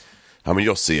 I mean,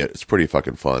 you'll see it. It's pretty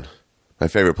fucking fun. My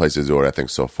favorite place to do it, I think,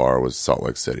 so far was Salt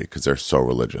Lake City because they're so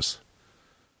religious.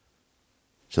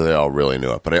 So they all really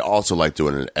knew it. But I also like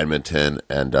doing it in Edmonton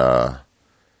and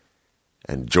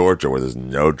Georgia where there's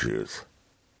no Jews.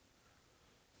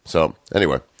 So,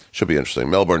 anyway, should be interesting.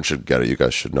 Melbourne should get it. You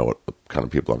guys should know what kind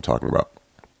of people I'm talking about.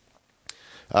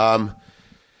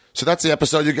 So that's the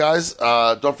episode, you guys.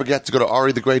 Don't forget to go to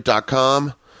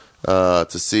arithegreat.com to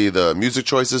see the music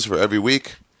choices for every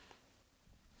week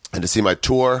and to see my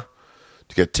tour,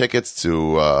 to get tickets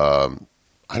to, I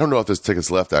don't know if there's tickets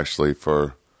left, actually,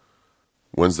 for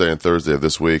Wednesday and Thursday of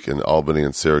this week in Albany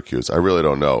and Syracuse. I really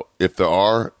don't know. If there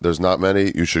are, there's not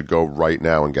many. You should go right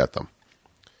now and get them.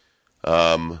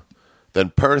 Then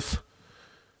Perth,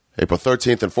 April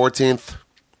 13th and 14th.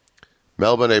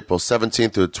 Melbourne, April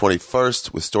 17th through the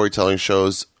 21st with storytelling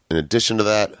shows. In addition to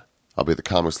that, I'll be at the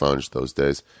Comics Lounge those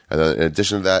days. And then in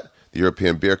addition to that, the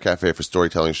European Beer Cafe for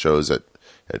storytelling shows at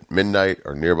midnight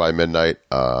or nearby midnight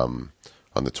on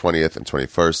the 20th and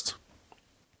 21st.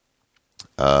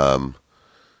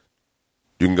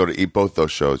 You can go to eat both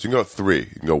those shows. You can go to 3. You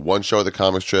can go one show at the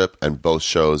Comic Strip and both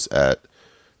shows at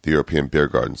the European Beer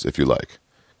Gardens if you like.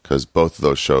 Because both of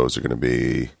those shows are going to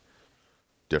be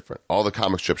different. All the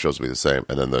comic strip shows will be the same,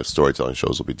 and then the storytelling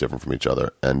shows will be different from each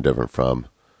other and different from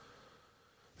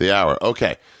the hour.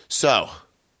 Okay, so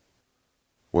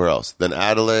where else? Then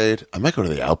Adelaide. I might go to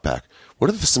the Outback. What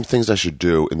are some things I should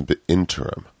do in the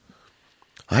interim?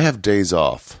 I have days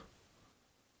off.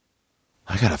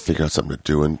 I got to figure out something to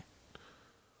do in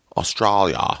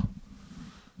Australia.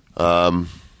 I mean,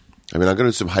 I'm going to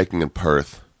do some hiking in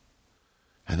Perth,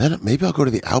 and then maybe I'll go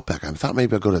to the Outback. I thought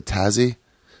maybe I'll go to Tassie.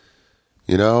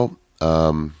 You know,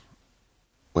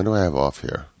 when do I have off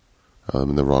here? I'm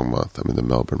in the wrong month. I'm in the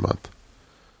Melbourne month.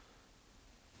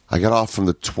 I got off from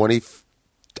the 20th.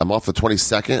 I'm off the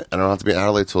 22nd, and I don't have to be in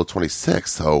Adelaide till the 26th.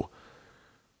 So,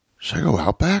 should I go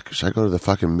Outback? Should I go to the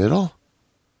fucking middle?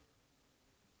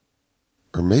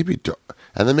 Or maybe,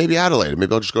 And then maybe Adelaide.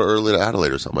 Maybe I'll just go early to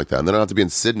Adelaide or something like that. And then I'll have to be in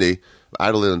Sydney.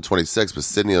 Adelaide on the 26th, but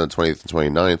Sydney on the 20th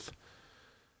and 29th.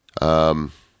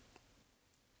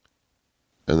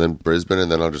 And then Brisbane,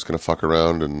 and then I'm just going to fuck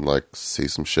around and, like, see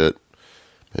some shit.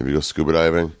 Maybe go scuba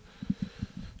diving.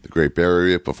 The Great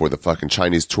Barrier Reef before the fucking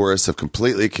Chinese tourists have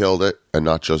completely killed it, and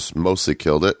not just mostly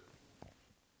killed it.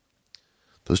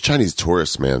 Those Chinese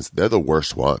tourists, man, they're the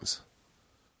worst ones.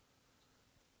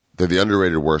 They're the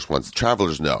underrated worst ones.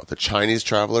 Travelers know. The Chinese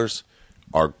travelers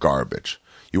are garbage.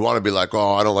 You want to be like,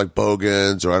 oh, I don't like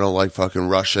Bogans, or I don't like fucking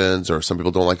Russians, or some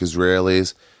people don't like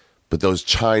Israelis. But those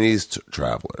Chinese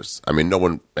travelers, I mean, no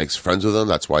one makes friends with them.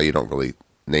 That's why you don't really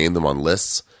name them on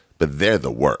lists. But they're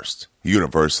the worst,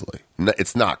 universally.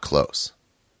 It's not close.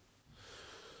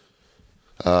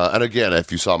 And again,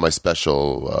 if you saw my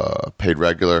special Paid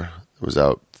Regular, it was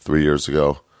out 3 years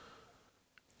ago.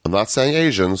 I'm not saying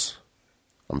Asians.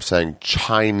 I'm saying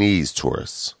Chinese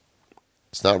tourists.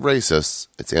 It's not racist.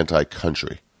 It's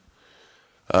anti-country.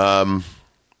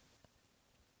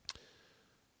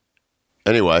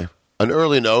 Anyway, an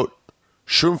early note,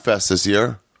 Shroomfest this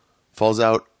year falls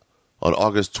out on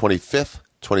August 25th,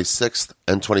 26th,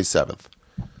 and 27th.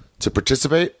 To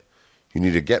participate, you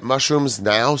need to get mushrooms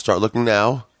now. Start looking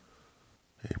now.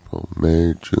 April,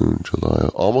 May, June, July.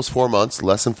 Almost 4 months.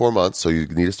 Less than 4 months. So you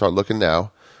need to start looking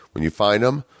now. When you find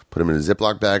them, put them in a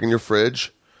Ziploc bag in your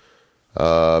fridge.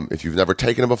 If you've never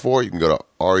taken them before, you can go to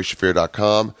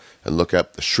arishafir.com and look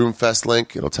up the Shroomfest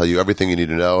link. It'll tell you everything you need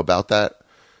to know about that.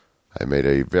 I made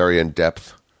a very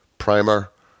in-depth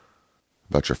primer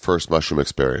about your first mushroom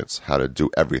experience, how to do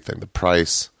everything, the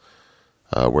price,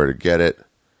 where to get it,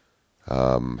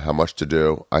 how much to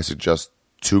do. I suggest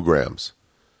 2 grams,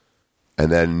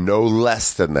 and then no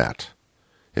less than that.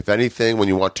 If anything, when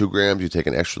you want 2 grams, you take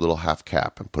an extra little half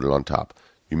cap and put it on top.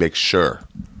 You make sure.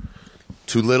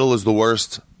 Too little is the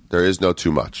worst. There is no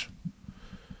too much.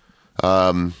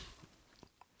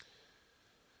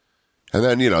 And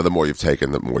then, the more you've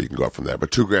taken, the more you can go up from there.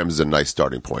 But 2 grams is a nice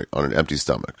starting point on an empty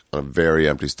stomach, on a very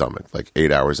empty stomach, like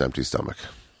 8 hours empty stomach.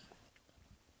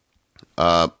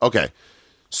 Okay,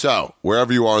 so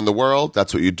wherever you are in the world,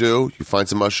 that's what you do. You find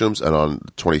some mushrooms, and on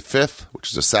the 25th,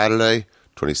 which is a Saturday,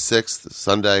 26th, is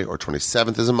Sunday, or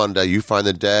 27th is a Monday, you find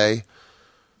the day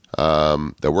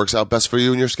that works out best for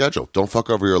you in your schedule. Don't fuck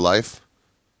over your life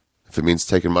if it means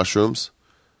taking mushrooms.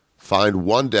 Find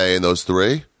one day in those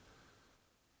 3.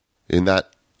 In that,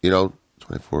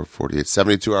 24, 48,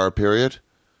 72-hour period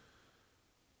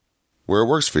where it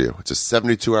works for you. It's a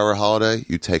 72-hour holiday.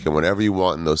 You take it whenever you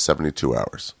want in those 72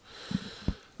 hours.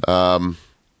 It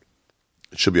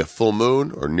should be a full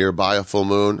moon or nearby a full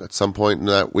moon at some point in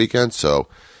that weekend. So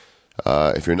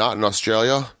if you're not in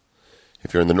Australia,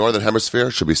 if you're in the Northern Hemisphere,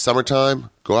 it should be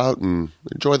summertime. Go out and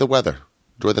enjoy the weather.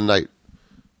 Enjoy the night.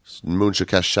 The moon should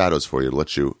cast shadows for you to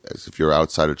let you, as if you're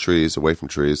outside of trees, away from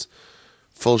trees,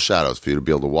 full shadows for you to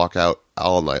be able to walk out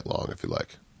all night long if you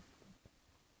like.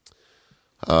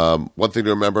 One thing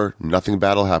to remember, nothing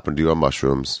bad will happen to you on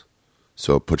mushrooms.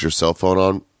 So put your cell phone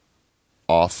on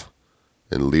off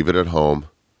and leave it at home.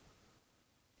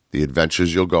 The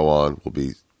adventures you'll go on will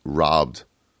be robbed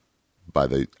by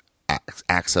the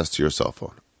access to your cell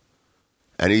phone.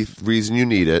 Any reason you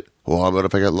need it, what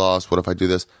if I get lost? What if I do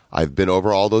this? I've been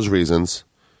over all those reasons.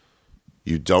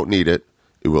 You don't need it.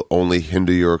 It will only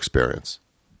hinder your experience.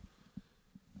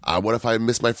 What if I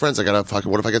miss my friends?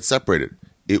 What if I get separated?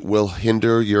 It will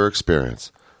hinder your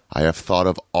experience. I have thought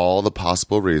of all the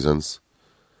possible reasons,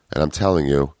 and I'm telling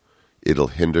you, it'll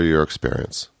hinder your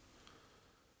experience.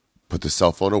 Put the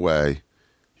cell phone away.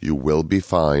 You will be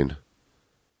fine.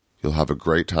 You'll have a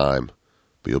great time,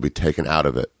 but you'll be taken out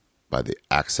of it by the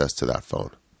access to that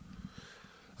phone.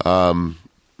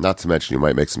 Not to mention, you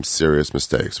might make some serious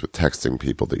mistakes with texting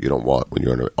people that you don't want when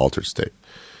you're in an altered state.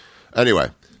 Anyway,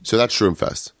 so that's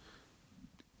Shroomfest.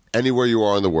 Anywhere you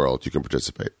are in the world, you can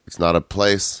participate. It's not a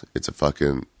place. It's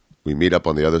we meet up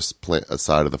on the other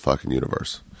side of the fucking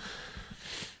universe.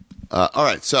 All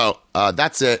right, so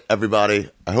that's it,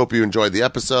 everybody. I hope you enjoyed the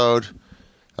episode.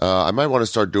 I might want to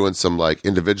start doing some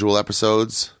individual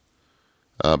episodes.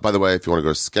 By the way, if you want to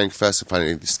go to Skankfest and find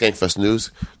any Skankfest news,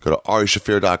 go to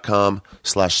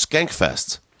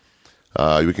arishafir.com/Skankfest.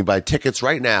 You can buy tickets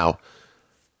right now.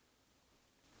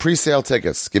 Pre-sale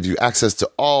tickets gives you access to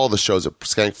all the shows at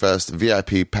Skankfest,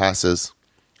 VIP passes.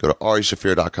 Go to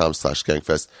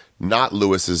arishafir.com/Skankfest. Not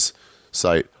Lewis's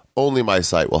site. Only my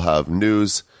site will have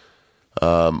news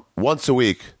once a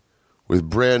week with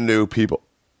brand new people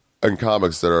and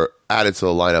comics that are added to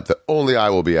the lineup that only I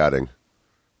will be adding.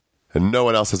 And no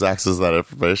one else has access to that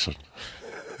information.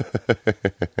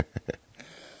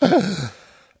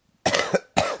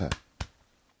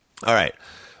 All right.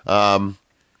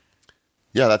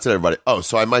 Yeah, that's it, everybody. Oh,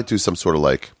 so I might do some sort of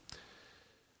like,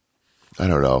 I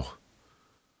don't know,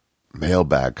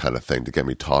 mailbag kind of thing to get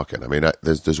me talking. I mean,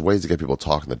 there's ways to get people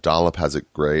talking. The Dollop has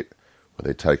it great, where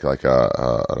they take like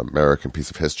an American piece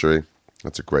of history.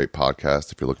 That's a great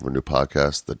podcast if you're looking for a new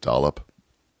podcast, The Dollop.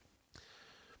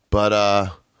 But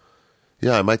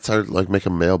yeah, I might start like make a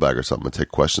mailbag or something and take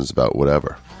questions about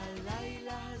whatever.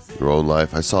 Your own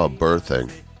life. I saw a Burr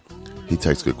thing. He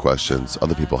takes good questions.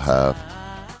 Other people have.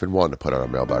 Been wanting to put on a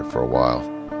mailbag for a while.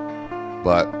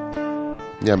 But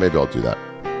yeah, maybe I'll do that.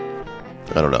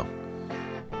 I don't know.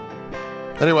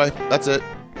 Anyway, that's it.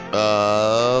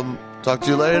 Talk to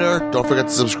you later. Don't forget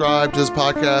to subscribe to this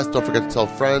podcast. Don't forget to tell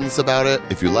friends about it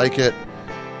if you like it.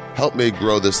 Help me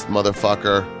grow this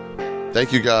motherfucker.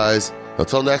 Thank you guys.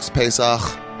 Until next Pesach.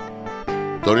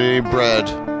 Don't eat any bread.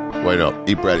 Wait, no.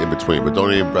 Eat bread in between, but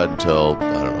don't eat bread until,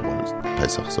 I don't know when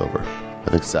Pesach's over. I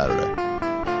think Saturday.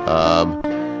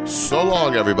 So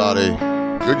long, everybody.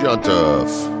 Good Yom Tov.